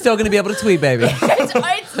 Please. you're still gonna be able to tweet, baby. It's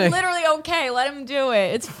literally okay. Let him do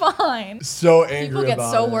it. It's fine. So angry People get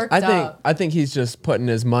about so it. worked I think up. I think he's just putting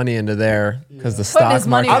his money into there because the Putting stock his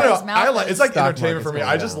money market. I where don't his know. mouth It's like Stock entertainment for me.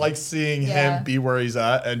 market's I just like seeing Yeah. him be where he's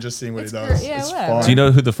at and just seeing what It's he does. yeah, It's whatever. fun. Do you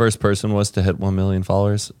know who the first person was to hit 1 million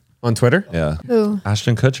followers? On Twitter? Yeah. Who?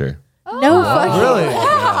 Ashton Kutcher. No fucking. Really?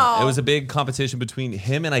 It was a big competition between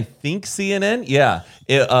him and I think CNN. Yeah.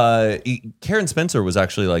 Karen Spencer was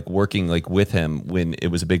actually like working like with him when it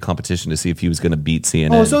was a big competition to see if he was going to beat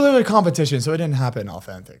CNN. Oh, so there was a competition, so it didn't happen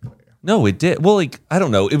authentically. No, it did. Well, like, I don't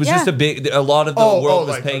know. It was just a lot of the world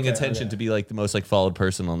was like, paying okay, attention to be like the most like followed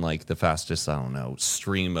person on like the fastest, I don't know,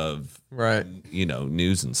 stream of, Right.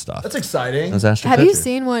 news and stuff. That's exciting. That was Ashton Have you Kutcher.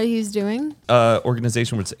 seen what he's doing?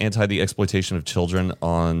 Organization which is anti the exploitation of children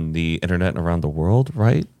on the internet and around the world,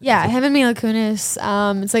 right? Yeah, him and Mila Kunis.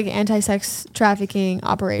 It's like anti-sex trafficking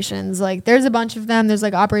operations. Like, there's a bunch of them. There's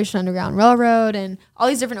like Operation Underground Railroad and all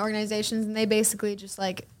these different organizations, and they basically just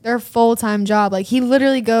like their full-time job. Like, he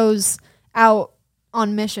literally goes out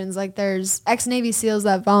on missions. Like, there's ex-Navy SEALs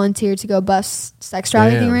that volunteer to go bust sex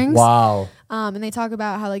trafficking Damn. rings. Wow. And they talk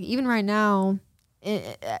about how, like, even right now,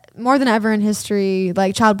 more than ever in history,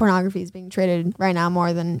 like, child pornography is being traded right now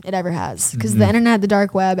more than it ever has. Because the internet, the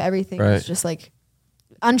dark web, everything Right. is just, like,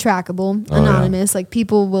 untrackable, anonymous. Like,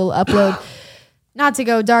 people will upload, not to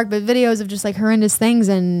go dark, but videos of just, like, horrendous things.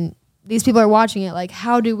 And these people are watching it. Like,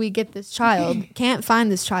 how do we get this child? Can't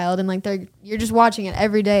find this child. And, like, you're just watching it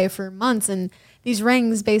every day for months. And these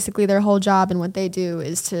rings, basically, their whole job and what they do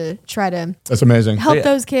is to try to That's amazing. help Yeah.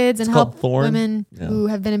 those kids and It's help called Thorn. women Yeah. who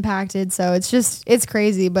have been impacted. So it's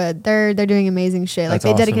crazy, but they're doing amazing shit. Like, That's they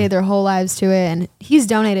awesome. dedicated their whole lives to it, and he's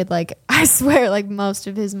donated, like, I swear, like, most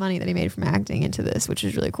of his money that he made from acting into this, which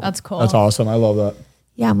is really cool. That's cool. That's awesome. I love that.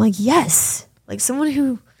 Yeah, I'm like, yes, like someone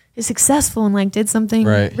who is successful and like did something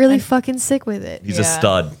Right. really fucking sick with it. He's a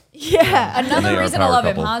stud. Yeah. And they Another are a reason I power love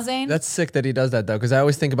couple. him, huh, Zane? That's sick that he does that though, because I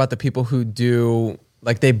always think about the people who do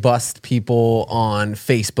like they bust people on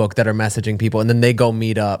Facebook that are messaging people, and then they go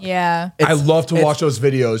meet up. yeah. I love to watch those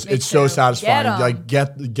videos. Me It's so too. satisfying. Get 'em. Like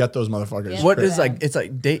get those motherfuckers. What Great. is like? It's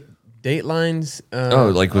like Datelines.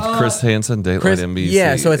 Like with Chris Hansen, Dateline Chris- NBC.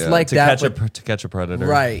 yeah, so it's like to that, Catch to catch a predator.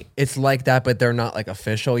 Right. It's like that, but they're not like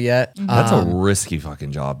official yet. That's a risky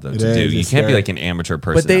fucking job though to is, do. You it's can't be scary. like an amateur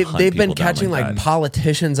person. But they've to hunt been people down catching like that.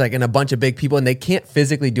 politicians like and a bunch of big people, and they can't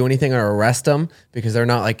physically do anything or arrest them because they're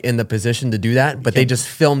not like in the position to do that. But they just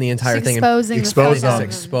film the entire Just thing exposing and the Expose fuck them. out of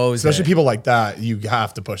expose Especially it. people like that, you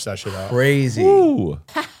have to push that shit out. Crazy. Ooh.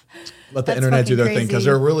 Let the That's internet do fucking their thing because crazy.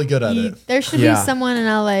 they're really good at it. There should Yeah. be someone in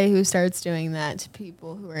LA who starts doing that to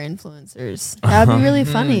people who are influencers. That would be really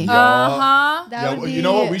funny. Uh-huh. That Yeah, would well, be you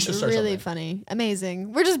know what? We should start really something. funny.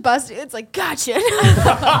 Amazing. We're just busting. It's like, gotcha. Wait,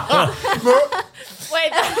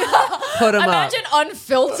 Put them up. imagine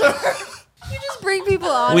unfiltered. You just bring people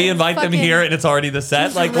on. We and invite them fucking- here and it's already the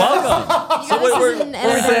set. Like, welcome. So This what is we're an what are we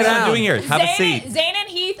entertainment- planning on doing here? Have a Zane, seat. Zane and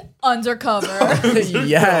Heath undercover.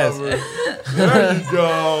 Yes. There you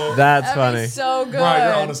go. That's That'd funny. be so good. Right,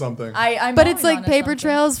 you're onto something. I'm But it's always like onto paper something.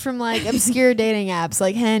 trails from like obscure dating apps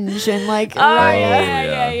like Hinge and like Oh,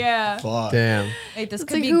 Raya. yeah. Fuck. Damn. Wait, this It's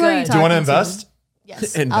could like, be who are you good. Do you want to talking to? invest?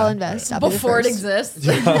 Yes, Invest. I'll invest. I'll be the Before it first. exists.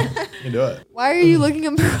 You can do it. Why are you looking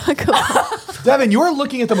at Barack Obama? Devin, you are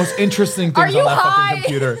looking at the most interesting things you on that high? fucking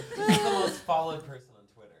computer. He's the most followed person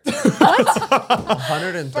on Twitter.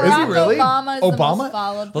 130. Barack really? Obama is the Obama? most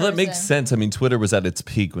followed Well, that makes person. sense. I mean, Twitter was at its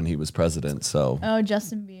peak when he was president, so. Oh,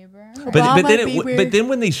 Justin Bieber. But then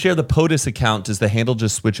when they share the POTUS account, does the handle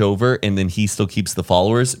just switch over and then he still keeps the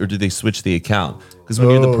followers, or do they switch the account? Because when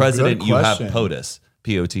you're Oh, the president, good you have question. POTUS,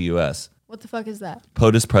 POTUS. What the fuck is that?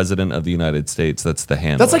 POTUS, President of the United States. That's the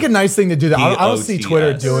handle. That's like a nice thing to do. That I don't see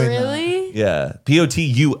Twitter POTS. doing that. Really? Yeah,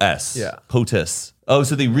 POTUS. Yeah. POTUS. Oh,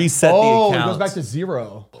 so they reset the Oh, it account. goes back to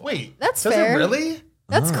 0. Wait, That's does fair. it really?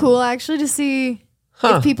 That's cool actually to see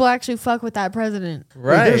if people actually fuck with that president. Wait,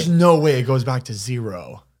 Right. there's no way it goes back to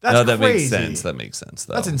 0. That's No, that crazy. makes sense. That makes sense,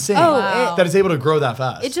 though. That's insane. Oh, Wow. That it's able to grow that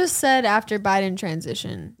fast. It just said after Biden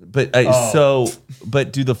transition. But Oh.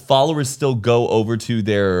 but do the followers still go over to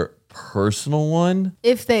their personal one?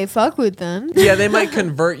 If they fuck with them. Yeah, they might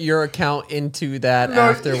convert your account into that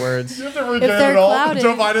afterwards. You have to If they're it all. clouded.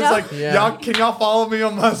 Joe Biden's No. like, Yeah. y'all, can y'all follow me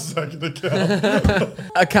on my second account?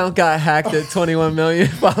 Account got hacked at 21 million.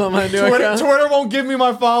 Follow my new account. Twitter won't give me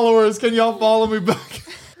my followers. Can y'all follow me back?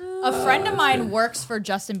 A friend of mine works for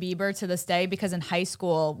Justin Bieber to this day because in high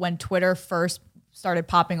school, when Twitter first started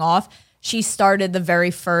popping off, she started the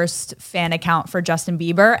very first fan account for Justin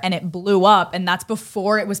Bieber, and it blew up. And that's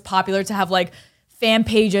before it was popular to have like fan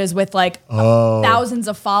pages with like thousands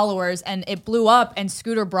of followers, and it blew up. And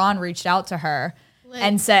Scooter Braun reached out to her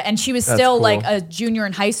and said, and she was still like a junior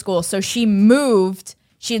in high school, so she moved.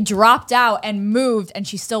 She had dropped out and moved, and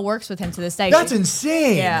she still works with him to this day. That's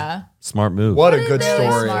insane. Yeah. Smart move. What a good Really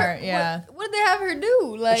story. smart, yeah. What did they have her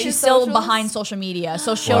do? Like She's still socials? behind social media,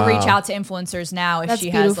 so she'll reach out to influencers now if That's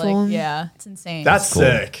she has beautiful. like, yeah, it's insane. That's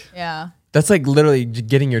sick. yeah. That's like literally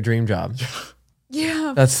getting your dream job.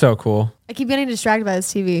 Yeah. That's so cool. I keep getting distracted by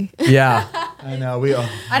this TV. Yeah. I know. We all.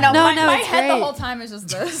 I know. No, my no, my it's head great. the whole time is just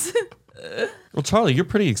this. Well, Charlie, you're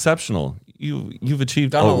pretty exceptional. You've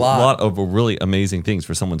achieved Done a a lot. lot of really amazing things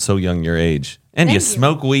for someone so young your age. And you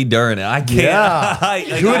smoke weed during it. I can't.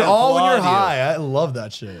 Yeah. Do it all when you're applaud you. high. I love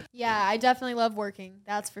that shit. Yeah, I definitely love working.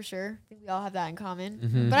 That's for sure. I think we all have that in common.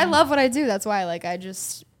 Mm-hmm. But I love what I do. That's why, like, I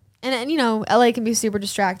just and you know, LA can be super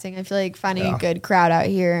distracting. I feel like finding a good crowd out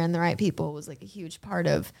here and the right people was like a huge part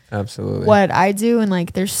of Absolutely. what I do. And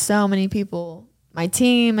like, there's so many people, my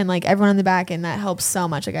team, and like everyone in the back end that helps so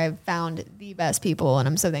much. Like, I've found the best people, and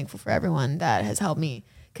I'm so thankful for everyone that has helped me.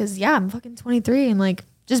 Cause yeah, I'm fucking 23 and like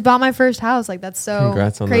just bought my first house. Like, that's so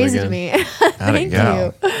Congrats on that crazy to again. me. Thank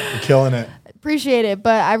you. You're killing it. Appreciate it,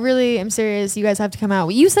 but I really am serious. You guys have to come out.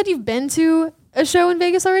 You said you've been to a show in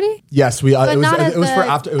Vegas already, Yes, we. but It was. not at It was the, for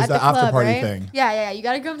after. It was at the after club, party right? thing. Yeah. You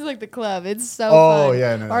gotta come to like the club. It's so Oh, fun.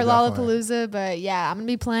 yeah, no, or definitely. Lollapalooza. But yeah, I'm gonna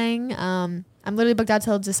be playing. I'm literally booked out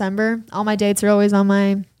till December. All my dates are always on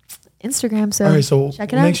my Instagram. So All right, so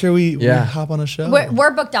check it make out. sure we Yeah. hop on a show. We're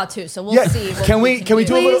booked out too, so we'll Yeah, see. what can we do a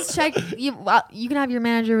little- Please check. You can have your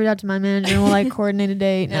manager reach out to my manager, and we'll like coordinate a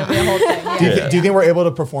date. No. The whole thing. Do Yeah. you think we're able to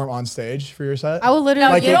perform on stage for your set? I will literally.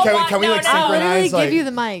 Like, you don't can, want- can we no, like no. I'll literally synchronize? give you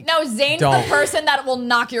the mic. No, Zane's Don't. the person that will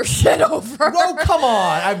knock your shit over. Oh, come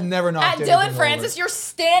on! I've never knocked At anything Dylan over. Francis, you're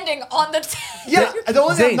standing on the table. Yeah, the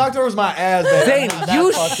only thing I Zane. knocked over was my ass. But Zane, not that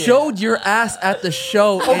you fucking- showed your ass at the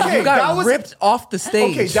show and Okay, you got that was- ripped off the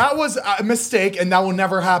stage. Okay, that was a mistake, and that will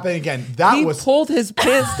never happen again. That he was pulled his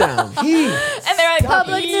pants down. he. And they're like,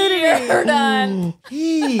 Public nudity. You're done.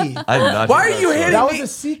 He. I did not Why do are you that, hitting That Charlie. was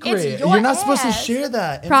a secret. It's your You're not supposed to ass. share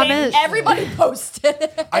that. Promise. Everybody posted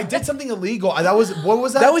it. I did something illegal. That was what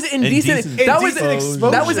was that? That was indecent. Indecent That was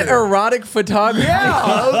exposure. that was erotic photography. Yeah,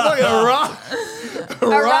 that was like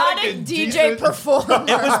Erotic DJ performer.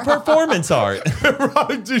 It was performance art.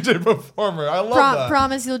 erotic DJ performer. I love that.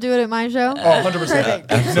 Promise you'll do it at my show. Oh,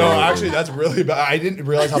 100%. No, actually, that's really bad. I didn't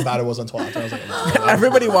realize how bad it was until after. I was like, oh,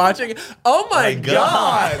 Everybody watching. Oh my god.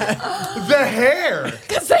 God. The hair.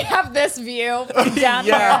 Because they have this view from down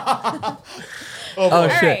here. Yeah. Oh, Oh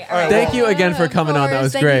boy. shit. all right. Thank you again for Of coming on. That course.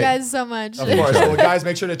 was Thank great. you guys so much. Of course. Well, guys,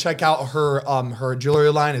 make sure to check out her jewelry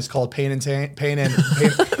line. It's called Pain and Tank. Pain and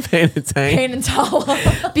Tank. Pain and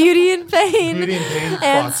Tala. Beauty and Pain. Beauty and Pain.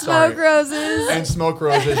 and Fuck, Smoke sorry. Roses. And Smoke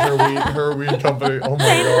Roses, her weed company. Oh my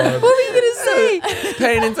god. What were you gonna say?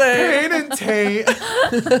 Pain and Tank. Pain and Taint.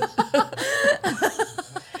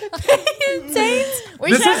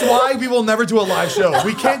 This is why we will never do a live show.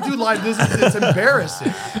 We can't do live. It's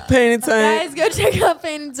embarrassing. Pain and Guys, Tank. go check out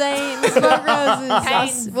Pain and Taint and Smoke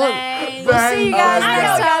Roses. Pain, We'll Taint. see you guys Bang.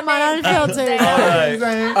 next time on Unfiltered.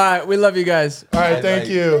 All right. We love you guys. All right, thank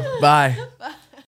you. Bye.